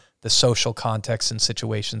by the social contexts and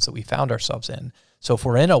situations that we found ourselves in. So if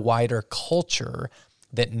we're in a wider culture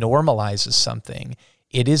that normalizes something,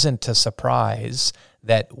 it isn't a surprise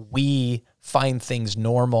that we find things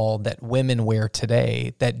normal that women wear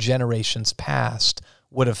today that generations past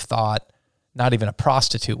would have thought not even a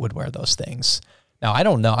prostitute would wear those things. Now, I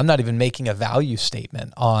don't know. I'm not even making a value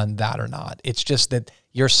statement on that or not. It's just that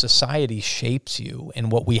your society shapes you,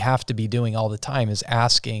 and what we have to be doing all the time is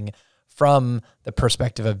asking from the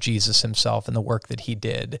perspective of Jesus himself and the work that he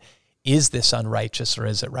did, is this unrighteous or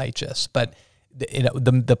is it righteous? But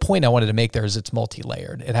the point I wanted to make there is it's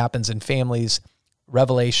multi-layered. It happens in families.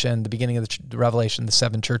 Revelation, the beginning of the Revelation, the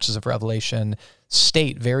 7 churches of Revelation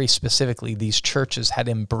state very specifically these churches had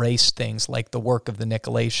embraced things like the work of the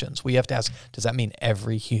Nicolaitans. We have to ask, does that mean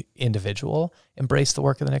every individual embraced the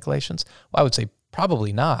work of the Nicolaitans? Well, I would say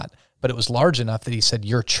probably not, but it was large enough that he said,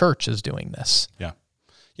 your church is doing this. Yeah.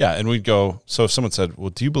 Yeah, and we'd go, so if someone said, well,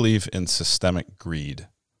 do you believe in systemic greed?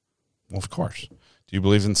 Well, of course. Do you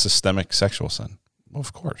believe in systemic sexual sin? Well,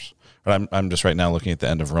 of course. But I'm just right now looking at the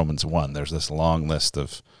end of Romans 1. There's this long list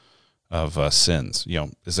of sins. You know,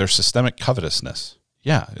 is there systemic covetousness?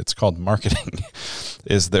 Yeah, it's called marketing.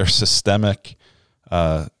 Is there systemic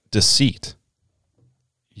deceit?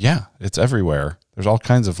 Yeah, it's everywhere. There's all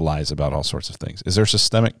kinds of lies about all sorts of things. Is there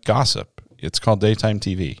systemic gossip? It's called daytime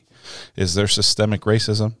TV. Is there systemic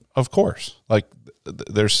racism? Of course. Like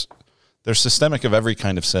there's systemic of every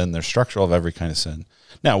kind of sin. There's structural of every kind of sin.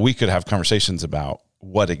 Now we could have conversations about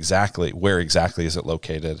where exactly is it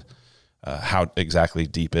located? How exactly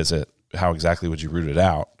deep is it? How exactly would you root it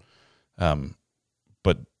out?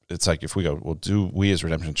 But it's like if we go, well, do we as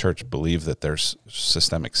Redemption Church believe that there's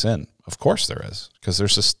systemic sin? Of course there is, because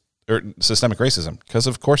there's systemic racism, because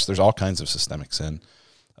of course there's all kinds of systemic sin.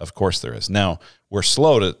 Of course there is. Now, we're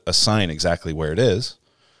slow to assign exactly where it is,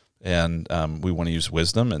 and we want to use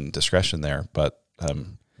wisdom and discretion there, but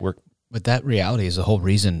But that reality is the whole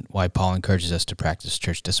reason why Paul encourages us to practice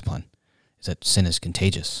church discipline, is that sin is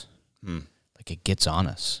contagious. Like it gets on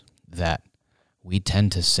us, that we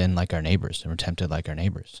tend to sin like our neighbors and we're tempted like our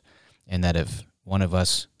neighbors. And that if one of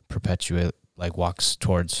us perpetually walks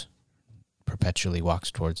towards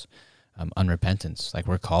unrepentance, like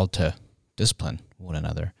we're called to discipline one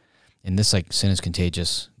another. And this sin is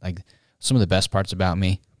contagious. Like some of the best parts about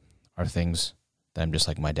me are things that I'm just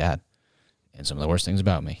like my dad. And some of the worst things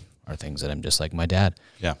about me are things that I'm just like my dad.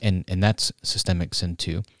 Yeah. And that's systemic sin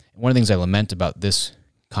too. And one of the things I lament about this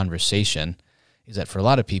conversation is that for a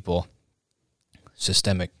lot of people,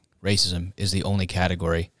 systemic racism is the only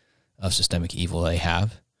category of systemic evil they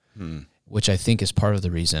have, which I think is part of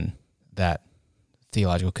the reason that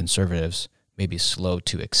theological conservatives may be slow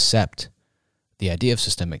to accept the idea of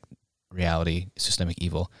systemic reality, systemic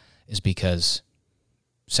evil, is because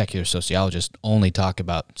secular sociologists only talk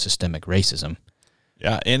about systemic racism.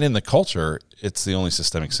 Yeah, and in the culture, it's the only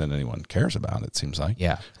systemic sin anyone cares about, it seems like.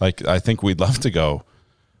 Yeah. Like, I think we'd love to go,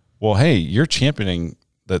 well, hey, you're championing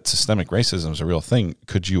that systemic racism is a real thing.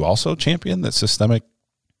 Could you also champion that systemic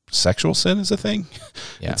sexual sin is a thing?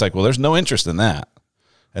 Yeah. It's like, well, there's no interest in that.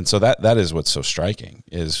 And so that is what's so striking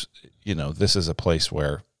is, this is a place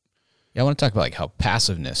where... Yeah, I want to talk about how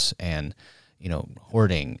passiveness and,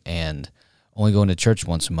 hoarding and only going to church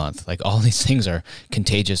once a month, like all these things are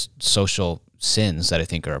contagious social sins that I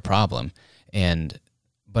think are a problem.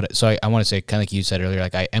 So I want to say, kind of like you said earlier,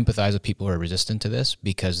 like I empathize with people who are resistant to this,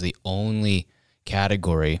 because the only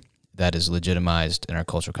category that is legitimized in our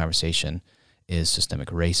cultural conversation is systemic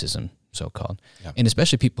racism, so-called. Yeah. And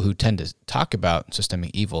especially people who tend to talk about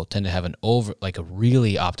systemic evil tend to have a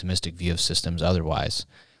really optimistic view of systems otherwise.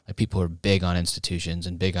 Like people who are big on institutions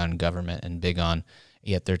and big on government and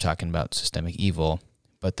yet they're talking about systemic evil,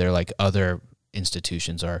 but they're like other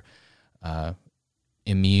institutions are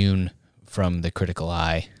immune from the critical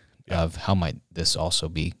eye of how might this also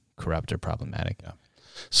be corrupt or problematic. Yeah.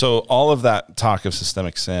 So all of that talk of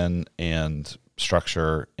systemic sin and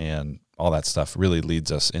structure and all that stuff really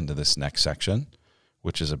leads us into this next section,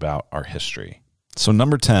 which is about our history. So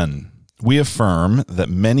number 10, we affirm that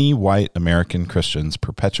many white American Christians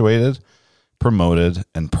perpetuated, promoted,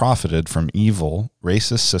 and profited from evil,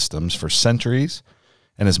 racist systems for centuries,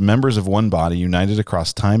 and as members of one body united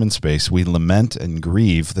across time and space, we lament and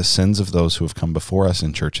grieve the sins of those who have come before us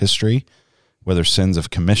in church history, whether sins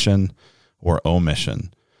of commission or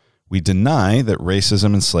omission. We deny that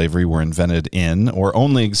racism and slavery were invented in or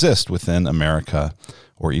only exist within America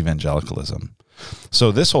or evangelicalism.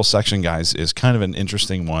 So this whole section, guys, is kind of an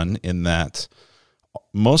interesting one in that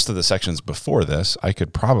most of the sections before this, I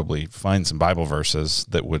could probably find some Bible verses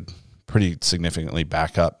that would pretty significantly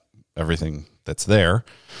back up everything that's there.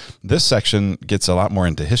 This section gets a lot more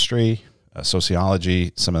into history,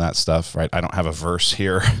 sociology, some of that stuff, right? I don't have a verse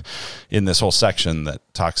here in this whole section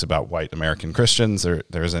that talks about white American Christians.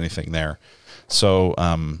 There is anything there. So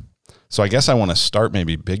I guess I want to start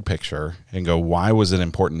maybe big picture and go, why was it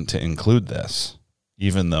important to include this,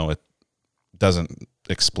 even though it doesn't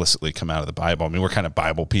explicitly come out of the Bible? I mean, we're kind of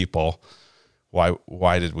Bible people.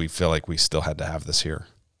 Why did we feel like we still had to have this here?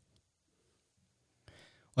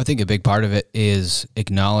 I think a big part of it is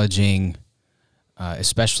acknowledging,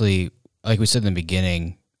 especially like we said in the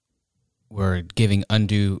beginning, we're giving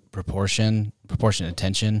undue proportionate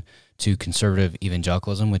attention to conservative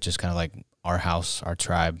evangelicalism, which is kind of like our house, our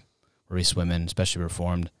tribe, where we swim in, especially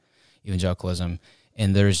Reformed evangelicalism.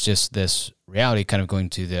 And there's just this reality kind of going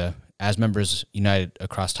to as members united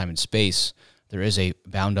across time and space, there is a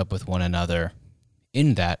bound up with one another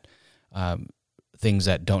in that things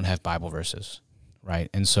that don't have Bible verses,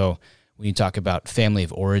 right? And so when you talk about family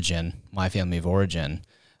of origin, my family of origin,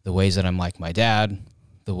 the ways that I'm like my dad,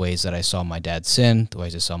 the ways that I saw my dad sin, the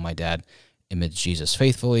ways I saw my dad image Jesus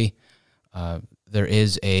faithfully, there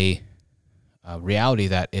is a reality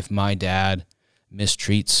that if my dad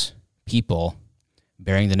mistreats people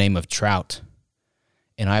bearing the name of Trout,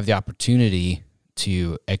 and I have the opportunity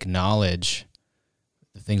to acknowledge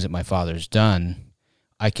the things that my father's done,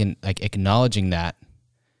 I can, like, acknowledging that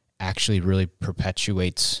actually really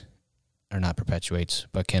perpetuates, or not perpetuates,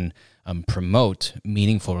 but can promote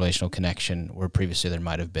meaningful relational connection where previously there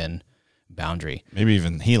might have been boundary. Maybe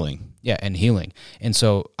even healing. Yeah, and healing. And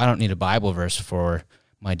so I don't need a Bible verse for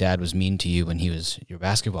my dad was mean to you when he was your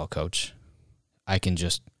basketball coach. I can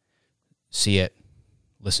just see it,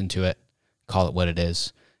 listen to it, call it what it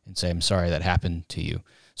is, and say, I'm sorry that happened to you.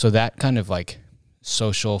 So that kind of like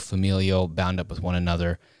social, familial, bound up with one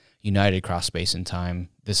another, united across space and time,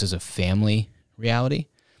 this is a family reality.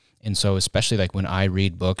 And so especially like when I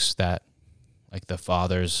read books that, like the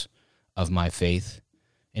fathers of my faith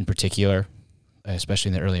in particular, especially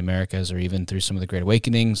in the early Americas or even through some of the Great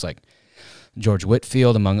Awakenings, like George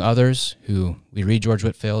Whitefield, among others, who we read George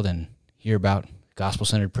Whitefield and hear about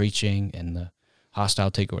gospel-centered preaching and the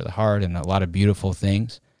hostile take over the heart and a lot of beautiful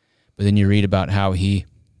things. But then you read about how he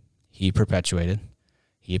perpetuated,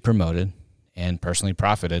 he promoted, and personally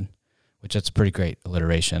profited, which that's a pretty great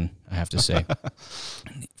alliteration, I have to say,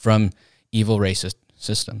 from evil racist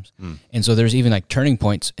systems. And so there's even like turning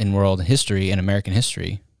points in world history and American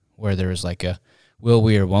history where there was like a will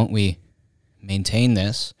we or won't we maintain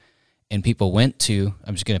this? And people went to,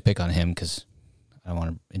 I'm just going to pick on him because I don't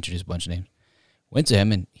want to introduce a bunch of names, went to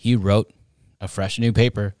him and he wrote a fresh new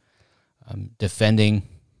paper defending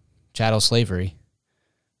chattel slavery.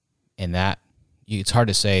 And that, it's hard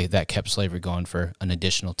to say that kept slavery going for an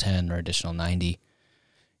additional 10 or additional 90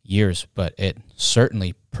 years, but it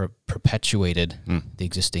certainly perpetuated the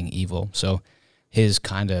existing evil. So his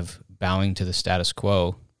kind of bowing to the status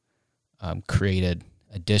quo created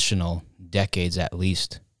additional decades at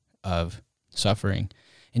least of suffering.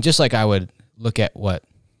 And just like I would look at what,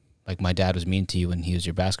 like my dad was mean to you when he was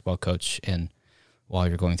your basketball coach and while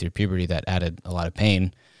you're going through puberty, that added a lot of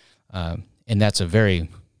pain. And that's a very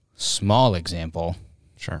small example.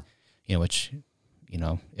 Sure. You know, which, you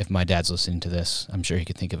know, if my dad's listening to this, I'm sure he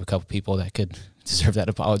could think of a couple people that could deserve that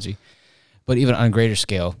apology. But even on a greater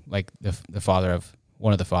scale, like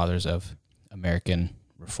one of the fathers of American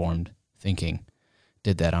Reformed thinking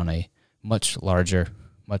did that on a much larger,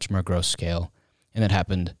 much more gross scale. And that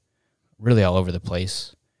happened really all over the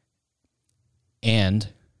place. And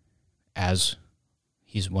as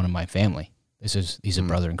he's one of my family, he's a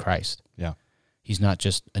brother in Christ. Yeah. He's not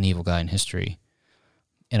just an evil guy in history.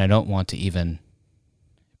 And I don't want to even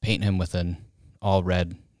paint him with an all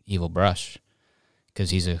red evil brush because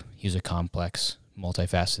he's a complex,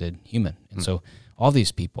 multifaceted human. And so all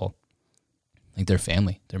these people, like they're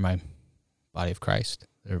family. They're my body of Christ.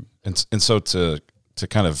 And so to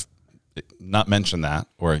kind of not mention that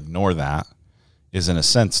or ignore that is in a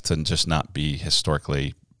sense to just not be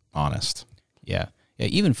historically honest. Yeah. Yeah.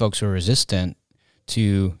 Even folks who are resistant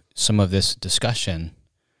to some of this discussion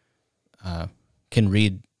can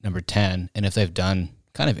read number 10, and if they've done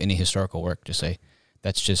kind of any historical work, just say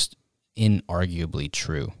that's just inarguably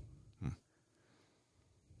true.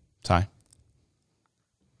 Ty?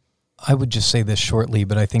 I would just say this shortly,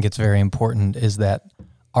 but I think it's very important, is that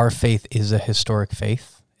our faith is a historic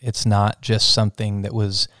faith. It's not just something that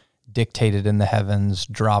was dictated in the heavens,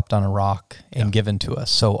 dropped on a rock, and given to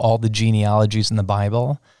us. So all the genealogies in the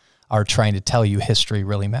Bible are trying to tell you history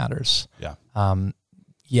really matters. Yeah.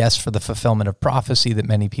 Yes, for the fulfillment of prophecy that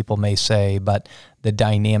many people may say, but the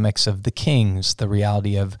dynamics of the kings, the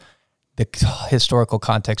reality of the historical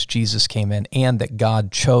context Jesus came in, and that God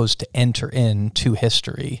chose to enter into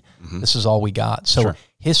history. This is all we got. So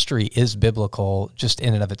history is biblical just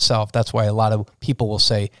in and of itself. That's why a lot of people will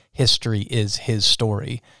say history is his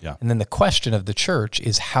story. Yeah. And then the question of the church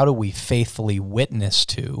is, how do we faithfully witness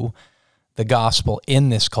to the gospel in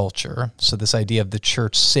this culture? So this idea of the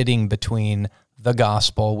church sitting between the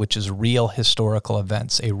gospel, which is real historical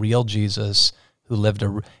events, a real Jesus who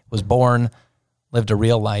was born, lived a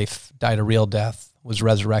real life, died a real death, was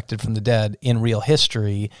resurrected from the dead in real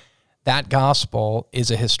history. That gospel is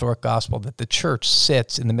a historic gospel that the church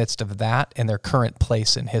sits in the midst of that and their current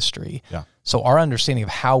place in history. Yeah. So our understanding of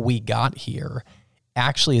how we got here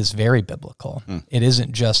actually is very biblical. It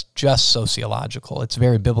isn't just sociological. It's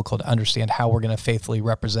very biblical to understand how we're going to faithfully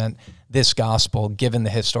represent this gospel given the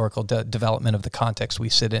historical development of the context we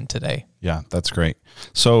sit in today. Yeah, that's great.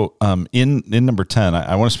 So in number 10,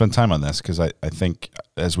 I want to spend time on this because I think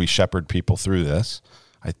as we shepherd people through this,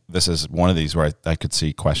 this is one of these where I could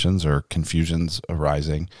see questions or confusions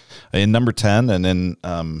arising. In number 10, and then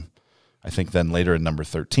I think then later in number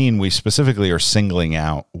 13, we specifically are singling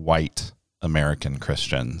out white American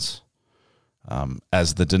Christians.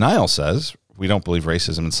 As the denial says, we don't believe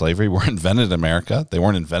racism and slavery were invented in America. They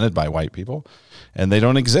weren't invented by white people, and they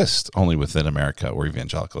don't exist only within America or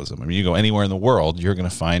evangelicalism. I mean, you go anywhere in the world, you're going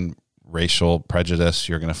to find racial prejudice.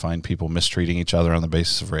 You're going to find people mistreating each other on the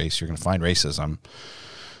basis of race. You're going to find racism.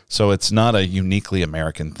 So it's not a uniquely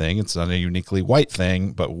American thing. It's not a uniquely white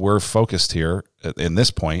thing, but we're focused here, in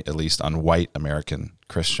this point, at least, on white American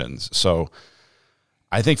Christians. So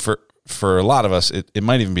I think for a lot of us, it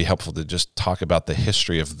might even be helpful to just talk about the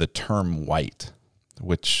history of the term white,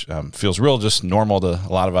 which feels real just normal to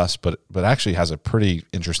a lot of us, but actually has a pretty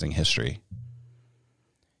interesting history.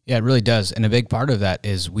 Yeah, it really does. And a big part of that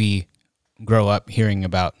is we grow up hearing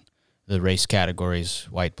about the race categories,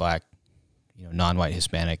 white, black, non-white,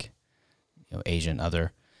 Hispanic, Asian,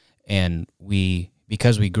 other. And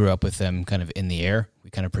because we grew up with them kind of in the air, we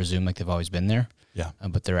kind of presume like they've always been there. Yeah.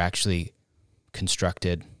 But they're actually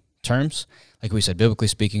constructed terms. Like we said, biblically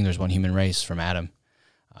speaking, there's one human race from Adam.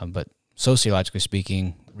 But sociologically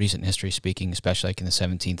speaking, recent history speaking, especially like in the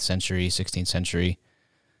 17th century, 16th century,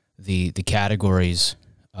 the categories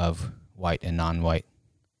of white and non-white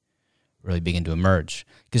really begin to emerge.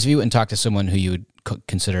 Because if you went and talked to someone who you would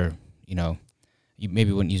consider, you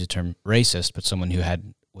maybe wouldn't use the term racist, but someone who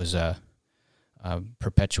was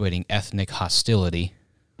perpetuating ethnic hostility,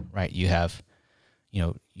 right? You have,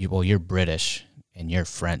 you're British and you're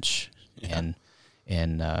French, and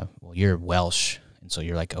you're Welsh, and so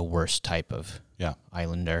you're like a worse type of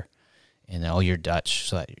islander, and you're Dutch,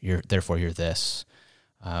 so that therefore you're this.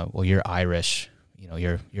 You're Irish,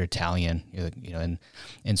 you're Italian,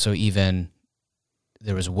 and so even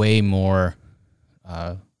there was way more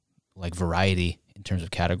like variety in terms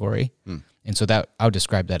of category. And so that I would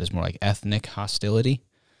describe that as more like ethnic hostility,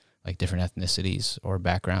 like different ethnicities or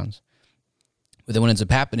backgrounds. But then what ends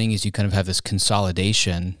up happening is you kind of have this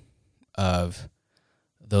consolidation of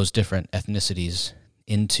those different ethnicities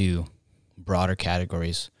into broader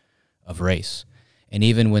categories of race. And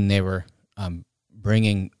even when they were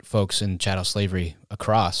bringing folks in chattel slavery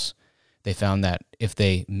across, they found that if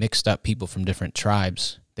they mixed up people from different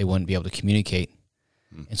tribes, they wouldn't be able to communicate.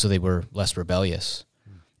 And so they were less rebellious.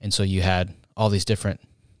 And so you had all these different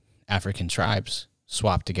African tribes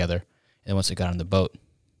swapped together. And then once they got on the boat,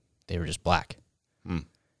 they were just black.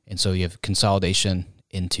 And so you have consolidation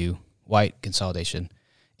into white, consolidation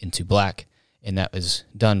into black. And that was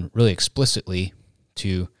done really explicitly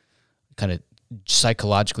to kind of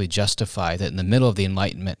psychologically justify that in the middle of the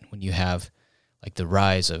Enlightenment, when you have like the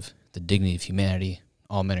rise of the dignity of humanity,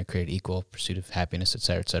 all men are created equal, pursuit of happiness, et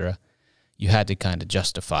cetera, you had to kind of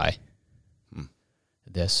justify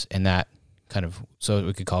this, and that kind of, so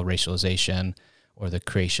we could call racialization or the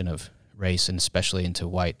creation of race, and especially into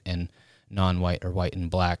white and non-white or white and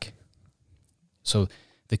black. So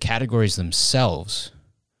the categories themselves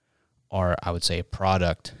are, I would say, a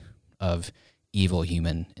product of evil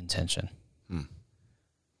human intention.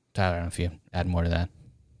 Tyler, I don't know if you add more to that.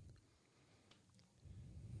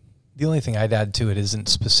 The only thing I'd add to it isn't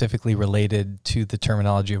specifically related to the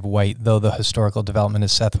terminology of white, though the historical development,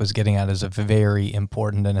 as Seth was getting at, is a very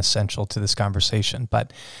important and essential to this conversation.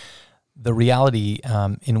 But the reality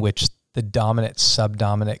in which the dominant,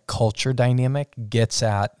 subdominant culture dynamic gets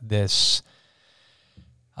at this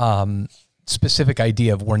specific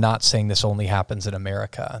idea of, we're not saying this only happens in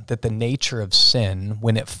America, that the nature of sin,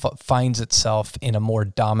 when it finds itself in a more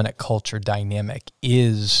dominant culture dynamic,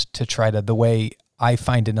 is to try to, the way I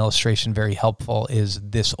find an illustration very helpful is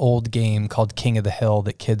this old game called King of the Hill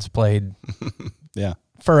that kids played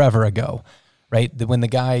forever ago, right? When the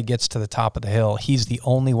guy gets to the top of the hill, he's the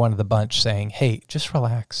only one of the bunch saying, hey, just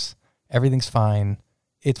relax. Everything's fine.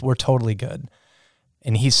 We're totally good.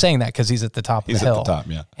 And he's saying that because he's at the top of the hill. He's at the top,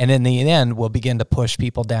 yeah. And in the end, we'll begin to push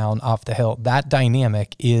people down off the hill. That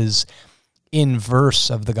dynamic is inverse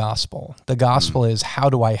of the gospel. The gospel is, how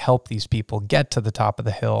do I help these people get to the top of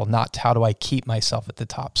the hill, not how do I keep myself at the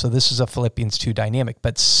top. So this is a Philippians 2 dynamic.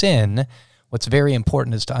 But sin, what's very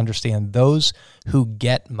important is to understand those who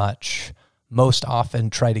get much most often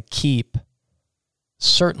try to keep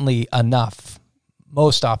certainly enough,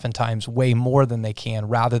 most oftentimes way more than they can,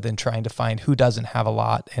 rather than trying to find who doesn't have a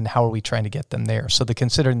lot and how are we trying to get them there. So the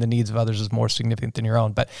considering the needs of others is more significant than your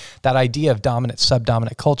own. But that idea of dominant,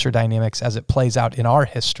 subdominant culture dynamics as it plays out in our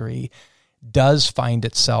history does find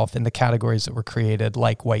itself in the categories that were created,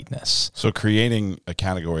 like whiteness. So creating a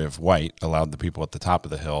category of white allowed the people at the top of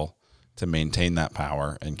the hill to maintain that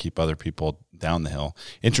power and keep other people down the hill.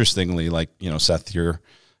 Interestingly, like, Seth, your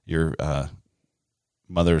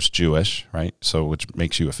mother's Jewish, right? So which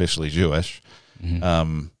makes you officially Jewish.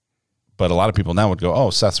 But a lot of people now would go, oh,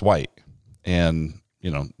 Seth's white. And,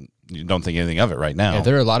 you don't think anything of it right now. Yeah,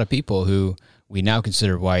 there are a lot of people who we now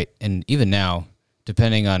consider white, and even now,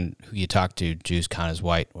 depending on who you talk to, Jews count as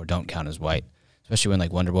white or don't count as white. Especially when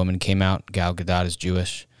like Wonder Woman came out, Gal Gadot is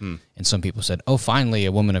Jewish, and some people said, "Oh, finally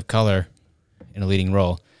a woman of color in a leading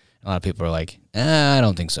role." And a lot of people are like, "I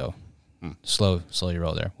don't think so." Slowly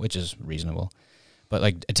roll there, which is reasonable. But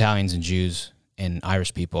like Italians and Jews and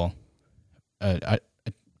Irish people,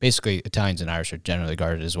 basically Italians and Irish are generally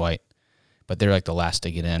regarded as white, but they're like the last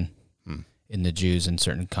to get in the Jews in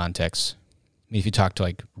certain contexts. I mean, if you talk to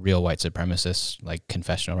like real white supremacists, like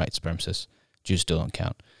confessional white supremacists, Jews still don't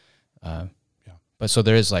count. But so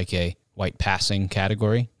there is like a white passing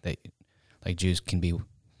category that like Jews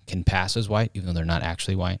can pass as white, even though they're not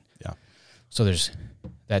actually white. Yeah. So there's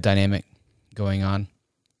that dynamic going on.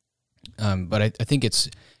 But I think it's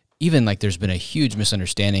even like there's been a huge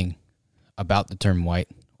misunderstanding about the term white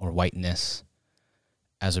or whiteness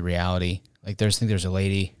as a reality. Like I think there's a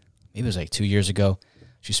lady, maybe it was like 2 years ago,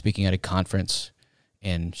 she's speaking at a conference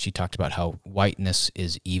and she talked about how whiteness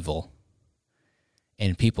is evil.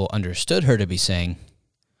 And people understood her to be saying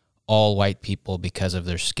all white people, because of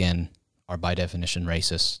their skin, are by definition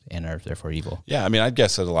racist and are therefore evil. Yeah, I mean, I'd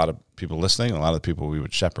guess that a lot of people listening, a lot of the people we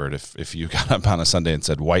would shepherd, if you got up on a Sunday and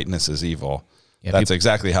said whiteness is evil, that's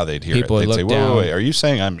exactly how they'd hear it. They'd say, wait, are you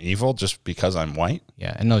saying I'm evil just because I'm white?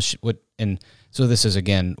 Yeah, and so this is,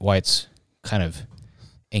 again, why it's kind of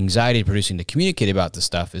anxiety producing to communicate about this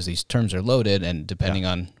stuff, is these terms are loaded, and depending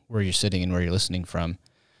on where you're sitting and where you're listening from.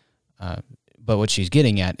 But what she's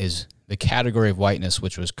getting at is the category of whiteness,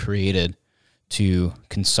 which was created to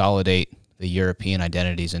consolidate the European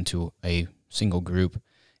identities into a single group,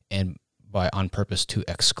 and on purpose to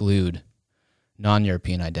exclude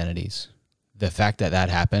non-European identities. The fact that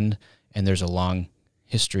happened, and there's a long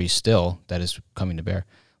history still that is coming to bear,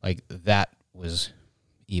 like that was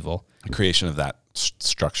evil. The creation of that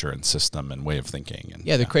structure and system and way of thinking. And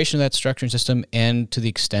the creation of that structure and system, and to the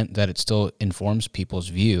extent that it still informs people's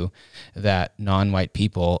view that non-white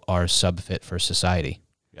people are subfit for society.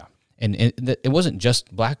 Yeah. And it wasn't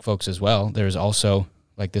just black folks as well. There's also,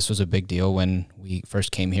 like, this was a big deal when we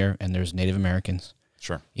first came here, and there's Native Americans.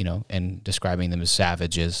 Sure. And describing them as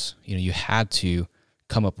savages. You had to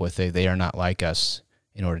come up with they are not like us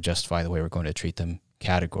in order to justify the way we're going to treat them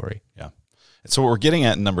category. Yeah. And so what we're getting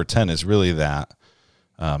at in number 10 is really that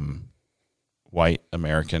white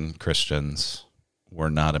American Christians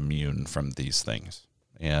were not immune from these things.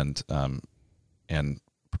 And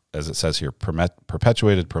as it says here,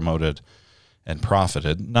 perpetuated, promoted, and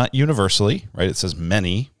profited, not universally, right? It says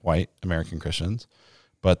many white American Christians,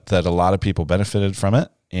 but that a lot of people benefited from it.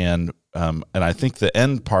 And I think the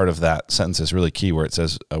end part of that sentence is really key, where it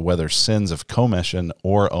says whether sins of commission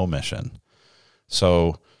or omission.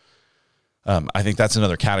 So I think that's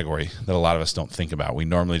another category that a lot of us don't think about. We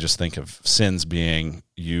normally just think of sins being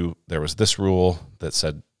there was this rule that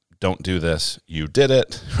said, don't do this. You did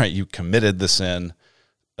it, right? You committed the sin.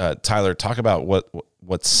 Tyler, talk about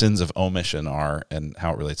what sins of omission are and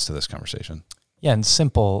how it relates to this conversation. Yeah, and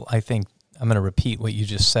simple, I think I'm going to repeat what you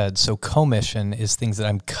just said. So commission is things that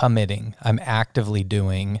I'm committing, I'm actively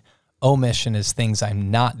doing. Omission is things I'm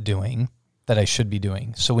not doing that I should be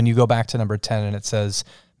doing. So when you go back to number 10 and it says,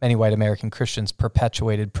 many white American Christians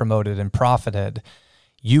perpetuated, promoted, and profited,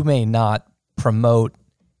 you may not promote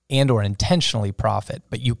and or intentionally profit,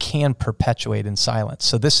 but you can perpetuate in silence.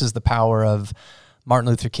 So this is the power of Martin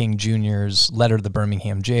Luther King Jr.'s letter to the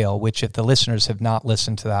Birmingham jail, which if the listeners have not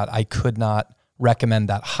listened to that, I could not recommend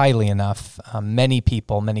that highly enough. Many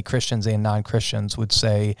people, many Christians and non-Christians would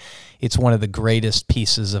say it's one of the greatest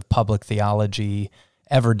pieces of public theology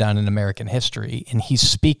ever done in American history. And he's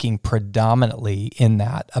speaking predominantly in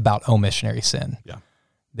that about omissionary sin. Yeah.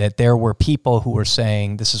 That there were people who were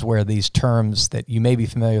saying, this is where these terms that you may be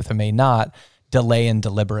familiar with or may not, delay and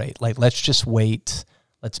deliberate. Like, let's just wait.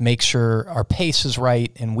 Let's make sure our pace is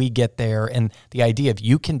right and we get there. And the idea of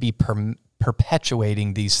you can be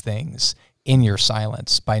perpetuating these things in your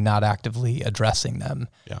silence by not actively addressing them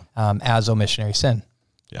as omissionary sin.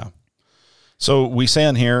 Yeah. So we say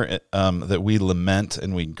on here that we lament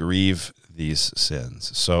and we grieve these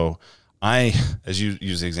sins. So as you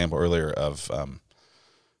used the example earlier of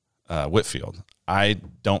Whitefield, I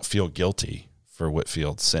don't feel guilty for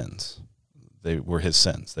Whitefield's sins. They were his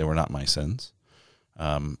sins. They were not my sins.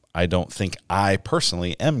 I don't think I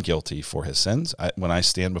personally am guilty for his sins. When I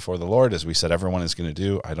stand before the Lord, as we said everyone is going to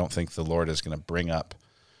do, I don't think the Lord is going to bring up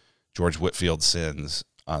George Whitefield's sins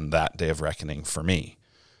on that day of reckoning for me.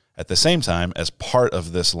 At the same time, as part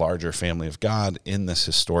of this larger family of God in this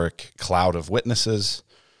historic cloud of witnesses,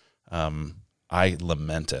 I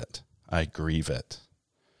lament it. I grieve it.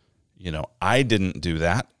 I didn't do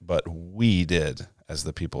that, but we did as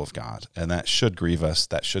the people of God. And that should grieve us.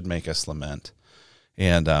 That should make us lament.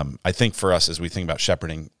 And I think for us, as we think about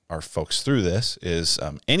shepherding our folks through this, is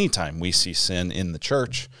anytime we see sin in the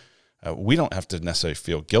church, we don't have to necessarily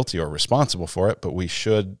feel guilty or responsible for it, but we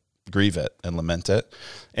should grieve it and lament it.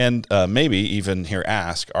 And maybe even here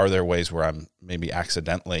ask, are there ways where I'm maybe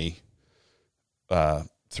accidentally,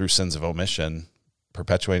 through sins of omission,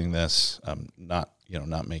 perpetuating this, not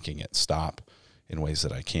making it stop in ways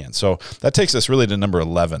that I can. So that takes us really to number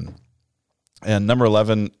 11. And number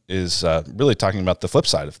 11 is really talking about the flip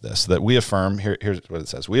side of this, that we affirm, here's what it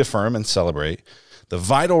says, we affirm and celebrate the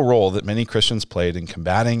vital role that many Christians played in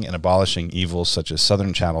combating and abolishing evils such as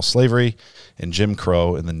Southern chattel slavery and Jim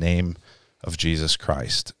Crow in the name of Jesus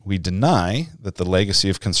Christ. We deny that the legacy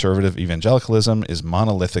of conservative evangelicalism is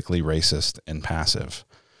monolithically racist and passive.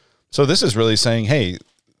 So this is really saying, hey,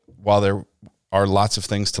 while there are lots of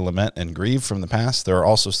things to lament and grieve from the past, there are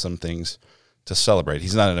also some things to celebrate.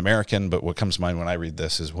 He's not an American, but what comes to mind when I read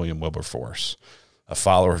this is William Wilberforce, a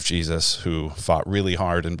follower of Jesus who fought really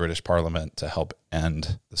hard in British Parliament to help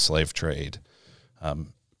end the slave trade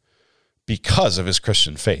because of his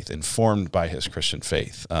Christian faith, informed by his Christian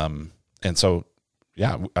faith. And so,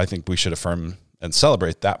 yeah, I think we should affirm and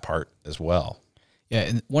celebrate that part as well. Yeah,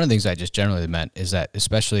 and one of the things I just generally meant is that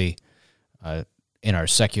especially in our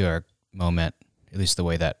secular moment, at least the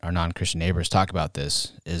way that our non-Christian neighbors talk about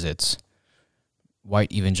this, is it's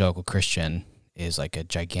white evangelical Christian is like a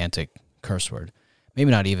gigantic curse word.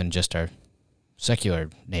 Maybe not even just our secular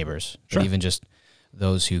neighbors, but even just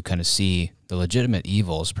those who kind of see the legitimate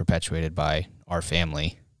evils perpetuated by our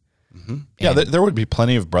family. Mm-hmm. Yeah, there would be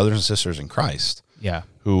plenty of brothers and sisters in Christ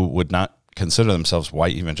who would not consider themselves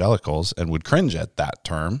white evangelicals and would cringe at that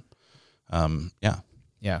term.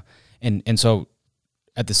 Yeah. And so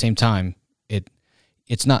at the same time,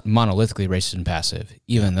 it's not monolithically racist and passive,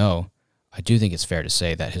 even though I do think it's fair to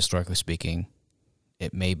say that historically speaking,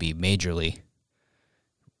 it may be majorly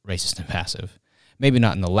racist and passive. Maybe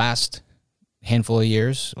not in the last handful of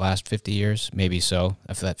years, last 50 years, maybe so.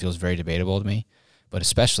 I feel that feels very debatable to me. But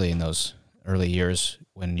especially in those early years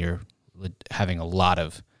when you're having a lot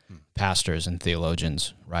of pastors and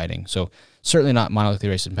theologians writing. So certainly not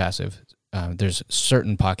monolithically racist and passive. There's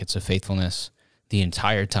certain pockets of faithfulness the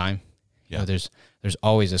entire time. Yeah. You know, there's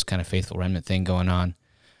always this kind of faithful remnant thing going on.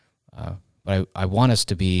 But I want us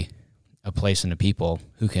to be a place and a people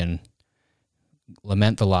who can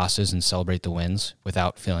lament the losses and celebrate the wins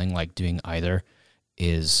without feeling like doing either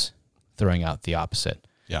is throwing out the opposite.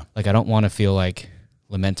 Yeah. Like I don't want to feel like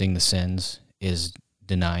lamenting the sins is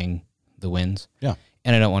denying the wins. Yeah.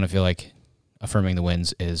 And I don't want to feel like affirming the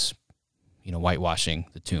wins is, whitewashing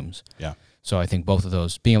the tombs. Yeah. So I think both of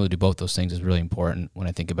those, being able to do both those things is really important when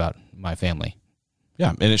I think about my family. Yeah.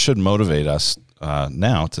 And it should motivate us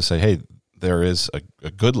now to say, hey, there is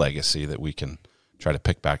a good legacy that we can try to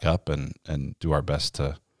pick back up and do our best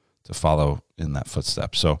to follow in that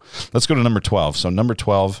footstep. So let's go to number 12. So number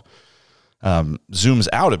 12 zooms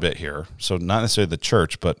out a bit here. So not necessarily the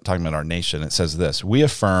church, but talking about our nation. It says this: we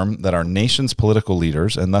affirm that our nation's political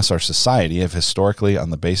leaders and thus our society have historically, on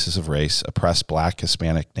the basis of race, oppressed Black,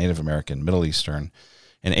 Hispanic, Native American, Middle Eastern,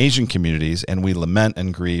 and Asian communities, and we lament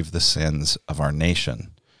and grieve the sins of our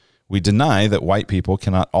nation. We deny that white people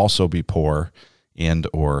cannot also be poor and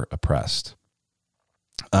or oppressed.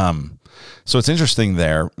 So it's interesting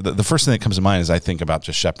there. The first thing that comes to mind as I think about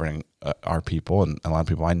just shepherding our people, and a lot of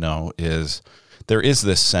people I know, is there is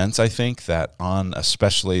this sense, I think, that on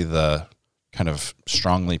especially the kind of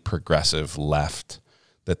strongly progressive left,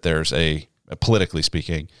 that there's politically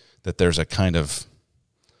speaking, that there's a kind of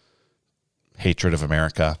hatred of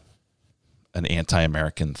America, an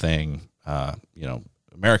anti-American thing.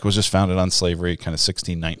 America was just founded on slavery, kind of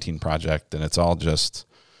 1619 project, and it's all just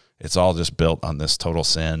built on this total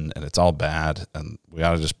sin, and it's all bad, and we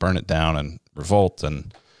ought to just burn it down and revolt.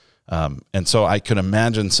 And so I could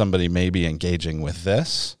imagine somebody maybe engaging with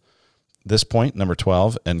this point, number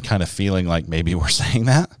 12, and kind of feeling like maybe we're saying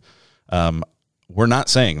that. We're not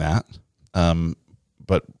saying that,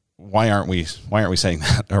 but why aren't we saying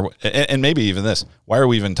that? And maybe even this: why are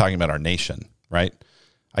we even talking about our nation? Right?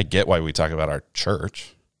 I get why we talk about our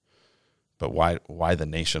church, but why the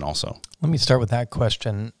nation also? Let me start with that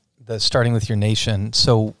question. Starting with your nation.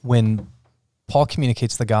 So when Paul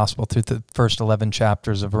communicates the gospel through the first 11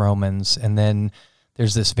 chapters of Romans, and then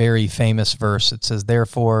there's this very famous verse. It says,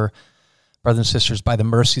 therefore, brothers and sisters, by the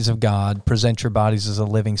mercies of God, present your bodies as a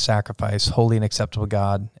living sacrifice, holy and acceptable to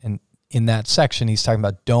God. And in that section, he's talking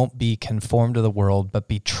about don't be conformed to the world, but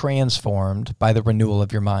be transformed by the renewal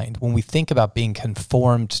of your mind. When we think about being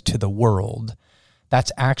conformed to the world,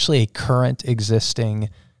 that's actually a current existing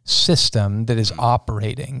system that is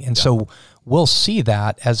operating. And so we'll see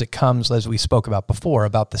that as it comes, as we spoke about before,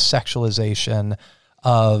 about the sexualization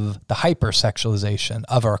of the hypersexualization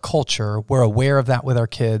of our culture. We're aware of that with our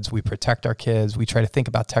kids. We protect our kids. We try to think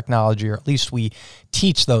about technology, or at least we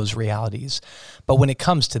teach those realities. But when it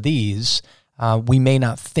comes to these, we may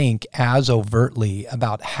not think as overtly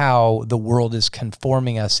about how the world is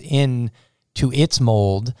conforming us into its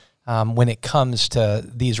mold when it comes to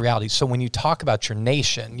these realities. So when you talk about your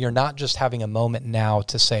nation, you're not just having a moment now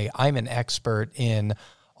to say, I'm an expert in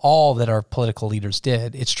all that our political leaders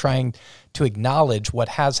did. It's trying to acknowledge what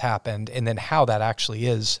has happened and then how that actually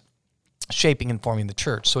is shaping and forming the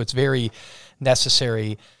church. So it's very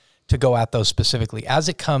necessary to go at those specifically. As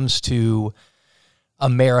it comes to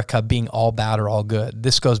America being all bad or all good,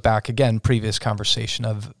 this goes back, again, previous conversation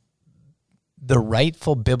of the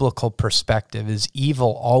rightful biblical perspective is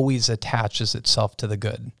evil always attaches itself to the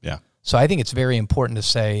good. Yeah. So I think it's very important to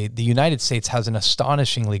say the United States has an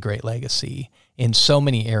astonishingly great legacy in so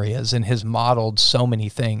many areas and has modeled so many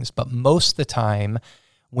things. But most of the time,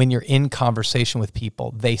 when you're in conversation with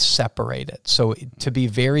people, they separate it. So to be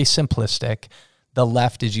very simplistic, the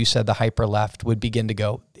left, as you said, the hyper left would begin to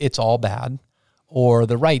go, it's all bad. Or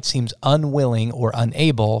the right seems unwilling or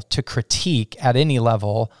unable to critique at any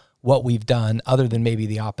level what we've done other than maybe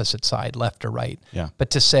the opposite side, left or right. Yeah.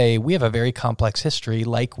 But to say we have a very complex history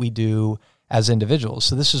like we do as individuals.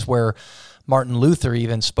 So this is where Martin Luther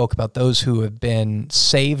even spoke about those who have been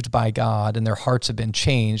saved by God and their hearts have been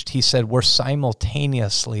changed. He said, we're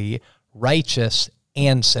simultaneously righteous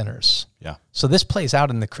and sinners. Yeah. So this plays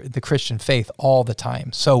out in the Christian faith all the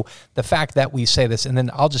time. So the fact that we say this, and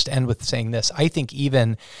then I'll just end with saying this, I think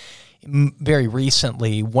even very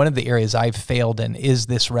recently, one of the areas I've failed in is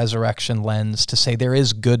this resurrection lens to say there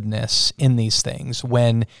is goodness in these things.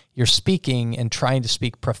 When you're speaking and trying to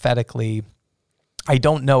speak prophetically, I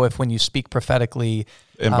don't know if when you speak prophetically...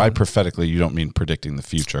 And by prophetically, you don't mean predicting the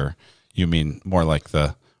future. You mean more like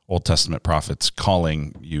the Old Testament prophets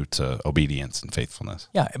calling you to obedience and faithfulness.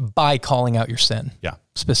 Yeah, by calling out your sin. Yeah.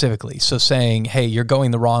 Specifically. So saying, hey, you're going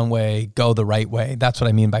the wrong way, go the right way. That's what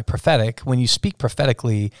I mean by prophetic. When you speak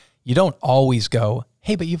prophetically, you don't always go,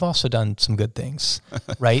 hey, but you've also done some good things,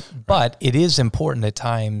 right? But it is important at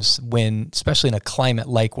times when, especially in a climate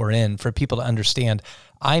like we're in, for people to understand,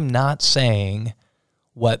 I'm not saying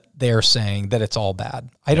what they're saying, that it's all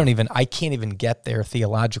bad. I can't even get there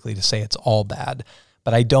theologically to say it's all bad.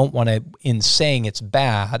 But I don't want to, in saying it's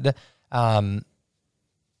bad, I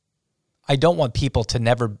don't want people to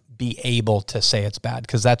never be able to say it's bad,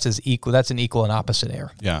 because that's an equal and opposite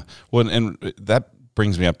error. Yeah. Well, and that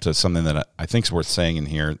brings me up to something that I think is worth saying in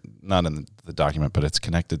here, not in the document, but it's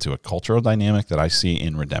connected to a cultural dynamic that I see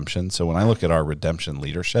in redemption. So when I look at our redemption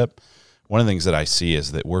leadership, one of the things that I see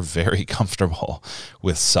is that we're very comfortable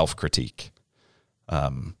with self-critique.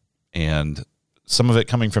 And some of it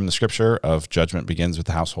coming from the scripture of judgment begins with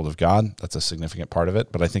the household of God. That's a significant part of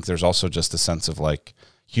it. But I think there's also just a sense of like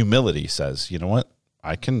humility says, you know what,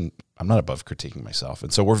 I'm not above critiquing myself.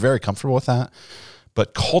 And so we're very comfortable with that.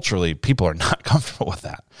 But culturally, people are not comfortable with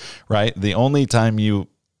that, right? The only time you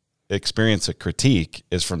experience a critique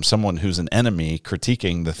is from someone who's an enemy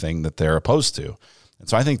critiquing the thing that they're opposed to. And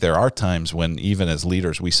so I think there are times when even as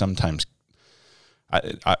leaders, we sometimes,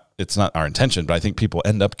 it's not our intention, but I think people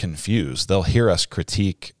end up confused. They'll hear us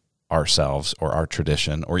critique ourselves or our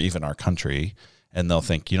tradition or even our country, and they'll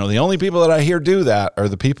think, the only people that I hear do that are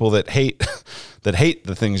the people that hate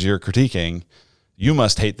the things you're critiquing. You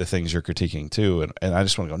must hate the things you're critiquing too. And I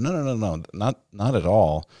just want to go, no, not at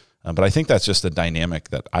all. But I think that's just a dynamic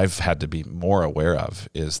that I've had to be more aware of,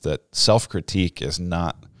 is that self-critique is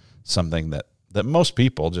not something that most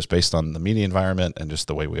people, just based on the media environment and just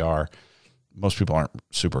the way we are, most people aren't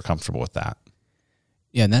super comfortable with that.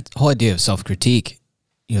 Yeah, and that whole idea of self-critique,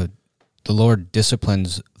 the Lord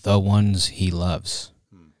disciplines the ones he loves.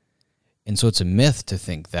 And so it's a myth to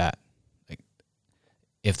think that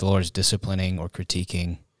if the Lord is disciplining or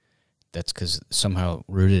critiquing, that's because somehow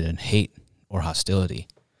rooted in hate or hostility.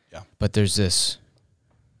 Yeah. But there's this,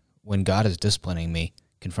 when God is disciplining me,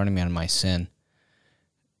 confronting me on my sin,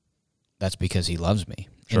 that's because he loves me.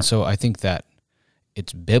 Sure. And so I think that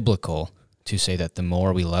it's biblical to say that the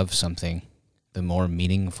more we love something, the more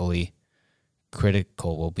meaningfully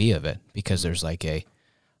critical we'll be of it, because there's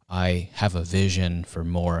I have a vision for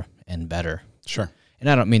more and better. Sure. And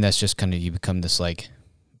I don't mean that's just kind of, you become this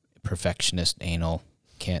perfectionist, anal,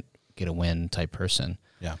 can't get a win type person.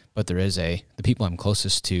 Yeah. But there is the people I'm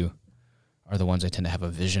closest to are the ones I tend to have a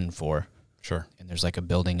vision for. Sure. And there's a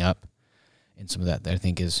building up, and some of that I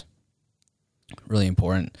think is really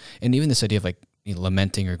important. And even this idea of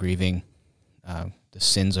lamenting or grieving the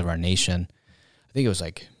sins of our nation. I think it was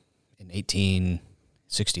like in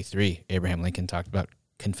 1863, Abraham Lincoln talked about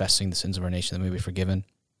confessing the sins of our nation that we may be forgiven.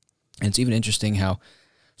 And it's even interesting how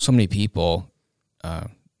so many people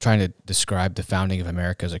trying to describe the founding of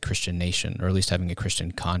America as a Christian nation, or at least having a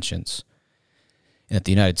Christian conscience, and that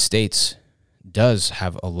the United States does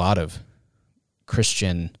have a lot of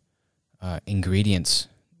Christian ingredients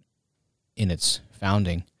in its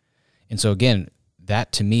founding. And so again,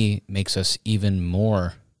 that to me makes us even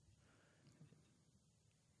more,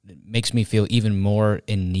 it makes me feel even more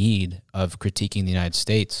in need of critiquing the United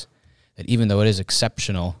States, that even though it is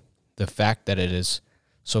exceptional, the fact that it is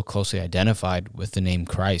so closely identified with the name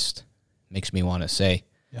Christ makes me want to say,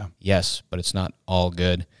 yes, but it's not all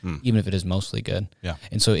good, even if it is mostly good. Yeah.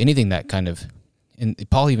 And so anything that kind of, and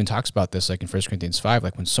Paul even talks about this, like in 1 Corinthians 5,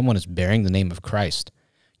 like when someone is bearing the name of Christ,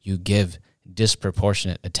 you give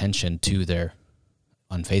disproportionate attention to their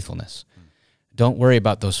unfaithfulness. Don't worry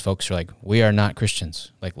about those folks who are like, we are not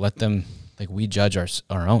Christians. Like, let them, like, we judge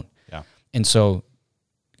our own. Yeah. And so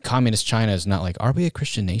communist China is not like, are we a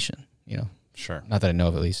Christian nation? You know? Sure. Not that I know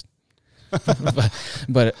of, at least.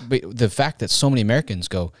 but the fact that so many Americans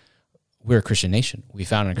go, we're a Christian nation, we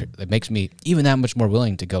found it, that makes me even that much more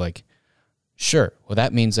willing to go like, sure, well,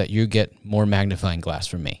 that means that you get more magnifying glass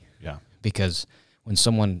from me. Yeah. Because when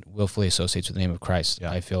someone willfully associates with the name of Christ,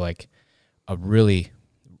 I feel like a really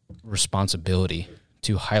responsibility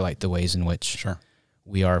to highlight the ways in which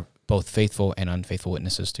we are both faithful and unfaithful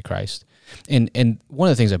witnesses to Christ. And one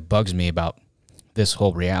of the things that bugs me about this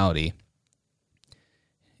whole reality,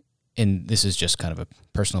 and this is just kind of a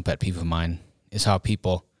personal pet peeve of mine, is how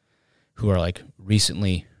people who are like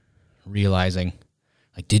recently realizing,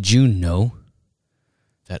 like, did you know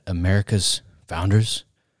that America's founders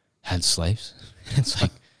had slaves? It's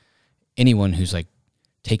like anyone who's like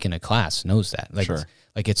taken a class knows that.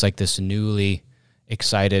 Like, it's like this newly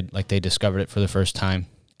excited, like they discovered it for the first time.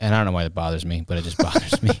 And I don't know why that bothers me, but it just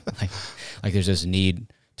bothers me. Like there's this need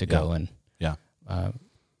to go and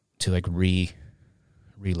to like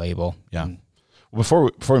relabel. Yeah.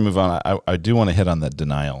 Before we move on, I do want to hit on that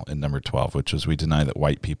denial in number 12, which is we deny that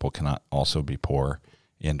white people cannot also be poor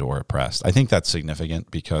and or oppressed. I think that's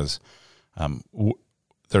significant because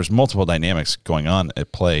there's multiple dynamics going on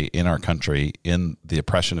at play in our country in the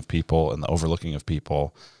oppression of people and the overlooking of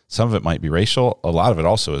people. Some of it might be racial. A lot of it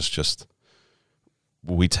also is just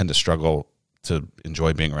we tend to struggle to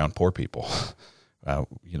enjoy being around poor people.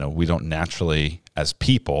 We don't naturally, as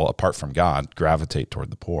people, apart from God, gravitate toward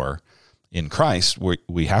the poor. In Christ,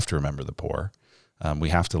 we have to remember the poor. We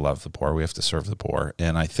have to love the poor. We have to serve the poor.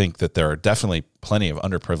 And I think that there are definitely plenty of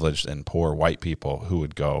underprivileged and poor white people who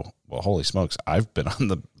would go, well, holy smokes, I've been on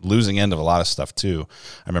the losing end of a lot of stuff too.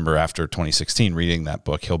 I remember after 2016 reading that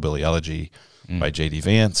book, Hillbilly Elegy by J.D.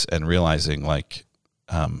 Vance, and realizing like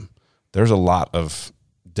there's a lot of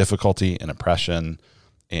difficulty and oppression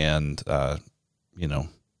and,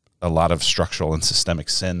 a lot of structural and systemic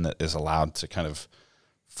sin that is allowed to kind of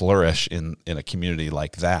flourish in a community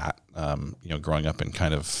like that, growing up in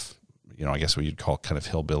kind of, I guess what you'd call kind of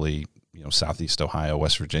hillbilly, Southeast Ohio,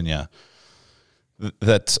 West Virginia,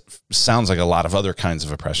 that sounds like a lot of other kinds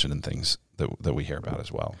of oppression and things that we hear about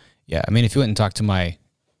as well. Yeah. I mean, if you went and talked to my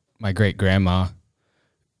great grandma,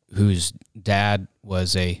 whose dad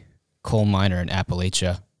was a coal miner in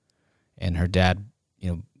Appalachia, and her dad,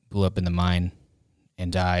 blew up in the mine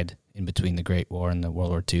and died in between the Great War and the World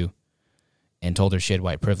War II, and told her she had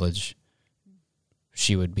white privilege,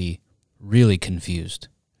 she would be really confused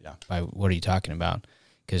by what are you talking about?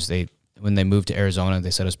 Because when they moved to Arizona, they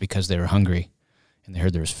said it was because they were hungry and they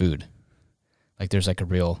heard there was food. Like there's like a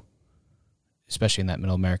real, especially in that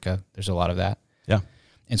middle America, there's a lot of that. Yeah.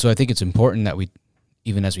 And so I think it's important that we,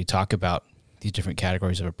 even as we talk about these different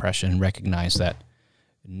categories of oppression, recognize that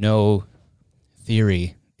no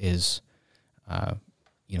theory is,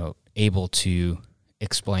 able to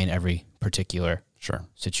explain every particular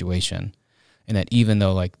situation. And that even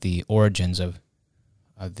though like the origins of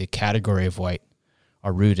the category of white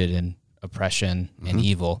are rooted in oppression and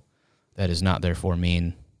evil, that is not therefore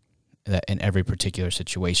mean that in every particular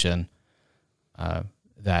situation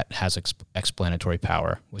that has explanatory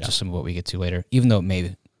power, which is some of what we get to later. Even though it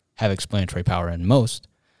may have explanatory power in most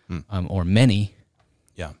or many,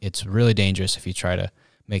 it's really dangerous if you try to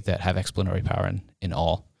make that have explanatory power in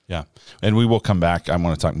all. Yeah. And we will come back. I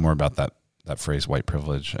want to talk more about that phrase white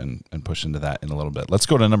privilege and push into that in a little bit. Let's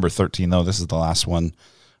go to number 13 though. This is the last one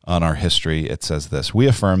on our history. It says this: we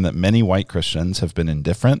affirm that many white Christians have been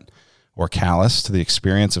indifferent or callous to the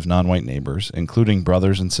experience of non-white neighbors, including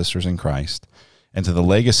brothers and sisters in Christ, and to the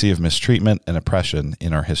legacy of mistreatment and oppression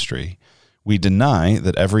in our history. We deny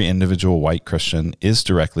that every individual white Christian is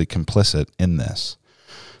directly complicit in this.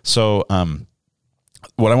 So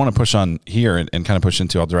what I want to push on here and kind of push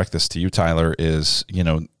into, I'll direct this to you, Tyler, is,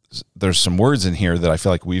 there's some words in here that I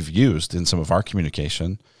feel like we've used in some of our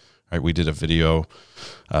communication. Right? We did a video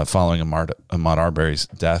following Ahmaud Arbery's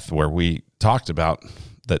death where we talked about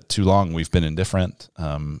that too long we've been indifferent,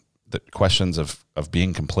 the questions of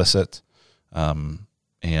being complicit,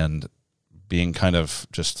 and being kind of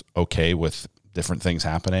just okay with different things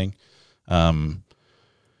happening. And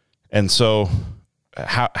so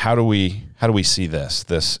how do we see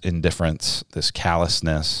this indifference, this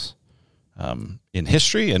callousness, in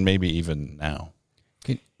history and maybe even now?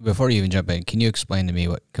 Before you even jump in, can you explain to me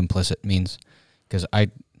what complicit means? Because I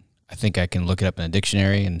think I can look it up in a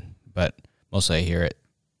dictionary, but mostly I hear it.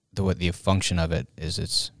 What the function of it is,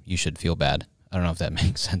 it's you should feel bad. I don't know if that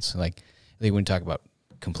makes sense. Like, I think when we talk about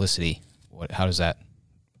complicity, how does that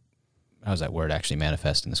word actually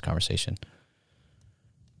manifest in this conversation?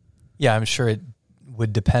 Yeah, I'm sure it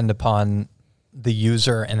would depend upon the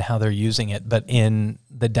user and how they're using it. But in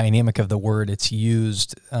the dynamic of the word, it's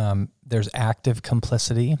used, there's active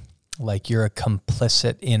complicity, like you're a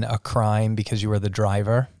complicit in a crime because you were the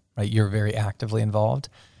driver, right? You're very actively involved.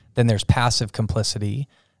 Then there's passive complicity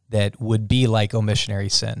that would be like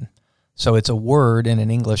omissionary sin. So it's a word in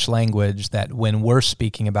an English language that when we're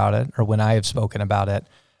speaking about it, or when I have spoken about it,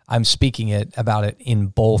 I'm speaking about it in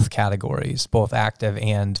both categories, both active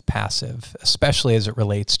and passive, especially as it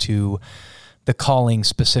relates to the calling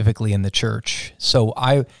specifically in the church. So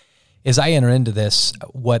as I enter into this,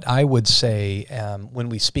 what I would say when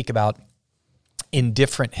we speak about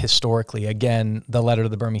indifferent historically, again, the letter to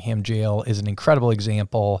the Birmingham jail is an incredible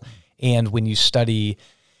example. And when you study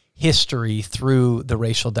history through the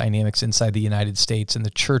racial dynamics inside the United States and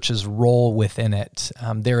the church's role within it,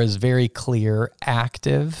 there is very clear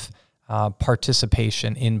active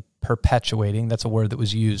participation in perpetuating, that's a word that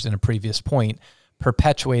was used in a previous point,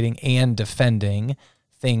 perpetuating and defending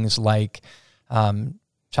things like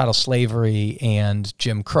chattel slavery and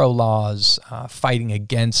Jim Crow laws, fighting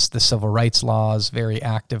against the civil rights laws very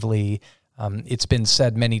actively. It's been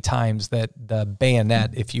said many times that the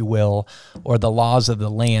bayonet, if you will, or the laws of the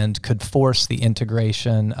land could force the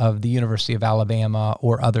integration of the University of Alabama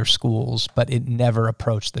or other schools, but it never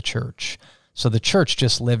approached the church. So the church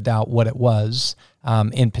just lived out what it was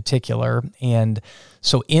in particular. And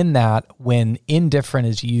so in that, when indifferent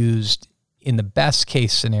is used in the best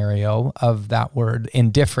case scenario of that word,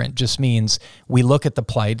 indifferent just means we look at the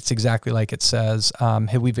plight. It's exactly like it says,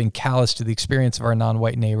 have we been callous to the experience of our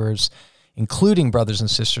non-white neighbors, including brothers and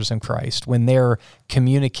sisters in Christ, when they're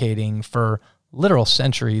communicating for literal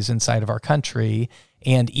centuries inside of our country,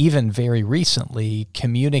 and even very recently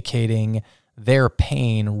communicating their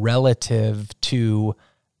pain relative to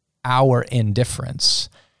our indifference.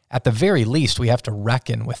 At the very least, we have to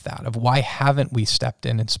reckon with that of why haven't we stepped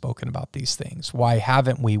in and spoken about these things? Why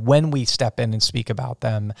haven't we, when we step in and speak about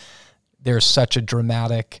them, there's such a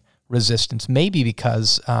dramatic resistance? Maybe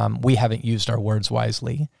because we haven't used our words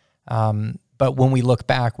wisely. But when we look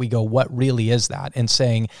back, we go, what really is that? And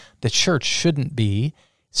saying the church shouldn't be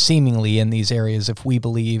seemingly in these areas if we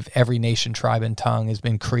believe every nation, tribe, and tongue has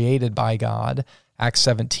been created by God. Acts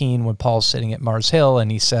 17, when Paul's sitting at Mars Hill and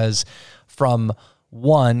he says, from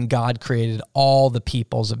one, God created all the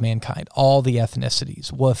peoples of mankind, all the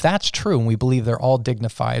ethnicities. Well, if that's true, and we believe they're all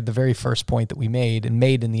dignified, the very first point that we made, and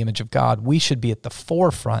made in the image of God, we should be at the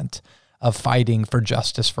forefront of fighting for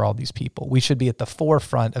justice for all these people. We should be at the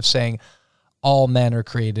forefront of saying all men are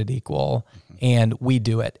created equal, and we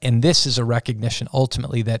do it. And this is a recognition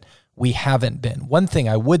ultimately that we haven't been. One thing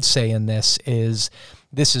I would say in this is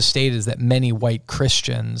stated is that many white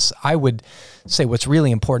Christians, I would say what's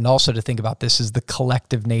really important also to think about this is the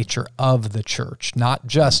collective nature of the church, not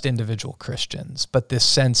just individual Christians, but this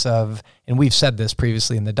sense of, and we've said this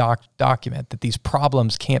previously in the document, that these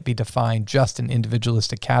problems can't be defined just in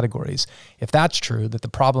individualistic categories. If that's true, that the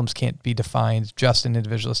problems can't be defined just in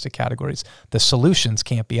individualistic categories, the solutions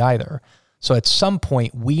can't be either. So at some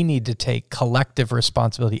point, we need to take collective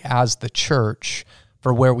responsibility as the church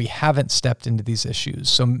for where we haven't stepped into these issues.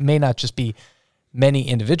 So it may not just be many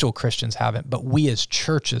individual Christians haven't, but we as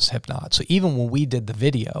churches have not. So even when we did the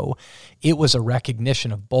video, it was a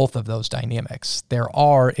recognition of both of those dynamics. There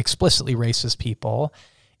are explicitly racist people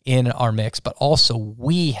in our mix, but also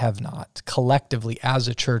we have not collectively as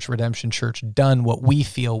a church, Redemption Church, done what we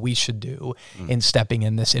feel we should do in stepping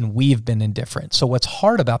in this, and we've been indifferent. So what's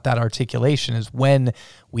hard about that articulation is when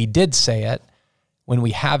we did say it, when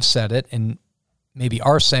we have said it, and maybe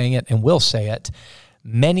are saying it and will say it,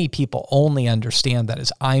 many people only understand that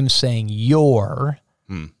as I'm saying you're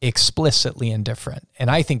explicitly indifferent. And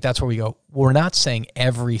I think that's where we go, we're not saying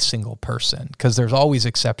every single person, because there's always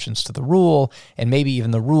exceptions to the rule, and maybe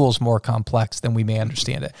even the rule's more complex than we may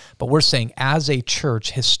understand it. But we're saying as a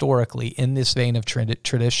church, historically, in this vein of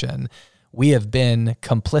tradition, we have been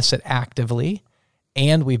complicit actively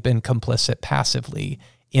and we've been complicit passively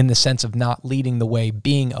in the sense of not leading the way,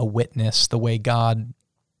 being a witness the way God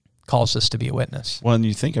calls us to be a witness. Well, and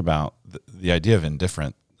you think about the idea of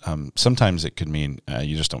indifferent, sometimes it could mean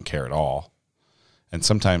you just don't care at all. And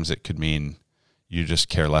sometimes it could mean you just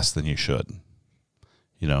care less than you should.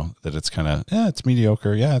 You know, that it's kind of, it's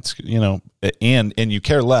mediocre. Yeah, it's, and you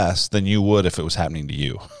care less than you would if it was happening to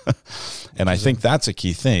you. And I think that's a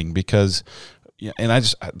key thing because, and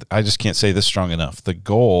I just can't say this strong enough. The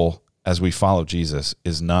goal as we follow Jesus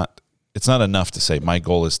it's not enough to say my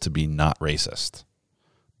goal is to be not racist.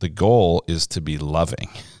 The goal is to be loving.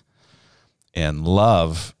 And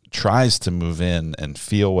love tries to move in and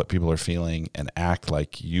feel what people are feeling and act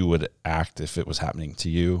like you would act if it was happening to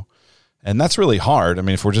you. And that's really hard. I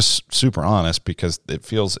mean, if we're just super honest, because it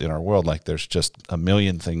feels in our world like there's just a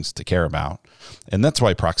million things to care about. And that's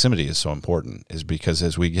why proximity is so important, is because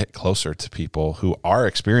as we get closer to people who are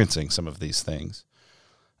experiencing some of these things,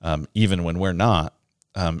 even when we're not,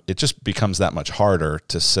 it just becomes that much harder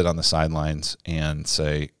to sit on the sidelines and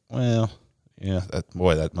say, well, yeah,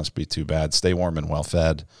 that must be too bad. Stay warm and well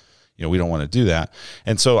fed. We don't want to do that.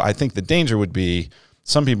 And so I think the danger would be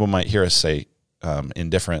some people might hear us say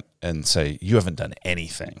indifferent and say, you haven't done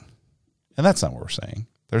anything. And that's not what we're saying.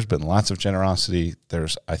 There's been lots of generosity.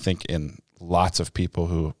 There's, I think, in lots of people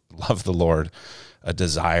who love the Lord, a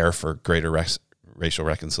desire for greater racial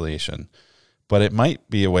reconciliation. But it might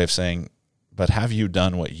be a way of saying, but have you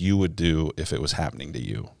done what you would do if it was happening to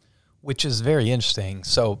you? Which is very interesting.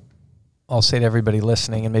 So I'll say to everybody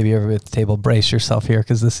listening, and maybe everybody at the table, brace yourself here,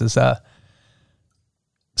 because this is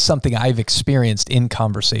something I've experienced in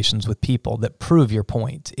conversations with people that prove your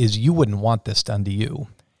point, is you wouldn't want this done to you.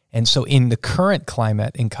 And so in the current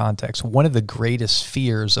climate and context, one of the greatest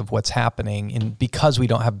fears of what's happening, and because we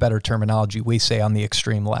don't have better terminology, we say on the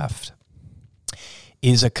extreme left,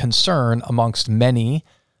 is a concern amongst many,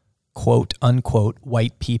 quote unquote,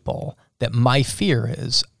 white people that my fear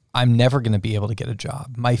is I'm never going to be able to get a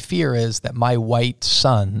job. My fear is that my white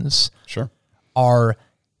sons are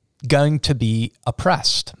going to be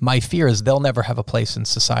oppressed. My fear is they'll never have a place in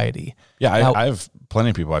society. Yeah, I have plenty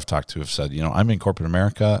of people I've talked to have said, I'm in corporate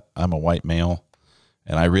America, I'm a white male,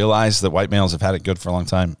 and I realize that white males have had it good for a long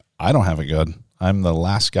time. I don't have it good. I'm the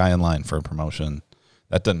last guy in line for a promotion.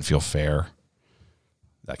 That doesn't feel fair.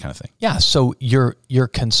 That kind of thing. Yeah, so your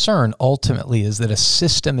concern ultimately is that a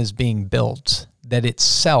system is being built that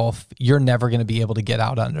itself you're never going to be able to get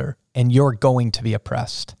out under, and you're going to be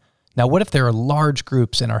oppressed. Now, what if there are large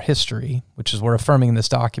groups in our history, which is we're affirming in this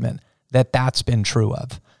document, that's been true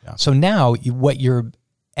of? Yeah. So now what you're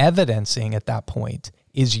evidencing at that point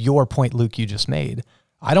is your point, Luke, you just made.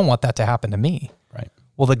 I don't want that to happen to me. Right.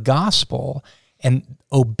 Well, the gospel and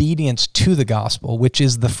obedience to the gospel, which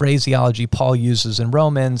is the phraseology Paul uses in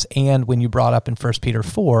Romans, and when you brought up in 1 Peter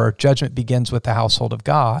 4, judgment begins with the household of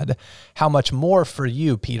God. How much more for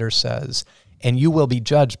you, Peter says, and you will be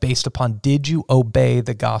judged based upon, did you obey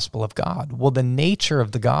the gospel of God? Well, the nature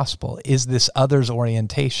of the gospel is this others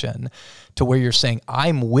orientation to where you're saying,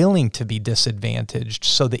 I'm willing to be disadvantaged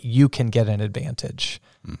so that you can get an advantage.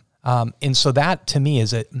 And so that to me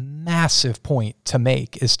is a massive point to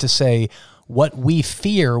make, is to say, what we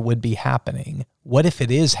fear would be happening, what if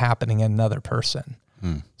it is happening in another person?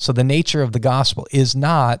 So the nature of the gospel is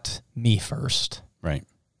not me first. Right.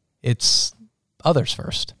 It's others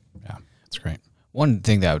first. Yeah, that's great. One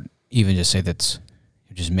thing that I would even just say that's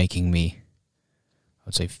just making me, I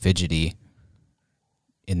would say, fidgety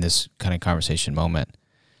in this kind of conversation moment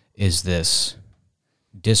is this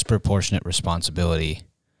disproportionate responsibility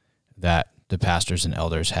that the pastors and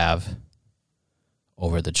elders have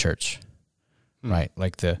over the church. Right,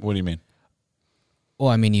 like what do you mean? Well,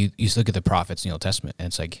 I mean, you look at the prophets in the Old Testament, and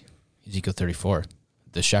it's like Ezekiel 34,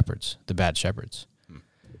 the shepherds, the bad shepherds.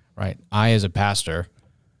 Right? I, as a pastor,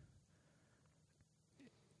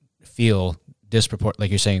 feel like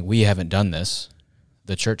you're saying, we haven't done this.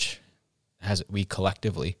 The church has, we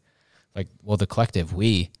collectively, the collective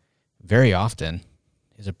we very often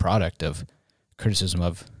is a product of criticism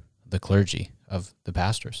of the clergy, of the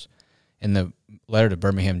pastors. And the letter from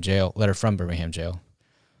Birmingham Jail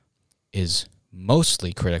is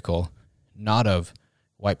mostly critical, not of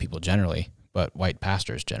white people generally, but white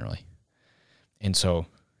pastors generally. And so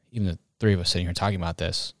even the three of us sitting here talking about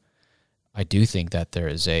this, I do think that there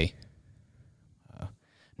is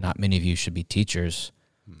not many of you should be teachers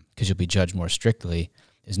because you'll be judged more strictly.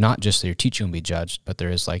 is not just that your teaching will be judged, but there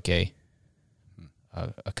is like a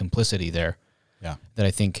complicity there. Yeah. That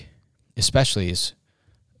I think, especially as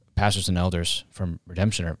pastors and elders from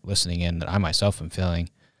Redemption are listening in, that I myself am feeling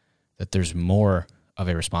that there's more of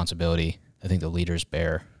a responsibility I think the leaders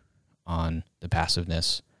bear on the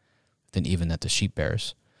passiveness than even that the sheep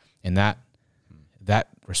bears. And that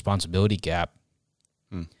responsibility gap,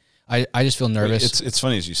 I just feel nervous. It's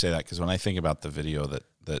funny as you say that, because when I think about the video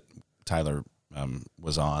that Tyler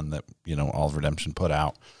was on, that All of Redemption put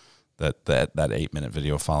out, that 8-minute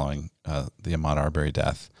video following the Ahmaud Arbery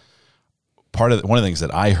death, one of the things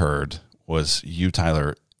that I heard was you,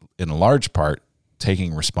 Tyler, in large part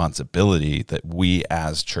taking responsibility that we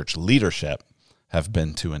as church leadership have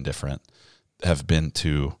been too indifferent, have been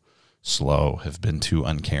too slow, have been too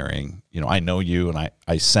uncaring. I know you, and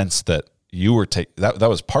I sense that you were that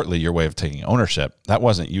was partly your way of taking ownership. That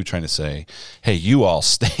wasn't you trying to say, hey, you all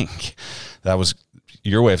stink. That was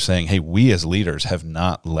your way of saying, hey, we as leaders have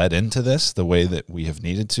not led into this the way that we have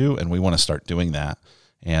needed to, and we want to start doing that.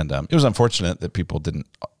 And it was unfortunate that people didn't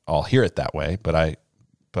all hear it that way, but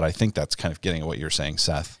I think that's kind of getting at what you're saying,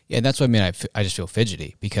 Seth. Yeah, and that's what I mean. I just feel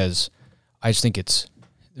fidgety, because I just think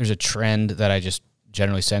there's a trend that I just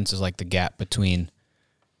generally sense is like the gap between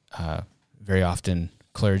very often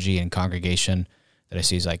clergy and congregation that I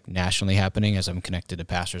see is like nationally happening as I'm connected to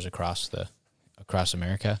pastors across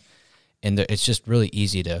America. And it's just really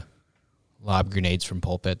easy to lob grenades from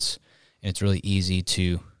pulpits, and it's really easy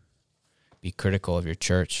to be critical of your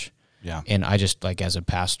church. Yeah. And I just, like, as a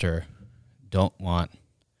pastor, don't want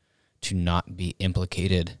to not be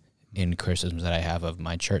implicated in criticisms that I have of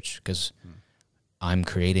my church, because I'm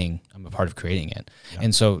a part of creating it. Yeah.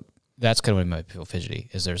 And so that's kind of what might feel fidgety,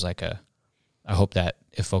 is there's like I hope that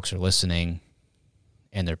if folks are listening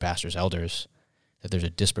and they're pastors, elders, that there's a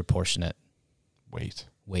disproportionate weight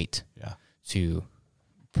to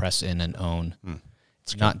press in and own.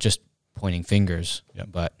 It's not just pointing fingers,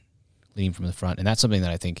 but leading from the front. And that's something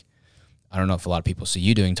that I don't know if a lot of people see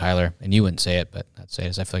you doing, Tyler, and you wouldn't say it, but I'd say it,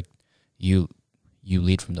 is I feel like you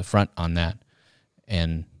lead from the front on that.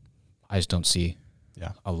 And I just don't see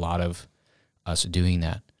a lot of us doing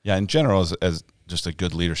that. Yeah, in general, as just a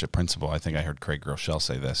good leadership principle, I think I heard Craig Groeschel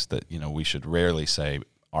say this, that we should rarely say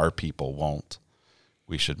our people won't.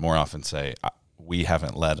 We should more often say we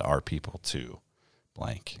haven't led our people to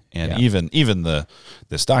blank. And even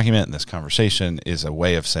this document and this conversation is a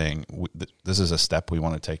way of saying this is a step we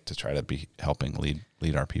want to take to try to be helping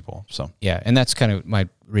lead our people. So yeah, and that's kind of my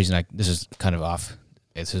reason. This is kind of off.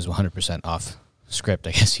 This is 100% off script,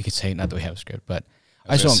 I guess you could say. Not that we have a script, but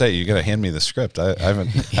I just say you got to hand me the script. I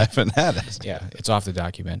haven't had it. Yeah, it's off the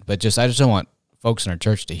document. But I just don't want folks in our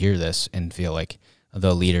church to hear this and feel like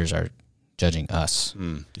the leaders are judging us.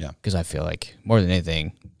 Because I feel like more than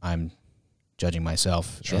anything, I'm judging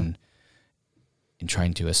myself in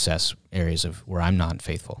trying to assess areas of where I'm not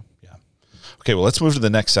faithful. Yeah. Okay, well, let's move to the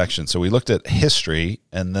next section. So we looked at history,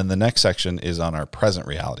 and then the next section is on our present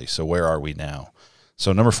reality. So where are we now?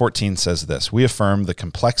 So number 14 says this: we affirm the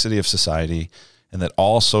complexity of society and that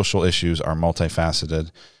all social issues are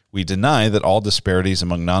multifaceted. We deny that all disparities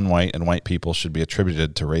among non-white and white people should be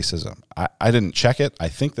attributed to racism. I didn't check it. I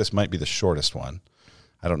think this might be the shortest one.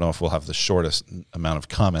 I don't know if we'll have the shortest amount of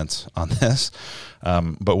comments on this,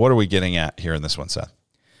 but what are we getting at here in this one, Seth?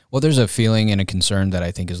 Well, there's a feeling and a concern that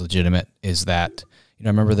I think is legitimate, is that, I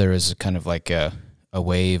remember there was kind of like a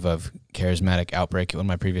wave of charismatic outbreak at one of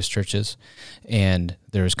my previous churches, and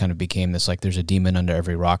there was kind of became this, like, there's a demon under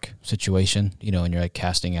every rock situation, and you're like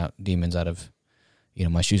casting out demons out of,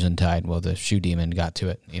 my shoes untied. Well, the shoe demon got to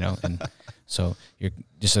it, and so you're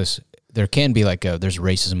just there can be like there's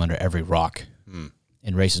racism under every rock,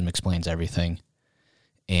 and racism explains everything.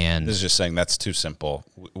 And this is just saying that's too simple.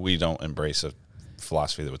 We don't embrace a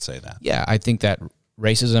philosophy that would say that. Yeah, I think that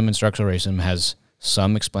racism and structural racism has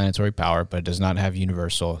some explanatory power, but it does not have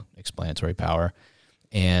universal explanatory power.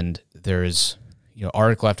 And there is,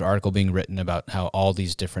 article after article being written about how all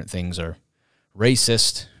these different things are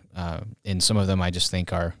racist. And some of them I just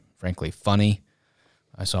think are, frankly, funny.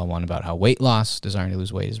 I saw one about how weight loss, desiring to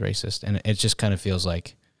lose weight, is racist. And it just kind of feels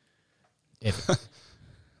like if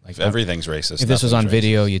everything's racist. If this was on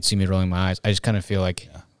video, you'd see me rolling my eyes. I just kind of feel like,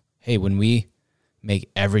 hey, when we make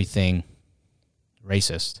everything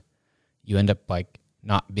racist, you end up like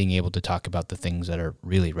not being able to talk about the things that are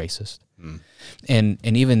really racist. And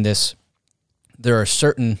even this, there are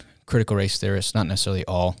certain critical race theorists, not necessarily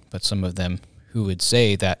all, but some of them, who would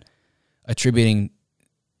say that attributing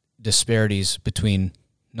disparities between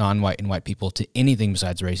non-white and white people to anything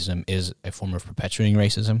besides racism is a form of perpetuating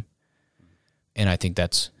racism. And I think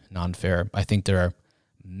that's non-fair. I think there are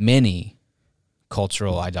many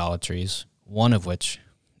cultural idolatries, one of which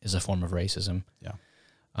is a form of racism.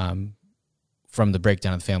 Yeah. From the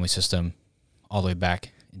breakdown of the family system all the way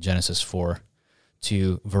back in Genesis 4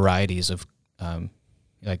 to varieties of,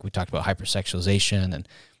 like we talked about hypersexualization, and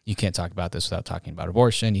you can't talk about this without talking about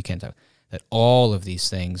abortion. You can't talk that all of these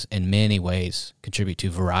things in many ways contribute to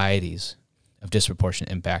varieties of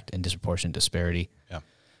disproportionate impact and disproportionate disparity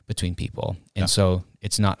between people. And so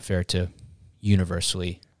it's not fair to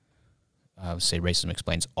universally say racism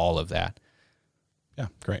explains all of that. Yeah,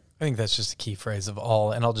 great. I think that's just a key phrase of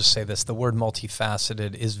all. And I'll just say this, the word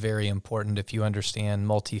multifaceted is very important if you understand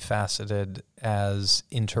multifaceted as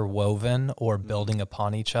interwoven or building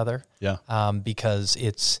upon each other. Yeah. Because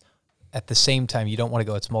it's, at the same time, you don't want to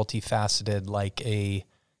go, it's multifaceted like a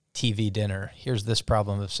TV dinner. Here's this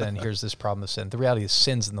problem of sin. Here's this problem of sin. The reality is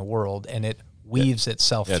sin's in the world, and it weaves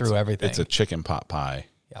itself through everything. It's a chicken pot pie.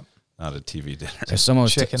 Yep. Not a TV dinner. So someone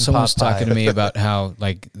was talking to me about how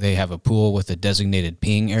like they have a pool with a designated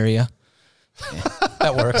peeing area.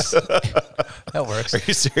 That works. That works. Are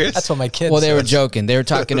you serious? That's what my kids Well, they were joking. They were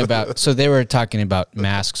talking about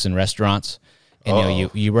masks in restaurants. And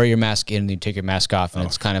you wear your mask in and you take your mask off, and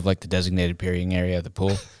it's kind of like the designated peeing area of the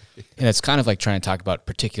pool. And it's kind of like trying to talk about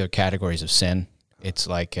particular categories of sin. It's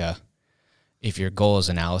like if your goal is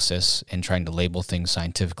analysis and trying to label things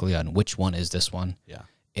scientifically on which one is this one,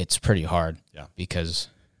 it's pretty hard because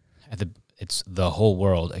it's the whole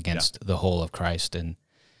world against the whole of Christ, and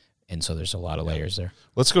so there's a lot of layers there.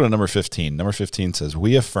 Let's go to number 15. Number 15 says,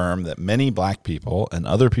 we affirm that many black people and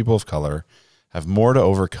other people of color have more to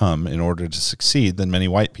overcome in order to succeed than many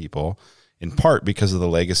white people, in part because of the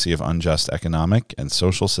legacy of unjust economic and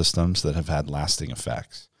social systems that have had lasting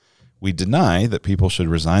effects. We deny that people should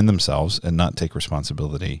resign themselves and not take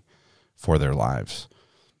responsibility for their lives.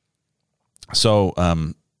 So,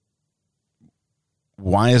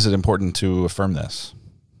 why is it important to affirm this?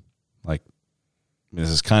 Like, this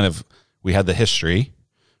is kind of, we had the history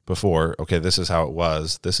before, okay, this is how it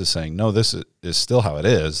was. This is saying, no, this is still how it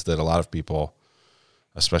is, that a lot of people,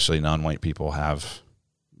 especially non-white people, have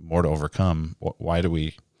more to overcome. Why do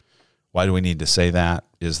we need to say that?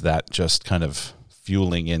 Is that just kind of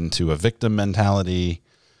fueling into a victim mentality?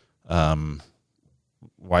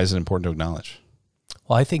 Why is it important to acknowledge?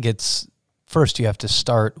 Well, I think it's, first you have to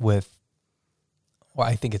start with, well,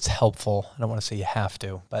 I think it's helpful. I don't want to say you have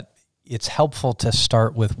to, but it's helpful to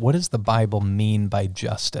start with, what does the Bible mean by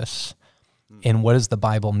justice? And what does the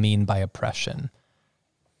Bible mean by oppression?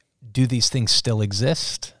 Do these things still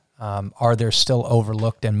exist? Are there still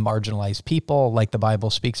overlooked and marginalized people like the Bible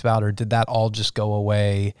speaks about, or did that all just go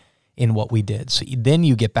away in what we did? So then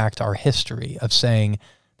you get back to our history of saying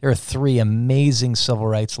there are 3 amazing civil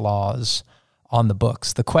rights laws on the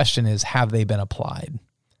books. The question is, have they been applied?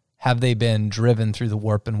 Have they been driven through the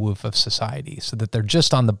warp and woof of society so that they're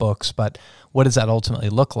just on the books, but what does that ultimately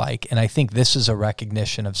look like? And I think this is a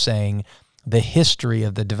recognition of saying the history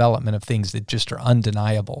of the development of things that just are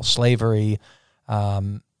undeniable. Slavery,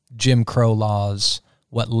 Jim Crow laws,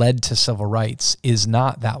 what led to civil rights is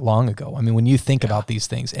not that long ago. I mean, when you think about these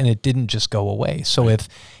things, and it didn't just go away. So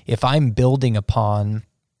if I'm building upon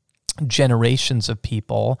generations of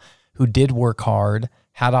people who did work hard,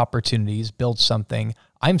 had opportunities, built something,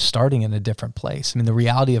 I'm starting in a different place. I mean, the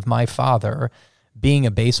reality of my father being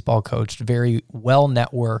a baseball coach, very well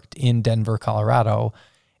networked in Denver, Colorado,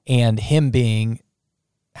 and him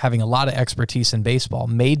having a lot of expertise in baseball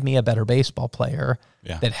made me a better baseball player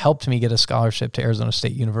that helped me get a scholarship to Arizona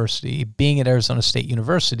State University. Being at Arizona State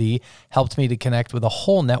University helped me to connect with a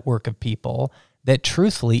whole network of people that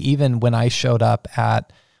truthfully, even when I showed up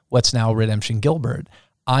at what's now Redemption Gilbert,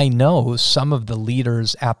 I know some of the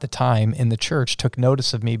leaders at the time in the church took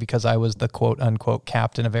notice of me because I was the quote unquote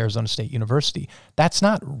captain of Arizona State University. That's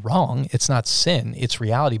not wrong. It's not sin. It's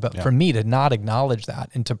reality. But for me to not acknowledge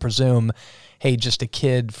that and to presume, hey, just a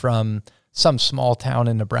kid from some small town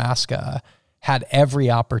in Nebraska had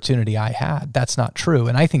every opportunity I had, that's not true.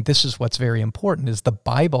 And I think this is what's very important is the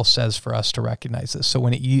Bible says for us to recognize this. So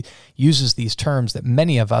when it uses these terms that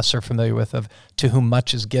many of us are familiar with of to whom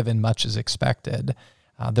much is given, much is expected,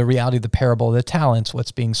 the reality of the parable of the talents,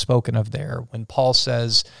 what's being spoken of there. When Paul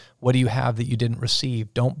says, what do you have that you didn't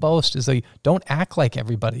receive? Don't boast. Don't act like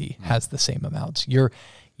everybody has the same amounts.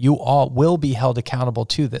 You all will be held accountable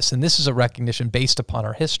to this. And this is a recognition based upon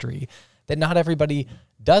our history that not everybody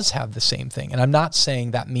does have the same thing. And I'm not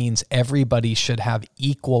saying that means everybody should have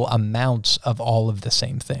equal amounts of all of the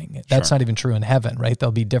same thing. That's not even true in heaven, right?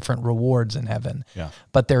 There'll be different rewards in heaven. Yeah.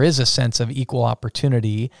 But there is a sense of equal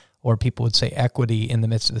opportunity, or people would say equity in the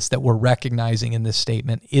midst of this, that we're recognizing in this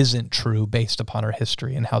statement isn't true based upon our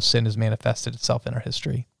history and how sin has manifested itself in our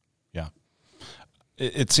history. Yeah.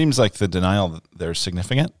 it seems like the denial there's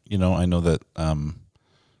significant. I know that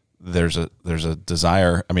there's a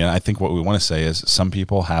desire. I mean, I think what we want to say is some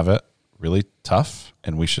people have it really tough,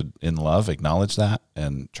 and we should, in love, acknowledge that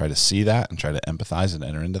and try to see that and try to empathize and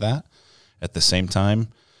enter into that. At the same time,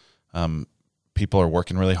 people are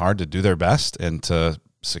working really hard to do their best and to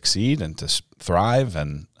succeed and to thrive,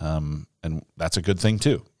 and that's a good thing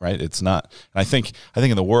too, right? It's not. I think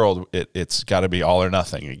in the world, it's got to be all or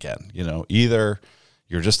nothing again. Either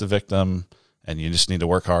you're just a victim and you just need to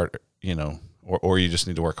work hard, or you just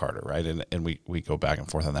need to work harder, right? And we go back and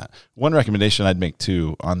forth on that. One recommendation I'd make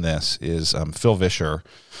too on this is Phil Vischer,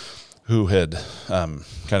 who had kind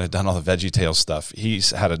of done all the VeggieTales stuff.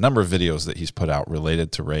 He's had a number of videos that he's put out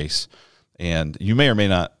related to race, and you may or may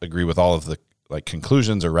not agree with all of the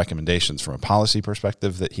conclusions or recommendations from a policy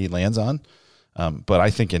perspective that he lands on. But I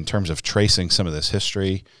think in terms of tracing some of this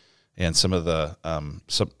history and some of the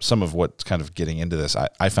some of what's kind of getting into this,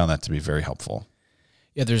 I found that to be very helpful.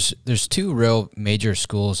 Yeah, there's two real major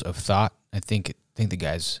schools of thought. I think the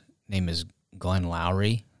guy's name is Glenn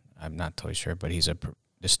Lowry. I'm not totally sure, but he's a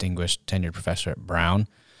distinguished tenured professor at Brown,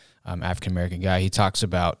 African American guy. He talks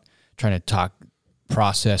about trying to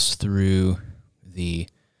process through the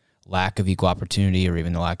lack of equal opportunity or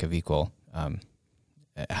even the lack of equal,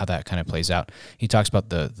 how that kind of plays out. He talks about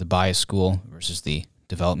the bias school versus the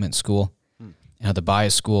development school, and how the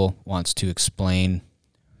bias school wants to explain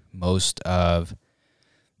most of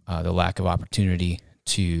the lack of opportunity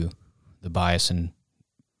to the bias in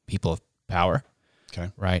people of power.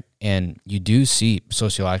 Okay. Right. And you do see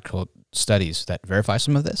sociological studies that verify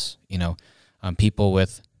some of this, people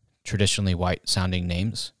with traditionally white sounding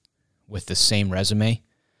names with the same resume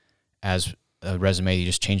as a resume, you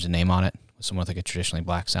just change the name on it with someone with like a traditionally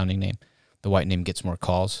black sounding name. The white name gets more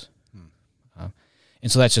calls.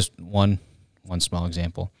 And so that's just one small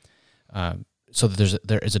example. So that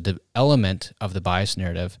there is a element of the bias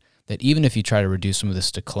narrative that even if you try to reduce some of this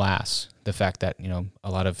to class, the fact that, a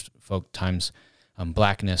lot of times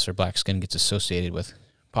blackness or black skin gets associated with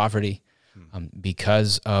poverty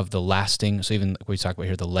because of the lasting, so even like we talk about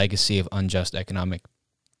here, the legacy of unjust economic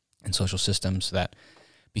and social systems, that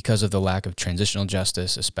because of the lack of transitional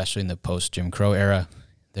justice, especially in the post-Jim Crow era,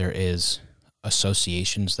 there is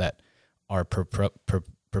associations that are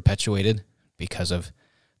perpetuated because of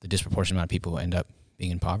the disproportionate amount of people who end up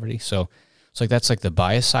being in poverty. So it's that's like the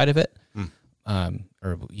bias side of it.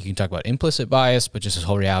 Or you can talk about implicit bias, but just this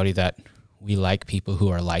whole reality that we like people who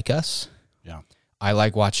are like us. Yeah. I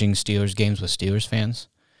like watching Steelers games with Steelers fans.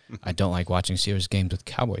 I don't like watching Steelers games with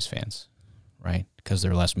Cowboys fans, right? Because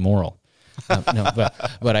they're less moral. But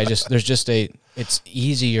it's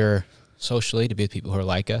easier socially to be with people who are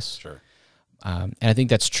like us. Sure. And I think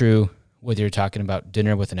that's true whether you're talking about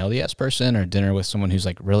dinner with an LDS person or dinner with someone who's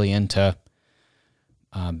really into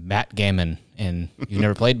backgammon and you've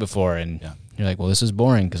never played before, and you're like, well, this is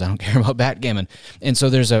boring because I don't care about backgammon. And so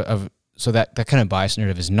there's so that kind of bias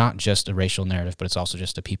narrative is not just a racial narrative, but it's also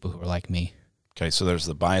just the people who are like me. Okay, so there's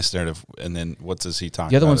the bias narrative, and then what does he talk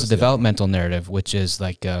about? The other one's the developmental narrative, which is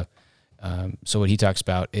so what he talks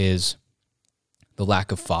about is the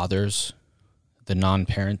lack of fathers, the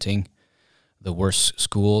non-parenting, the worse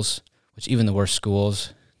schools, which even the worst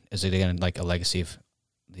schools is again a legacy of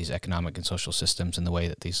these economic and social systems and the way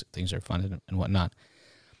that these things are funded and whatnot.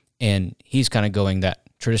 And he's kind of going that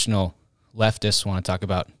traditional leftists want to talk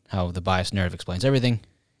about how the bias narrative explains everything,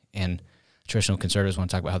 and traditional conservatives want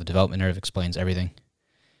to talk about how the development narrative explains everything.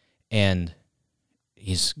 And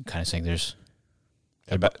he's kind of saying there's...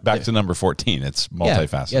 Back to number 14, it's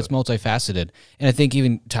multifaceted. Yeah, it's multifaceted. And I think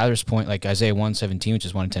even Tyler's point, like Isaiah 1:17, which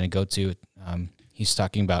is one I tend to go to, he's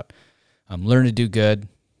talking about learn to do good,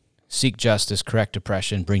 seek justice, correct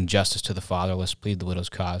oppression, bring justice to the fatherless, plead the widow's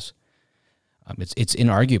cause. It's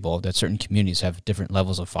inarguable that certain communities have different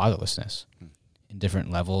levels of fatherlessness and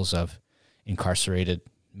different levels of incarcerated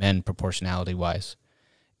men proportionality-wise.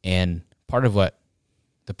 And part of what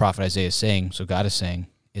the prophet Isaiah is saying, so God is saying,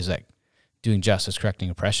 is that doing justice, correcting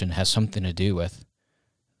oppression has something to do with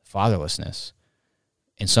fatherlessness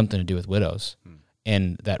and something to do with widows.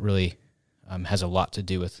 And that really has a lot to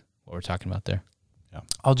do with what we're talking about there. Yeah.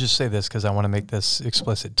 I'll just say this because I want to make this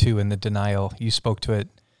explicit too in the denial. You spoke to it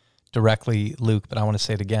directly, Luke, but I want to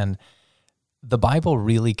say it again. The Bible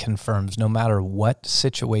really confirms no matter what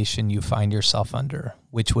situation you find yourself under,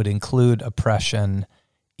 which would include oppression,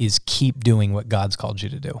 is keep doing what God's called you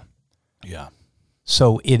to do. Yeah.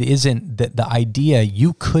 So it isn't that the idea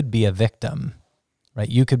you could be a victim, right?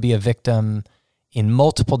 You could be a victim in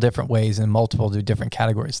multiple different ways in multiple different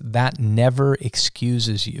categories. That never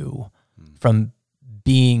excuses you from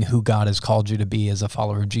being who God has called you to be as a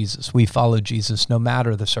follower of Jesus. We follow Jesus no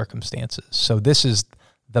matter the circumstances. So this is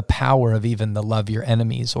the power of even the love your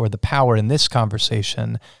enemies, or the power in this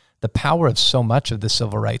conversation, the power of so much of the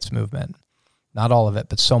civil rights movement. Not all of it,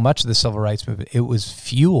 but so much of the civil rights movement, it was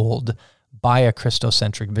fueled by a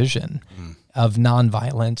Christocentric vision of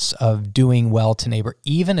nonviolence, of doing well to neighbor,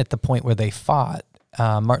 even at the point where they fought.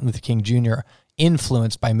 Martin Luther King Jr.,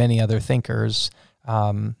 influenced by many other thinkers,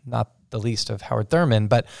 not the least of Howard Thurman,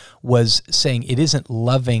 but was saying it isn't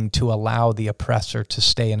loving to allow the oppressor to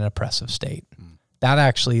stay in an oppressive state.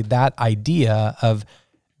 That idea of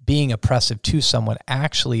being oppressive to someone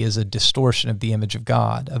actually is a distortion of the image of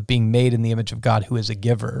God, of being made in the image of God, who is a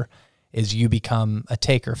giver, is you become a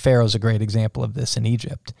taker. Pharaoh's a great example of this in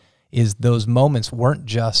Egypt, is those moments weren't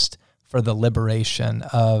just for the liberation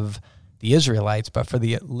of the Israelites, but for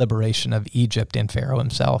the liberation of Egypt and Pharaoh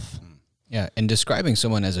himself. Yeah, and describing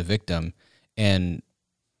someone as a victim and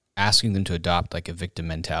asking them to adopt like a victim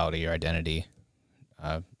mentality or identity,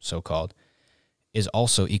 so-called, is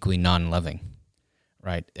also equally non-loving,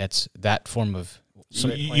 right? That's that form of...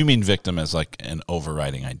 You mean victim as like an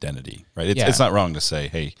overriding identity, right? It's not wrong to say,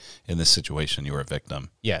 hey, in this situation, you were a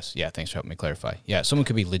victim. Yes, yeah, thanks for helping me clarify. Yeah, someone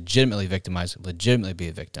could be legitimately victimized, legitimately be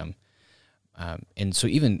a victim. And so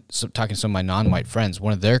even talking to some of my non-white friends,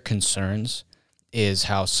 one of their concerns is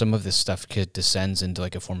how some of this stuff descends into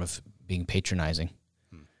like a form of being patronizing.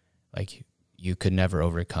 Like, you could never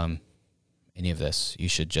overcome any of this. You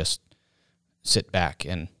should just sit back.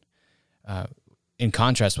 And in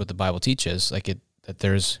contrast, what the Bible teaches, that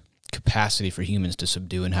there's capacity for humans to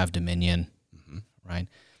subdue and have dominion, right?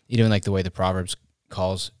 Even like the way the Proverbs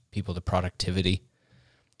calls people to productivity.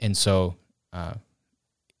 And so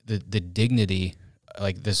the dignity,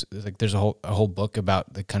 like this, like there's a whole book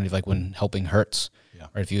about the kind of like when helping hurts,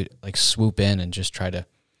 or if you like swoop in and just try to,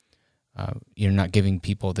 you're not giving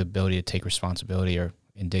people the ability to take responsibility or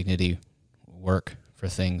in dignity work for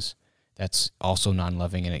things. That's also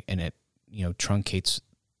non-loving, and it truncates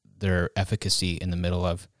their efficacy in the middle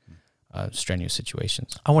of strenuous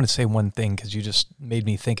situations. I want to say one thing because you just made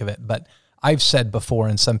me think of it, but I've said before,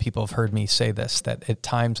 and some people have heard me say this, that at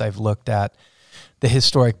times I've looked at the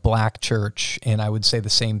historic black church, and I would say the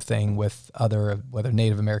same thing with other, whether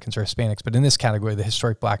Native Americans or Hispanics, but in this category, the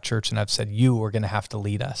historic black church, and I've said, you are going to have to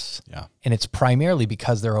lead us. Yeah. And it's primarily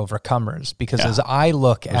because they're overcomers. Because as I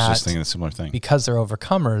look at... I was just thinking a similar thing. Because they're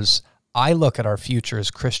overcomers, I look at our future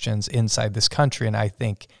as Christians inside this country, and I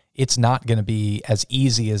think it's not going to be as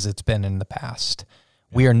easy as it's been in the past.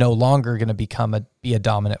 Yeah. We are no longer going to be a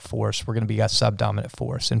dominant force. We're going to be a subdominant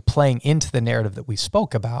force. And playing into the narrative that we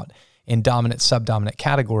spoke about in dominant, subdominant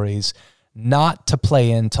categories, not to play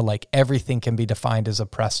into like everything can be defined as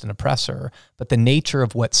oppressed and oppressor, but the nature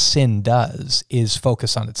of what sin does is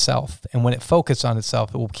focus on itself. And when it focuses on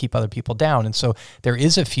itself, it will keep other people down. And so there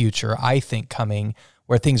is a future, I think, coming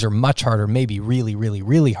where things are much harder, maybe really, really,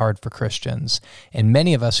 really hard for Christians. And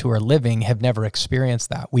many of us who are living have never experienced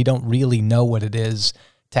that. We don't really know what it is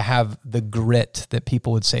to have the grit that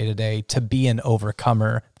people would say today, to be an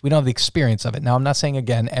overcomer. We don't have the experience of it. Now, I'm not saying,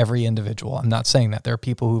 again, every individual. I'm not saying that. There are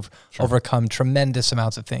people who've overcome tremendous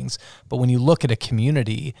amounts of things. But when you look at a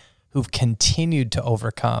community who've continued to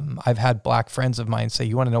overcome, I've had black friends of mine say,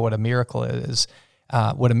 you want to know what a miracle is?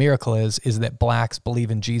 What a miracle is that blacks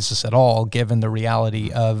believe in Jesus at all, given the reality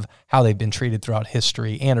of how they've been treated throughout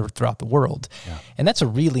history and throughout the world. Yeah. And that's a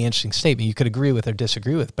really interesting statement. You could agree with or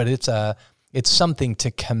disagree with, but it's something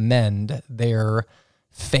to commend their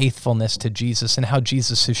faithfulness to Jesus and how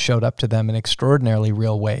Jesus has showed up to them in extraordinarily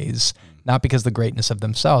real ways, not because of the greatness of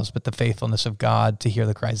themselves, but the faithfulness of God to hear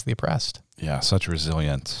the cries of the oppressed. Yeah, such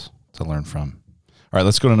resilience to learn from. All right,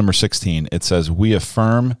 let's go to number 16. It says, we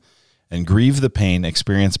affirm and grieve the pain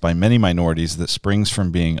experienced by many minorities that springs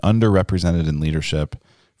from being underrepresented in leadership,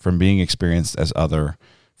 from being experienced as other,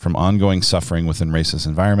 from ongoing suffering within racist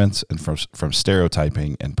environments, and from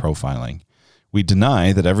stereotyping and profiling. We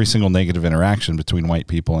deny that every single negative interaction between white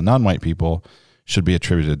people and non-white people should be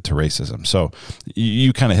attributed to racism. So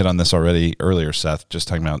you kind of hit on this already earlier, Seth, just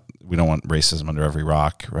talking about we don't want racism under every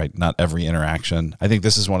rock, right? Not every interaction. I think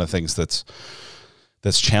this is one of the things that's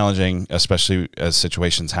challenging, especially as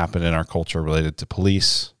situations happen in our culture related to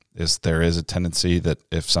police, is there is a tendency that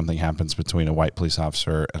if something happens between a white police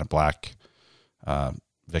officer and a black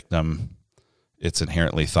victim, it's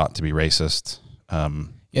inherently thought to be racist.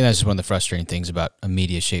 Yeah, that's just one of the frustrating things about a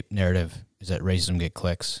media-shaped narrative is that racism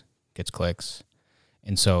gets clicks.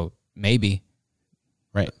 And so maybe,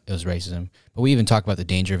 right, it was racism. But we even talk about the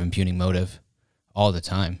danger of impugning motive all the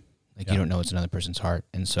time. Like, you don't know what's in another person's heart.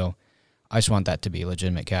 And so I just want that to be a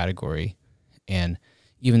legitimate category. And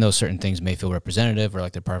even though certain things may feel representative or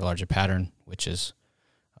like they're part of a larger pattern, which is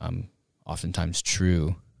oftentimes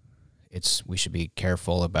true, we should be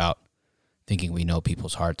careful about thinking we know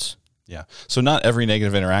people's hearts. Yeah. So not every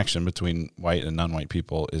negative interaction between white and non-white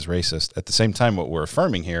people is racist. At the same time, what we're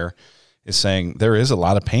affirming here is saying there is a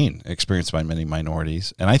lot of pain experienced by many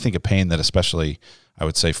minorities. And I think a pain that especially, I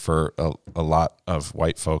would say for a lot of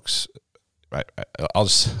white folks, I'll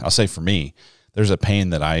say for me, there's a pain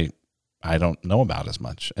that I don't know about as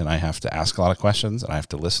much. And I have to ask a lot of questions and I have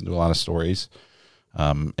to listen to a lot of stories.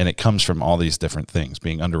 And it comes from all these different things,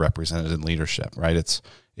 being underrepresented in leadership, right?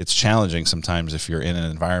 It's challenging sometimes if you're in an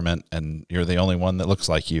environment and you're the only one that looks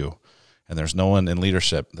like you. And there's no one in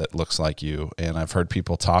leadership that looks like you. And I've heard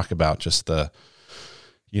people talk about just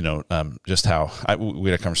just how we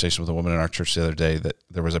had a conversation with a woman in our church the other day that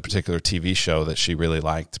there was a particular TV show that she really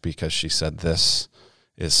liked because she said, this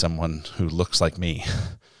is someone who looks like me.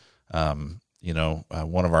 One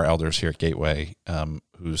of our elders here at Gateway,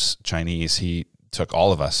 who's Chinese, he took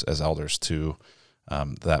all of us as elders to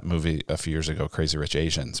that movie a few years ago, Crazy Rich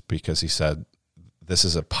Asians, because he said, this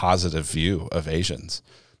is a positive view of Asians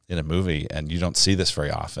in a movie, and you don't see this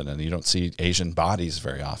very often, and you don't see Asian bodies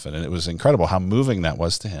very often. And it was incredible how moving that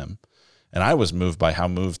was to him. And I was moved by how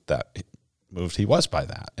moved he was by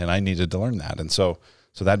that. And I needed to learn that. And so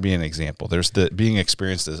that'd be an example. There's the being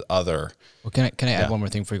experienced as other. Well, can I add one more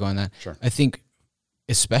thing before you go on that? Sure. I think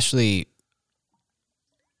especially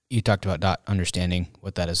you talked about not understanding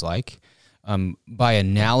what that is like. By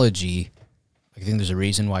analogy, I think there's a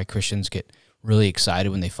reason why Christians get really excited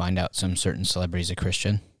when they find out some certain celebrity is a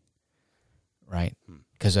Christian. Right,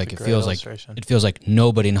 because it feels like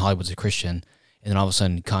nobody in Hollywood's a Christian, and then all of a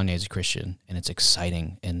sudden Kanye's a Christian, and it's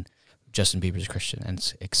exciting, and Justin Bieber's a Christian, and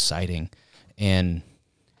it's exciting, and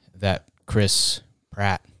that Chris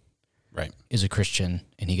Pratt is a Christian,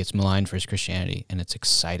 and he gets maligned for his Christianity, and it's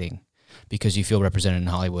exciting because you feel represented in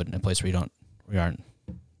Hollywood in a place where we aren't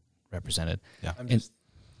represented. Yeah,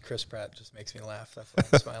 Chris Pratt just makes me laugh. That's why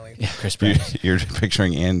I'm smiling. Yeah, Chris Pratt. You're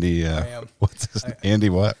picturing Andy. I am. Andy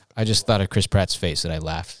what? I just thought of Chris Pratt's face and I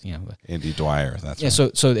laughed. Andy Dwyer. That's right.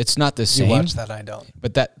 So it's not the same. You watch that? I don't.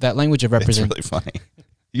 But that language of representation. It's really funny.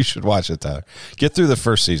 You should watch it, Tyler. Get through the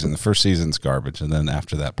first season. The first season's garbage, and then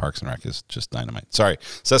after that, Parks and Rec is just dynamite. Sorry,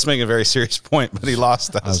 Seth's making a very serious point, but he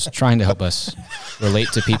lost us. I was trying to help us relate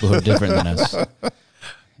to people who are different than us.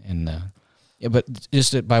 And but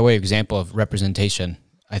just by way of example of representation,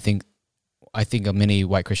 I think many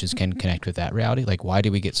white Christians can connect with that reality. Like, why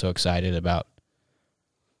do we get so excited about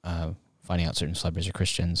finding out certain celebrities are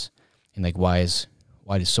Christians? And like, why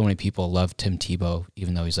do so many people love Tim Tebow,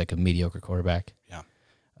 even though he's like a mediocre quarterback? Yeah.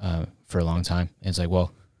 For a long time. And it's like,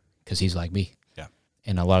 well, because he's like me. Yeah.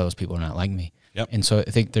 And a lot of those people are not like me. Yep. And so I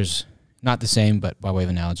think there's not the same, but by way of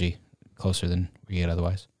analogy, closer than we get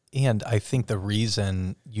otherwise. And I think the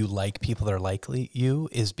reason you like people that are like you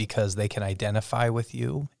is because they can identify with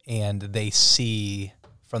you and they see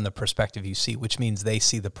from the perspective you see, which means they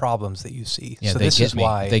see the problems that you see. Yeah, so they this get is me.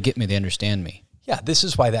 why They get me. They understand me. Yeah, this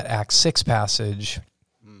is why that Acts 6 passage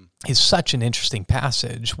is such an interesting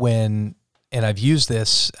passage and I've used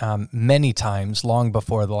this many times long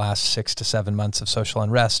before the last 6 to 7 months of social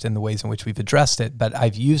unrest in the ways in which we've addressed it, but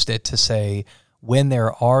I've used it to say, when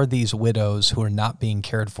there are these widows who are not being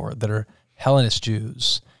cared for, that are Hellenist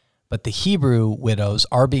Jews, but the Hebrew widows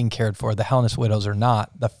are being cared for, the Hellenist widows are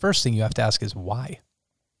not, the first thing you have to ask is why?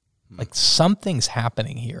 Like, something's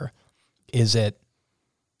happening here. Is it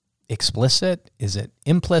explicit? Is it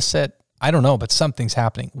implicit? I don't know, but something's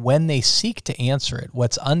happening. When they seek to answer it,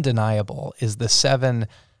 what's undeniable is the 7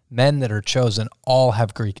 men that are chosen all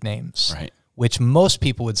have Greek names. Right. Which most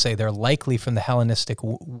people would say they're likely from the Hellenistic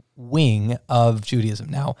wing of Judaism.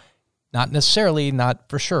 Now, not necessarily, not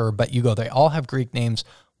for sure, but you go, they all have Greek names.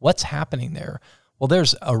 What's happening there? Well,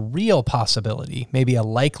 there's a real possibility, maybe a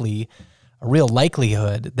real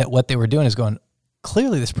likelihood that what they were doing is going,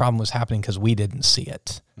 clearly this problem was happening because we didn't see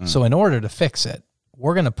it. So in order to fix it,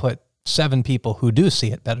 we're going to put 7 people who do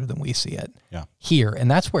see it better than we see it here.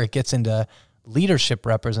 And that's where it gets into leadership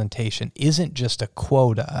representation isn't just a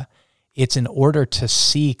quota. It's in order to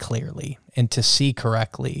see clearly and to see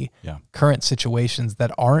correctly current situations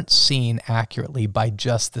that aren't seen accurately by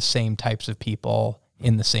just the same types of people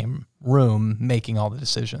in the same room making all the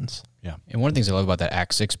decisions. Yeah. And one of the things I love about that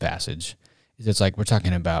Acts 6 passage is it's like we're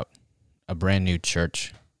talking about a brand new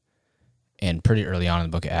church, and pretty early on in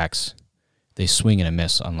the book of Acts, they swing and a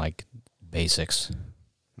miss on like basics.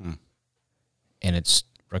 And it's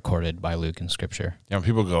recorded by Luke in Scripture. Yeah, when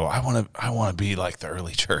people go, I want to be like the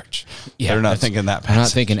early church. Yeah, they're not thinking that passage. They're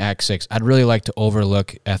not thinking Acts 6. I'd really like to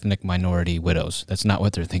overlook ethnic minority widows. That's not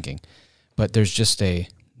what they're thinking. but there's just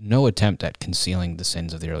no attempt at concealing the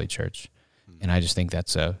sins of the early church. And I just think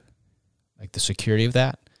that's the security of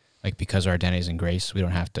that, like because our identity is in grace, we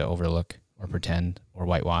don't have to overlook or pretend or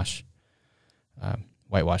whitewash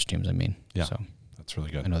tombs, I mean. Yeah, so that's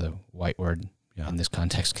really good. I know the white word in this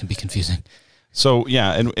context can be confusing. So,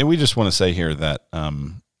 yeah, and we just want to say here that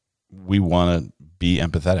we want to be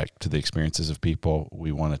empathetic to the experiences of people.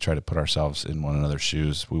 We want to try to put ourselves in one another's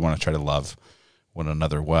shoes. We want to try to love one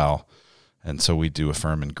another well. And so we do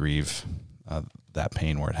affirm and grieve that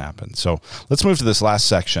pain where it happens. So let's move to this last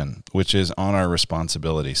section, which is on our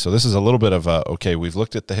responsibility. So this is a little bit of we've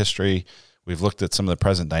looked at the history. We've looked at some of the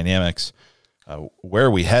present dynamics. Where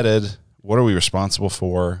are we headed? What are we responsible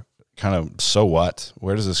for? Kind of, so what?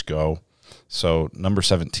 Where does this go? So number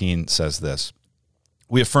 17 says this: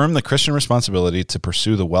 we affirm the Christian responsibility to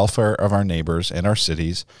pursue the welfare of our neighbors and our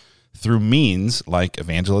cities through means like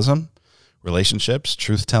evangelism, relationships,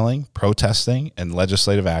 truth-telling, protesting, and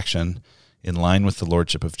legislative action in line with the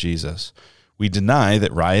lordship of Jesus. We deny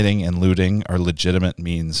that rioting and looting are legitimate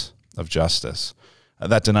means of justice.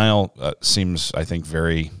 That denial seems, I think,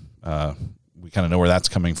 very, we kind of know where that's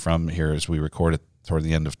coming from here as we record it toward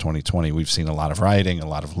the end of 2020. We've seen a lot of rioting, a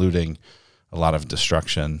lot of looting, a lot of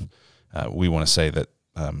destruction. We want to say that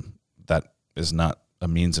that is not a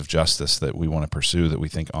means of justice that we want to pursue, that we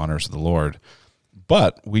think honors the Lord.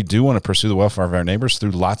 But we do want to pursue the welfare of our neighbors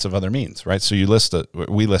through lots of other means, right? So we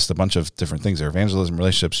list a bunch of different things there: evangelism,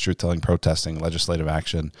 relationships, truth-telling, protesting, legislative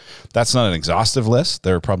action. That's not an exhaustive list.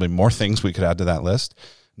 There are probably more things we could add to that list,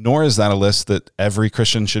 nor is that a list that every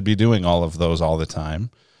Christian should be doing all of those all the time,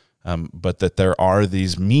 but that there are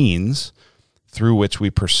these means through which we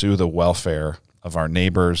pursue the welfare of our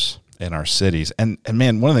neighbors and our cities. And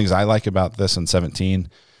man, one of the things I like about this in 17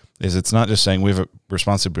 is it's not just saying we have a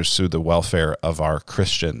responsibility to pursue the welfare of our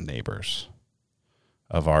Christian neighbors,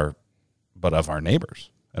 but of our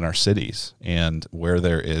neighbors and our cities. And where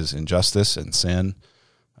there is injustice and sin,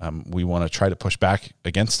 we want to try to push back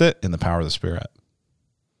against it in the power of the Spirit.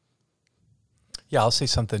 Yeah, I'll say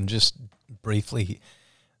something just briefly.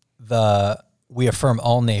 We affirm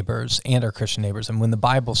all neighbors and our Christian neighbors. And when the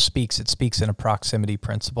Bible speaks, it speaks in a proximity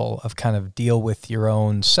principle of kind of deal with your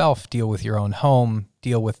own self, deal with your own home,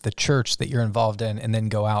 deal with the church that you're involved in, and then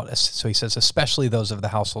go out. So he says, especially those of the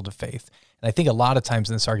household of faith. And I think a lot of times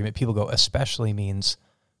in this argument, people go, especially means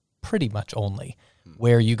pretty much only.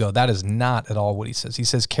 Where you go, that is not at all what he says. He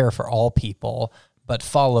says care for all people, but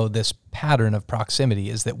follow this pattern of proximity,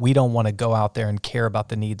 is that we don't want to go out there and care about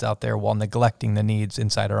the needs out there while neglecting the needs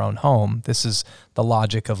inside our own home. This is the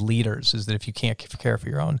logic of leaders, is that if you can't care for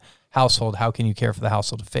your own household, how can you care for the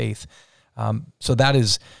household of faith? So that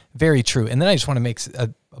is very true. And then I just want to make a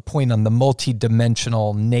point on the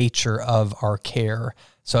multidimensional nature of our care.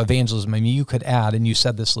 So evangelism, I mean, you could add, and you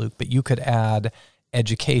said this, Luke, but you could add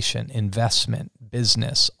education, investment,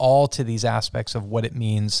 business, all to these aspects of what it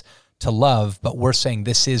means to love, but we're saying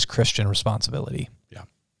this is Christian responsibility. Yeah,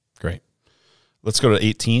 great. Let's go to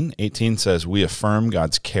 18. 18 says, we affirm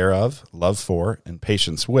God's care of, love for, and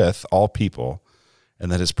patience with all people,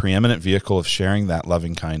 and that his preeminent vehicle of sharing that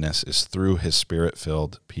loving kindness is through his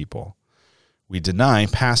Spirit-filled people. We deny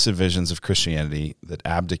passive visions of Christianity that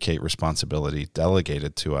abdicate responsibility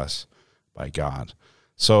delegated to us by God.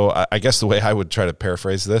 So I guess the way I would try to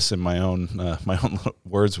paraphrase this in my own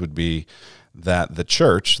words would be that the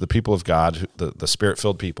church, the people of God, the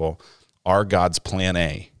Spirit-filled people, are God's plan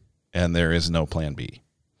A, and there is no plan B.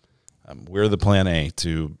 We're the plan A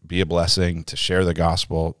to be a blessing, to share the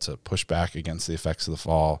gospel, to push back against the effects of the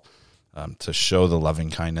fall, to show the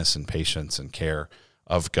loving kindness and patience and care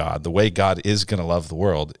of God. The way God is going to love the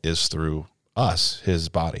world is through us, his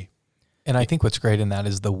body. And I think what's great in that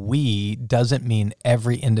is the we doesn't mean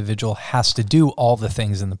every individual has to do all the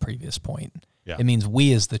things in the previous point. Yeah. It means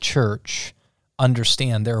we as the church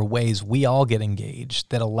understand there are ways we all get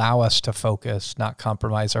engaged that allow us to focus, not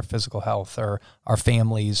compromise our physical health or our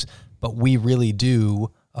families, but we really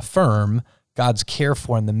do affirm God's care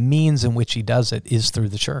for, and the means in which he does it is through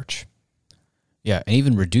the church. Yeah, and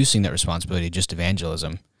even reducing that responsibility to just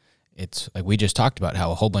evangelism. It's like we just talked about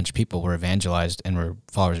how a whole bunch of people were evangelized and were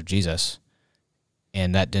followers of Jesus,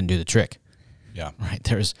 and that didn't do the trick. Yeah. Right?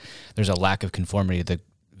 There's a lack of conformity to the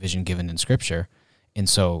vision given in Scripture, and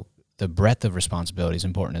so the breadth of responsibility is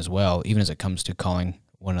important as well, even as it comes to calling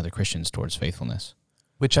one another Christians towards faithfulness.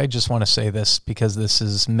 Which I just want to say this because this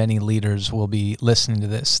is, many leaders will be listening to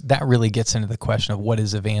this. That really gets into the question of what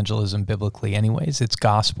is evangelism biblically anyways. It's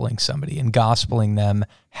gospeling somebody, and gospeling them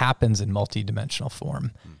happens in multidimensional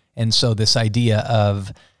form. And so this idea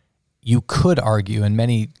of you could argue, and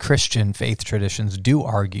many Christian faith traditions do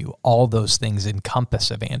argue, all those things encompass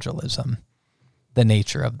evangelism, the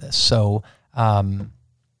nature of this. So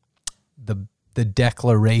the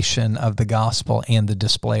declaration of the gospel and the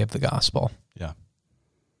display of the gospel. Yeah.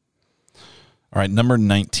 All right, number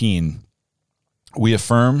 19. We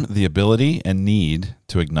affirm the ability and need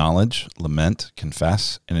to acknowledge, lament,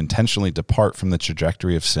 confess, and intentionally depart from the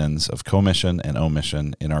trajectory of sins of commission and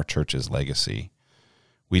omission in our church's legacy.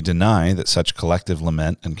 We deny that such collective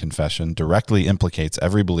lament and confession directly implicates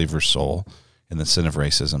every believer's soul in the sin of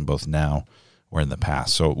racism, both now or in the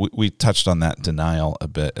past. So we touched on that denial a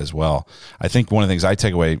bit as well. I think one of the things I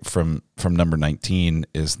take away from number 19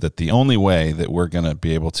 is that the only way that we're going to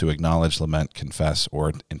be able to acknowledge, lament, confess,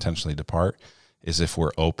 or intentionally depart is if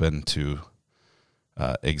we're open to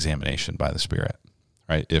examination by the Spirit,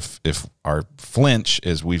 right? If our flinch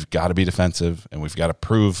is we've got to be defensive and we've got to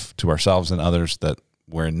prove to ourselves and others that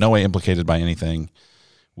we're in no way implicated by anything,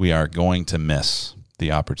 we are going to miss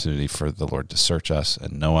the opportunity for the Lord to search us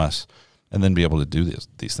and know us and then be able to do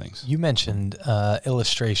these things. You mentioned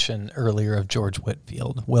illustration earlier of George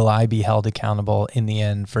Whitefield. Will I be held accountable in the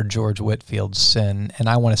end for George Whitefield's sin? And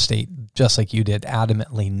I want to state, just like you did,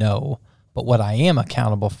 adamantly no. But what I am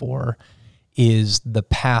accountable for is the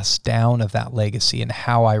pass down of that legacy and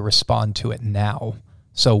how I respond to it now.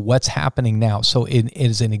 So what's happening now? So it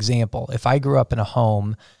is an example. If I grew up in a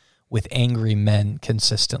home with angry men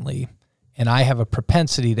consistently, and I have a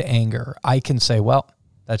propensity to anger, I can say, well,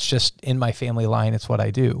 that's just in my family line. It's what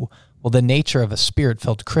I do. Well, the nature of a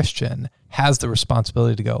Spirit-filled Christian has the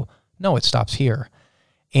responsibility to go, no, it stops here.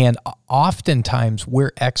 And oftentimes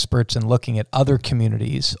we're experts in looking at other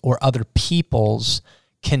communities or other people's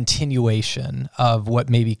continuation of what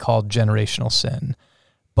may be called generational sin.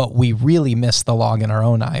 But we really miss the log in our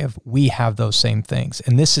own eye of we have those same things.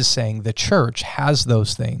 And this is saying the church has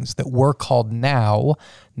those things that we're called now,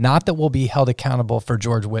 not that we'll be held accountable for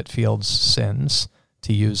George Whitefield's sins,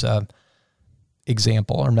 to use a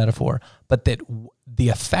example or metaphor, but that the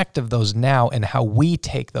effect of those now and how we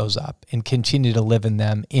take those up and continue to live in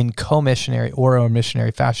them in co-missionary or a missionary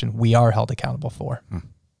fashion, we are held accountable for.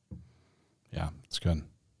 Yeah, that's good.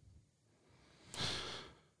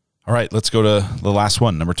 All right, let's go to the last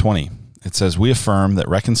one, number 20. It says, we affirm that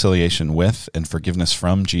reconciliation with and forgiveness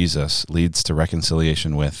from Jesus leads to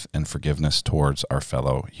reconciliation with and forgiveness towards our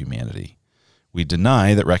fellow humanity. We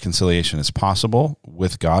deny that reconciliation is possible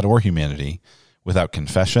with God or humanity without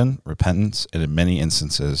confession, repentance, and in many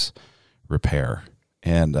instances, repair.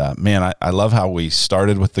 And man, I love how we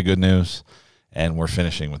started with the good news and we're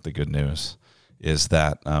finishing with the good news, is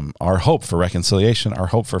that our hope for reconciliation, our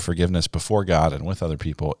hope for forgiveness before God and with other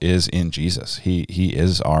people is in Jesus. He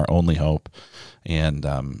is our only hope. And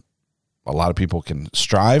a lot of people can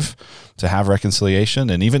strive to have reconciliation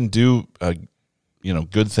and even do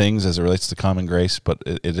good things as it relates to common grace, but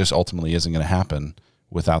it just ultimately isn't going to happen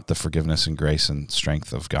without the forgiveness and grace and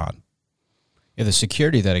strength of God. Yeah, the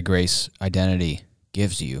security that a grace identity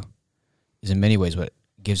gives you is in many ways what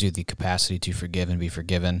gives you the capacity to forgive and be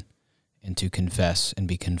forgiven and to confess and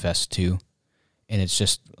be confessed to. And it's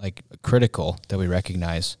just like critical that we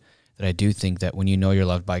recognize that I do think that when you know you're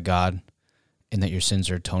loved by God and that your sins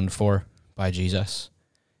are atoned for by Jesus,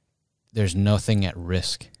 there's nothing at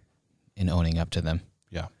risk in owning up to them.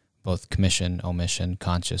 Yeah. Both commission, omission,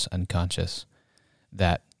 conscious, unconscious.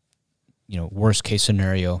 That, worst case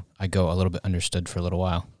scenario, I go a little bit understood for a little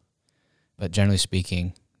while. But generally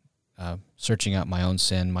speaking, searching out my own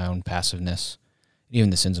sin, my own passiveness, even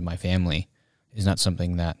the sins of my family is not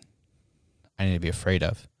something that I need to be afraid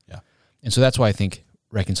of. Yeah. And so that's why I think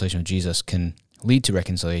reconciliation with Jesus can lead to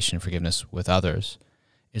reconciliation and forgiveness with others,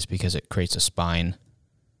 is because it creates a spine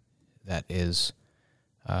that is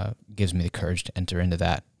gives me the courage to enter into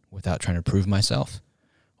that without trying to prove myself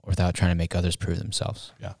or without trying to make others prove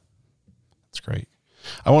themselves. Yeah, that's great.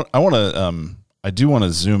 I do want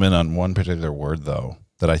to zoom in on one particular word though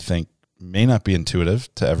that I think may not be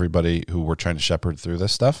intuitive to everybody who we're trying to shepherd through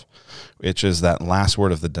this stuff, which is that last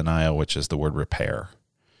word of the denial, which is the word repair.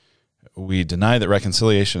 We deny that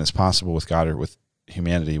reconciliation is possible with God or with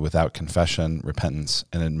humanity without confession, repentance,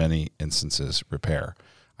 and in many instances, repair.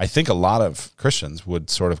 I think a lot of Christians would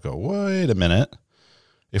sort of go, wait a minute.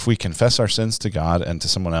 If we confess our sins to God and to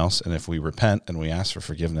someone else, and if we repent and we ask for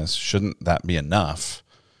forgiveness, shouldn't that be enough?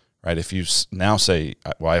 Right? If you now say,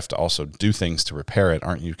 well, I have to also do things to repair it,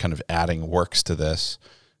 aren't you kind of adding works to this?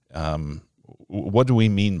 What do we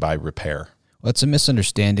mean by repair? Well, it's a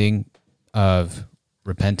misunderstanding of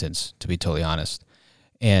repentance, to be totally honest.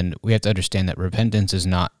 And we have to understand that repentance is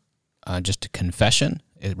not just a confession.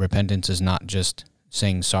 Repentance is not just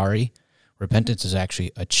saying sorry. repentance is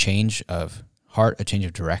actually a change of heart, a change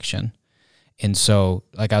of direction. And so,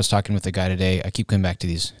 like I was talking with a guy today, I keep coming back to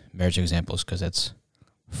these marriage examples because it's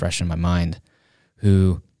fresh in my mind,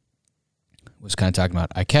 who was kind of talking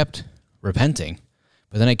about, I kept repenting,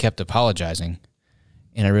 but then I kept apologizing,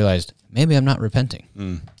 and I realized maybe I'm not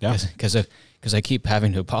repenting. Yeah. Because I keep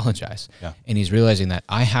having to apologize. Yeah. And he's realizing that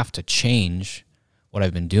I have to change what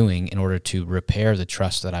I've been doing in order to repair the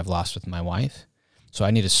trust that I've lost with my wife. So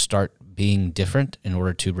I need to start being different in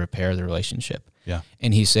order to repair the relationship. Yeah.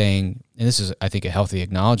 And he's saying, and this is, I think, a healthy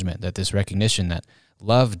acknowledgement, that this recognition that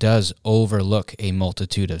love does overlook a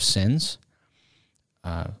multitude of sins,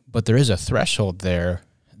 but there is a threshold there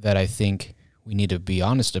that I think we need to be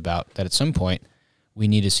honest about, that at some point we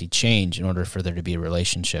need to see change in order for there to be a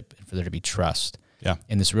relationship and for there to be trust. Yeah.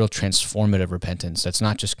 And this real transformative repentance that's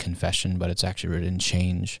not just confession, but it's actually rooted in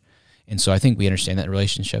change. And so I think we understand that in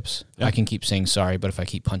relationships. Yeah. I can keep saying sorry, but if I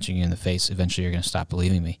keep punching you in the face, eventually you're going to stop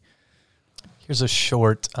believing me. Here's a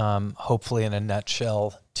short, hopefully in a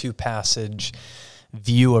nutshell, 2-passage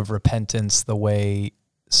view of repentance the way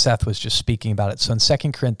Seth was just speaking about it. So in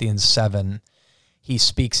 2 Corinthians 7, he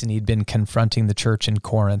speaks, and he'd been confronting the church in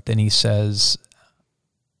Corinth, and he says,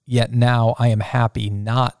 yet now I am happy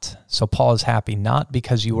not, so Paul is happy not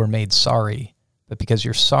because you were made sorry, but because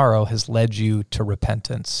your sorrow has led you to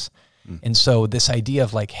repentance. And so this idea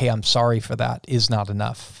of like, hey, I'm sorry for that is not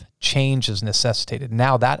enough. Change is necessitated.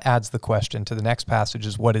 Now that adds the question to the next passage,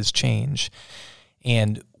 is what is change?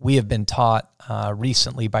 And we have been taught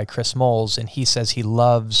recently by Chris Moles, and he says he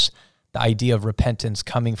loves the idea of repentance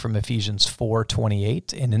coming from Ephesians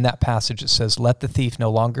 4:28. And in that passage it says, let the thief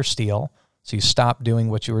no longer steal. So you stop doing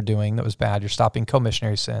what you were doing that was bad. You're stopping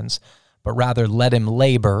commissionary sins, but rather let him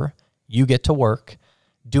labor. You get to work,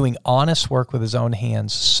 doing honest work with his own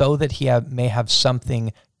hands, so that he may have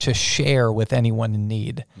something to share with anyone in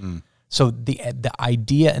need. So the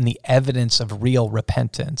idea and the evidence of real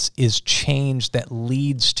repentance is change that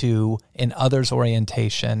leads to an others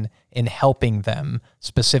orientation in helping them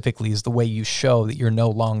specifically, is the way you show that you're no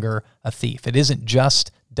longer a thief. It isn't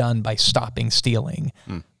just done by stopping stealing,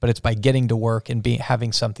 but it's by getting to work and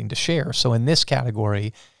having something to share. So in this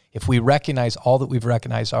category, if we recognize all that we've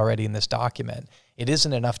recognized already in this document, it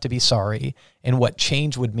isn't enough to be sorry. And what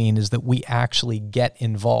change would mean is that we actually get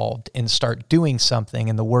involved and start doing something.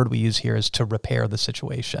 And the word we use here is to repair the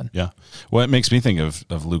situation. Yeah. Well, it makes me think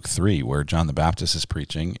of Luke 3, where John the Baptist is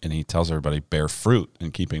preaching, and he tells everybody, bear fruit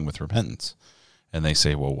in keeping with repentance. And they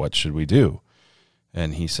say, well, what should we do?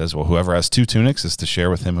 And he says, well, whoever has 2 tunics is to share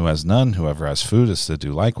with him who has none. Whoever has food is to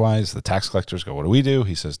do likewise. The tax collectors go, what do?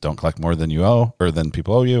 He says, don't collect more than you owe, or than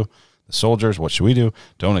people owe you. The soldiers, what should we do?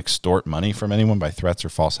 Don't extort money from anyone by threats or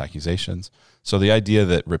false accusations. So the idea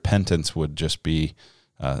that repentance would just be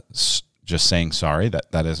just saying sorry,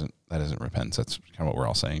 that isn't repentance. That's kind of what we're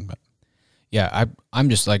all saying. But yeah, I'm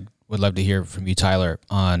just like, would love to hear from you, Tyler,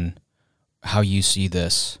 on how you see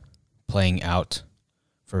this playing out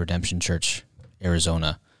for Redemption Church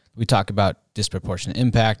Arizona. We talk about disproportionate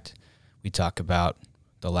impact. We talk about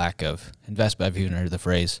the lack of investment. I've even heard the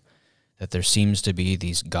phrase that there seems to be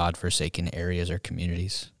these God-forsaken areas or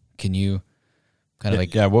communities. Can you kind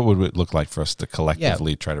of what would it look like for us to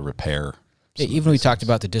collectively try to repair? Yeah, even we talked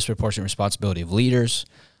about the disproportionate responsibility of leaders.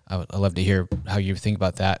 I'd love to hear how you think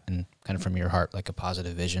about that, and kind of from your heart, like a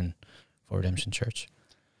positive vision for Redemption Church.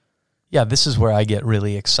 Yeah, this is where I get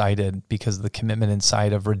really excited because of the commitment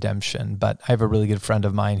inside of Redemption. But I have a really good friend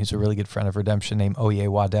of mine who's a really good friend of Redemption named Oye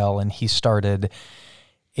Waddell, and he started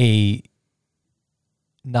a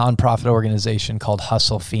nonprofit organization called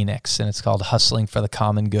Hustle Phoenix, and it's called Hustling for the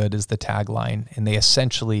Common Good is the tagline. And they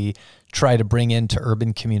essentially try to bring into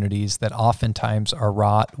urban communities that oftentimes are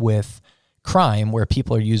wrought with crime, where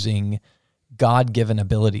people are using God-given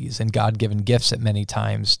abilities and God-given gifts at many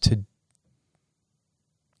times to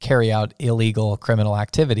carry out illegal criminal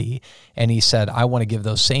activity. And he said, I want to give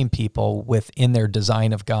those same people within their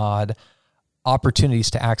design of God opportunities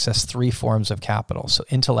to access 3 forms of capital. So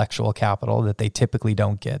intellectual capital that they typically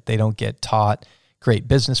don't get. They don't get taught great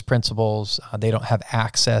business principles. They don't have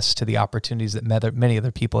access to the opportunities that many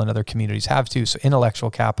other people in other communities have to. So intellectual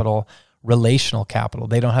capital, relational capital.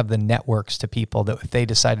 They don't have the networks to people that if they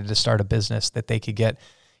decided to start a business that they could get,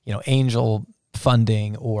 angel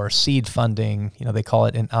funding or seed funding. They call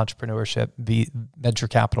it in entrepreneurship, the venture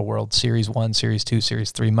capital world, Series 1, Series 2,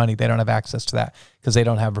 Series 3 money. They don't have access to that because they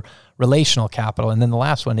don't have relational capital. And then the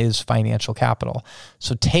last one is financial capital.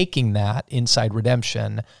 So taking that inside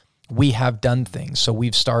Redemption, we have done things. So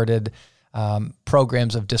we've started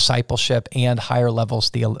programs of discipleship and higher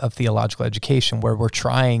levels of theological education, where we're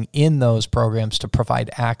trying in those programs to provide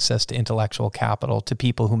access to intellectual capital to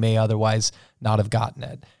people who may otherwise not have gotten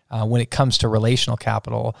it. When it comes to relational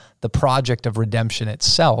capital, the project of redemption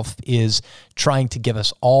itself is trying to give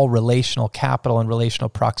us all relational capital and relational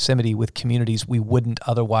proximity with communities we wouldn't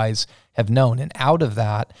otherwise have known. And out of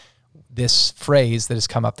that, this phrase that has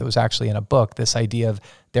come up that was actually in a book, this idea of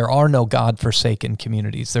there are no God-forsaken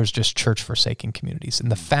communities, there's just church-forsaken communities.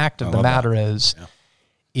 And the fact of the matter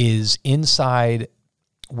is inside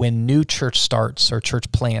when new church starts or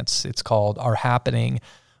church plants, it's called, are happening,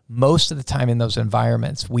 most of the time in those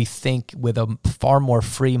environments, we think with a far more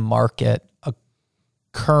free market, a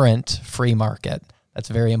current free market, that's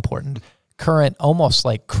very important, current almost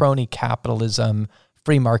like crony capitalism,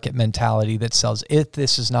 free market mentality that says if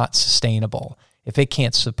this is not sustainable, if it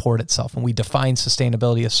can't support itself, and we define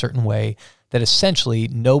sustainability a certain way, that essentially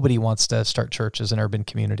nobody wants to start churches in urban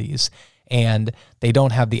communities, and they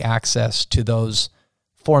don't have the access to those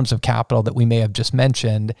forms of capital that we may have just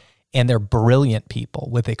mentioned, and they're brilliant people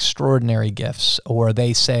with extraordinary gifts, or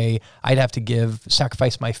they say, I'd have to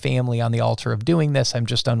sacrifice my family on the altar of doing this, I'm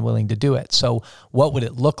just unwilling to do it. So what would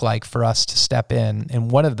it look like for us to step in? And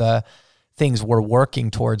one of the things we're working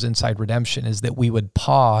towards inside Redemption is that we would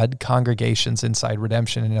pod congregations inside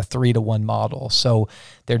Redemption in a 3-to-1 model. So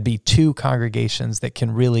there'd be 3 congregations that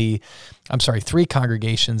can really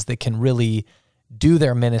do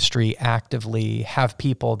their ministry actively, have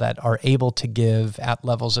people that are able to give at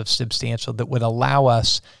levels of substantial that would allow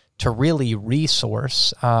us to really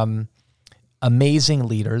resource amazing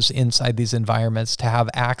leaders inside these environments to have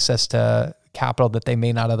access to capital that they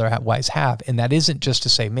may not otherwise have. And that isn't just to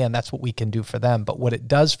say, man, that's what we can do for them. But what it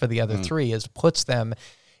does for the other 3 is puts them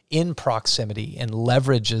in proximity and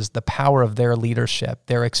leverages the power of their leadership,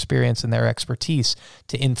 their experience, and their expertise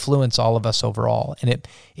to influence all of us overall. And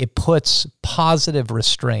it puts positive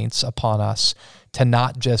restraints upon us to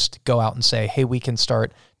not just go out and say, hey, we can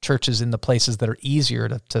start churches in the places that are easier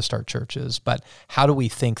to start churches, but how do we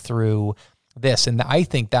think through this? And I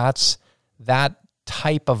think that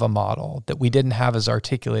type of a model that we didn't have as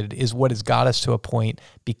articulated is what has got us to a point,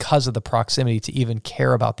 because of the proximity, to even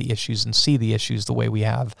care about the issues and see the issues the way we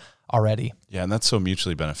have already. Yeah, and that's so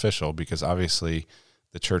mutually beneficial, because obviously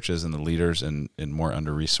the churches and the leaders in more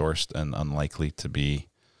under-resourced and unlikely to be,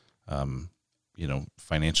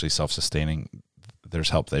 financially self-sustaining,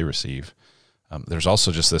 there's help they receive. There's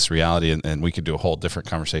also just this reality, and we could do a whole different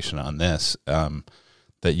conversation on this,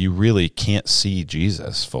 that you really can't see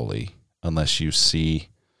Jesus fully unless you see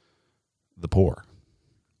the poor,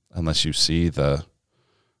 unless you see the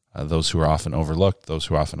those who are often overlooked, those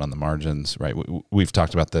who are often on the margins, right? We've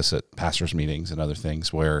talked about this at pastors' meetings and other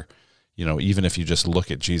things where, even if you just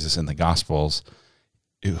look at Jesus in the Gospels,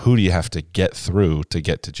 who do you have to get through to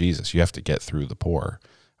get to Jesus? You have to get through the poor.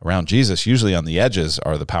 Around Jesus, usually on the edges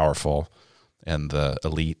are the powerful and the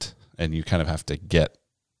elite, and you kind of have to get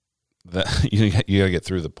you got to get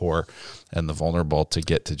through the poor and the vulnerable to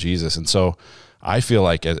get to Jesus. And so I feel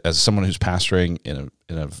like as someone who's pastoring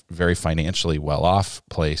in a very financially well-off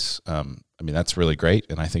place, that's really great.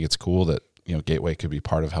 And I think it's cool that, Gateway could be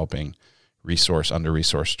part of helping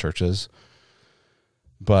under-resourced churches.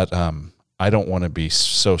 But I don't want to be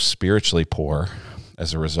so spiritually poor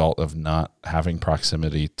as a result of not having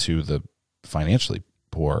proximity to the financially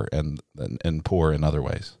poor and poor in other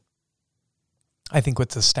ways. I think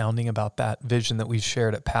what's astounding about that vision that we've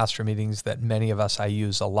shared at pastor meetings that many of us I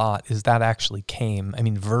use a lot is that actually came,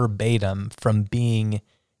 verbatim from being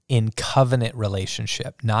in covenant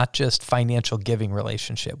relationship, not just financial giving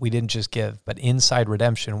relationship. We didn't just give, but inside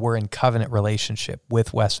Redemption, we're in covenant relationship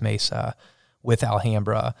with West Mesa, with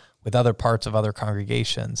Alhambra, with other parts of other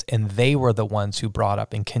congregations. And they were the ones who brought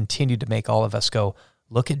up and continued to make all of us go,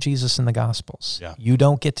 look at Jesus in the Gospels. Yeah. You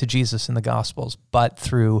don't get to Jesus in the Gospels, but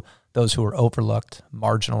through those who are overlooked,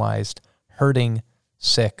 marginalized, hurting,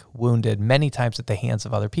 sick, wounded, many times at the hands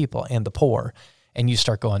of other people and the poor. And you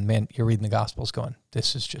start going, man, you're reading the Gospels going,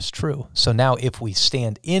 this is just true. So now if we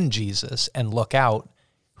stand in Jesus and look out,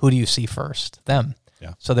 who do you see first? Them.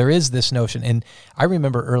 Yeah. So there is this notion. And I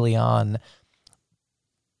remember early on,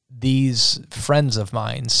 these friends of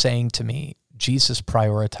mine saying to me, Jesus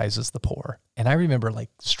prioritizes the poor. And I remember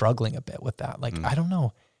struggling a bit with that. I don't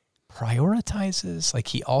know, prioritizes?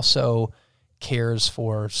 He also cares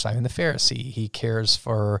for Simon the Pharisee. He cares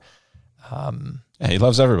for... he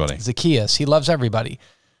loves everybody. Zacchaeus. He loves everybody.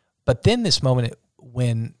 But then this moment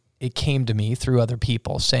when it came to me through other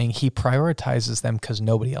people saying he prioritizes them because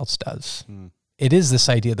nobody else does. It is this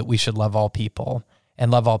idea that we should love all people and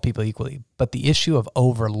love all people equally. But the issue of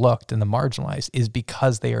overlooked and the marginalized is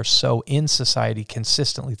because they are so in society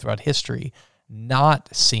consistently throughout history, not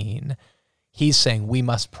seen. He's saying we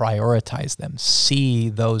must prioritize them, see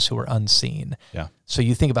those who are unseen. Yeah. So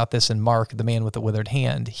you think about this in Mark, the man with the withered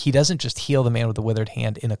hand. He doesn't just heal the man with the withered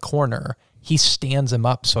hand in a corner. He stands him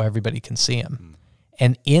up so everybody can see him.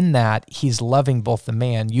 And in that, he's loving both the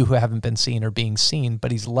man, you who haven't been seen or being seen,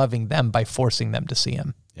 but he's loving them by forcing them to see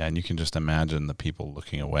him. Yeah, and you can just imagine the people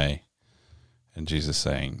looking away and Jesus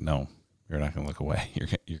saying, no, you're not going to look away.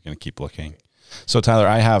 You're going to keep looking. So Tyler,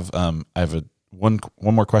 I have one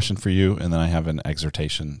more question for you, and then I have an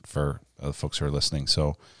exhortation for the folks who are listening.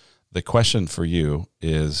 So the question for you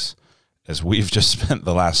is, as we've just spent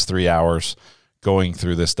the last 3 hours going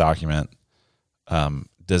through this document,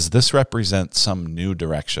 does this represent some new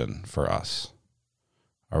direction for us?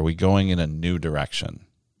 Are we going in a new direction?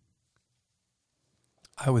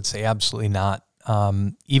 I would say absolutely not.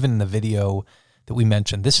 Even in the video that we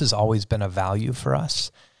mentioned, this has always been a value for us.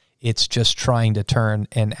 It's just trying to turn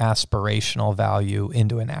an aspirational value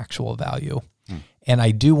into an actual value. And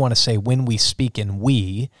I do want to say, when we speak in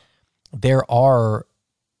we, there are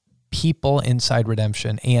people inside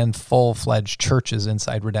Redemption and full-fledged churches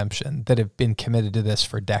inside Redemption that have been committed to this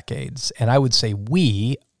for decades. And I would say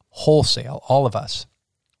we, wholesale, all of us,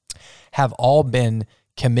 have all been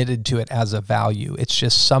committed to it as a value. It's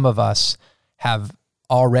just some of us have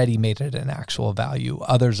already made it an actual value.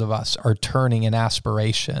 Others of us are turning an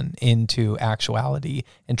aspiration into actuality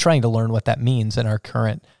and trying to learn what that means in our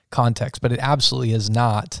current context. But it absolutely is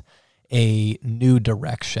not a new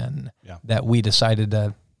direction that we decided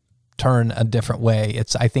to turn a different way.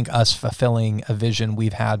 It's, I think, us fulfilling a vision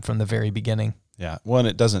we've had from the very beginning. Yeah. Well, and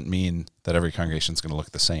it doesn't mean that every congregation is going to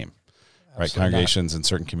look the same. Right? Absolutely Congregations in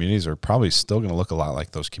certain communities are probably still going to look a lot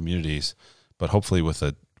like those communities, but hopefully with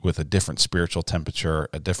a different spiritual temperature,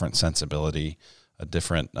 a different sensibility, a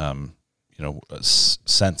different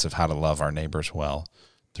sense of how to love our neighbors well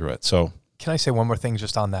through it. So can I say one more thing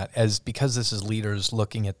just on that? Because this is leaders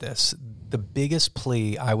looking at this, the biggest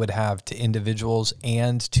plea I would have to individuals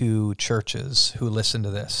and to churches who listen to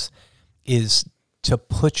this is to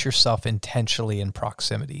put yourself intentionally in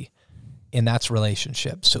proximity, and that's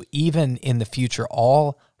relationship. So even in the future,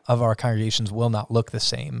 all of our congregations will not look the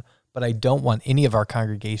same, but I don't want any of our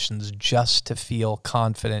congregations just to feel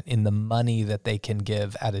confident in the money that they can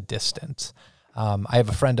give at a distance. I have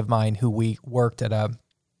a friend of mine who we worked at a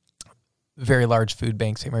very large food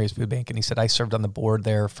bank, St. Mary's Food Bank, and he said, I served on the board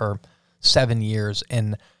there for 7 years,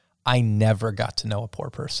 and I never got to know a poor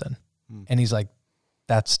person. And he's like,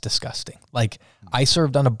 that's disgusting. Like, I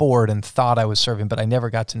served on a board and thought I was serving, but I never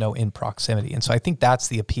got to know in proximity. And so I think that's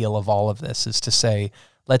the appeal of all of this, is to say,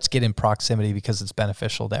 let's get in proximity because it's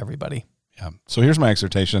beneficial to everybody. Yeah. So here's my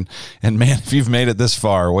exhortation. And man, if you've made it this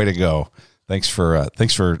far, way to go. Thanks for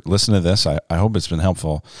listening to this. I hope it's been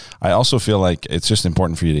helpful. I also feel like it's just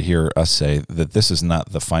important for you to hear us say that this is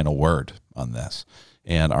not the final word on this.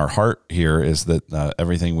 And our heart here is that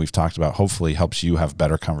everything we've talked about hopefully helps you have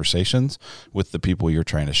better conversations with the people you're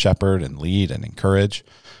trying to shepherd and lead and encourage.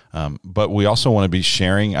 But we also want to be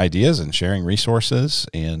sharing ideas and sharing resources.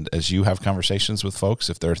 And as you have conversations with folks,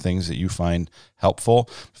 if there are things that you find helpful,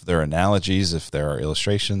 if there are analogies, if there are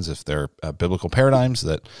illustrations, if there are biblical paradigms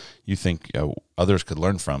that you think others could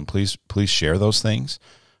learn from, please share those things.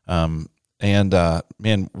 Man,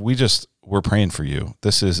 we're praying for you.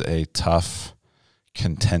 This is a tough,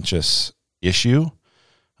 contentious issue,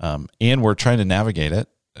 and we're trying to navigate it.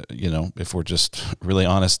 If we're just really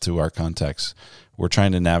honest to our context, we're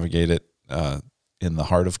trying to navigate it in the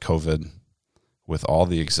heart of COVID with all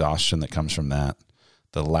the exhaustion that comes from that,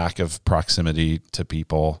 the lack of proximity to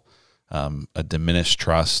people, a diminished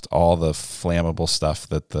trust, all the flammable stuff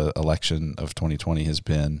that the election of 2020 has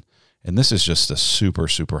been. And this is just a super,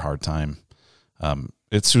 super hard time.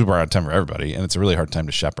 It's a super hard time for everybody, and it's a really hard time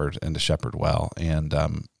to shepherd and to shepherd well.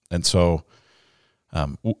 And so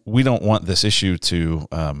we don't want this issue to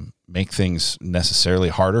make things necessarily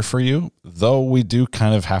harder for you, though we do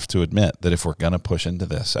kind of have to admit that if we're going to push into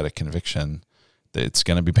this at a conviction, that it's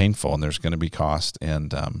going to be painful and there's going to be cost,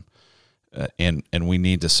 and we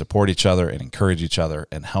need to support each other and encourage each other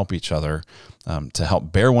and help each other to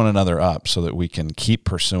help bear one another up so that we can keep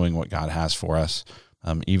pursuing what God has for us,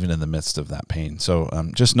 even in the midst of that pain. So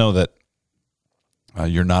just know that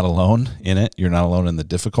you're not alone in it. You're not alone in the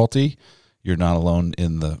difficulty. You're not alone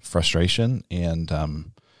in the frustration,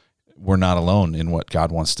 and we're not alone in what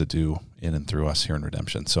God wants to do in and through us here in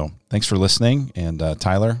Redemption. So thanks for listening, and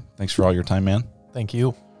Tyler, thanks for all your time, man. Thank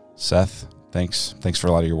you. Seth, thanks for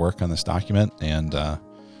a lot of your work on this document and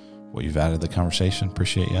what you've added to the conversation.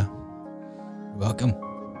 Appreciate you. Welcome.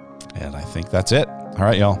 And I think that's it. All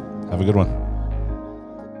right, y'all. Have a good one.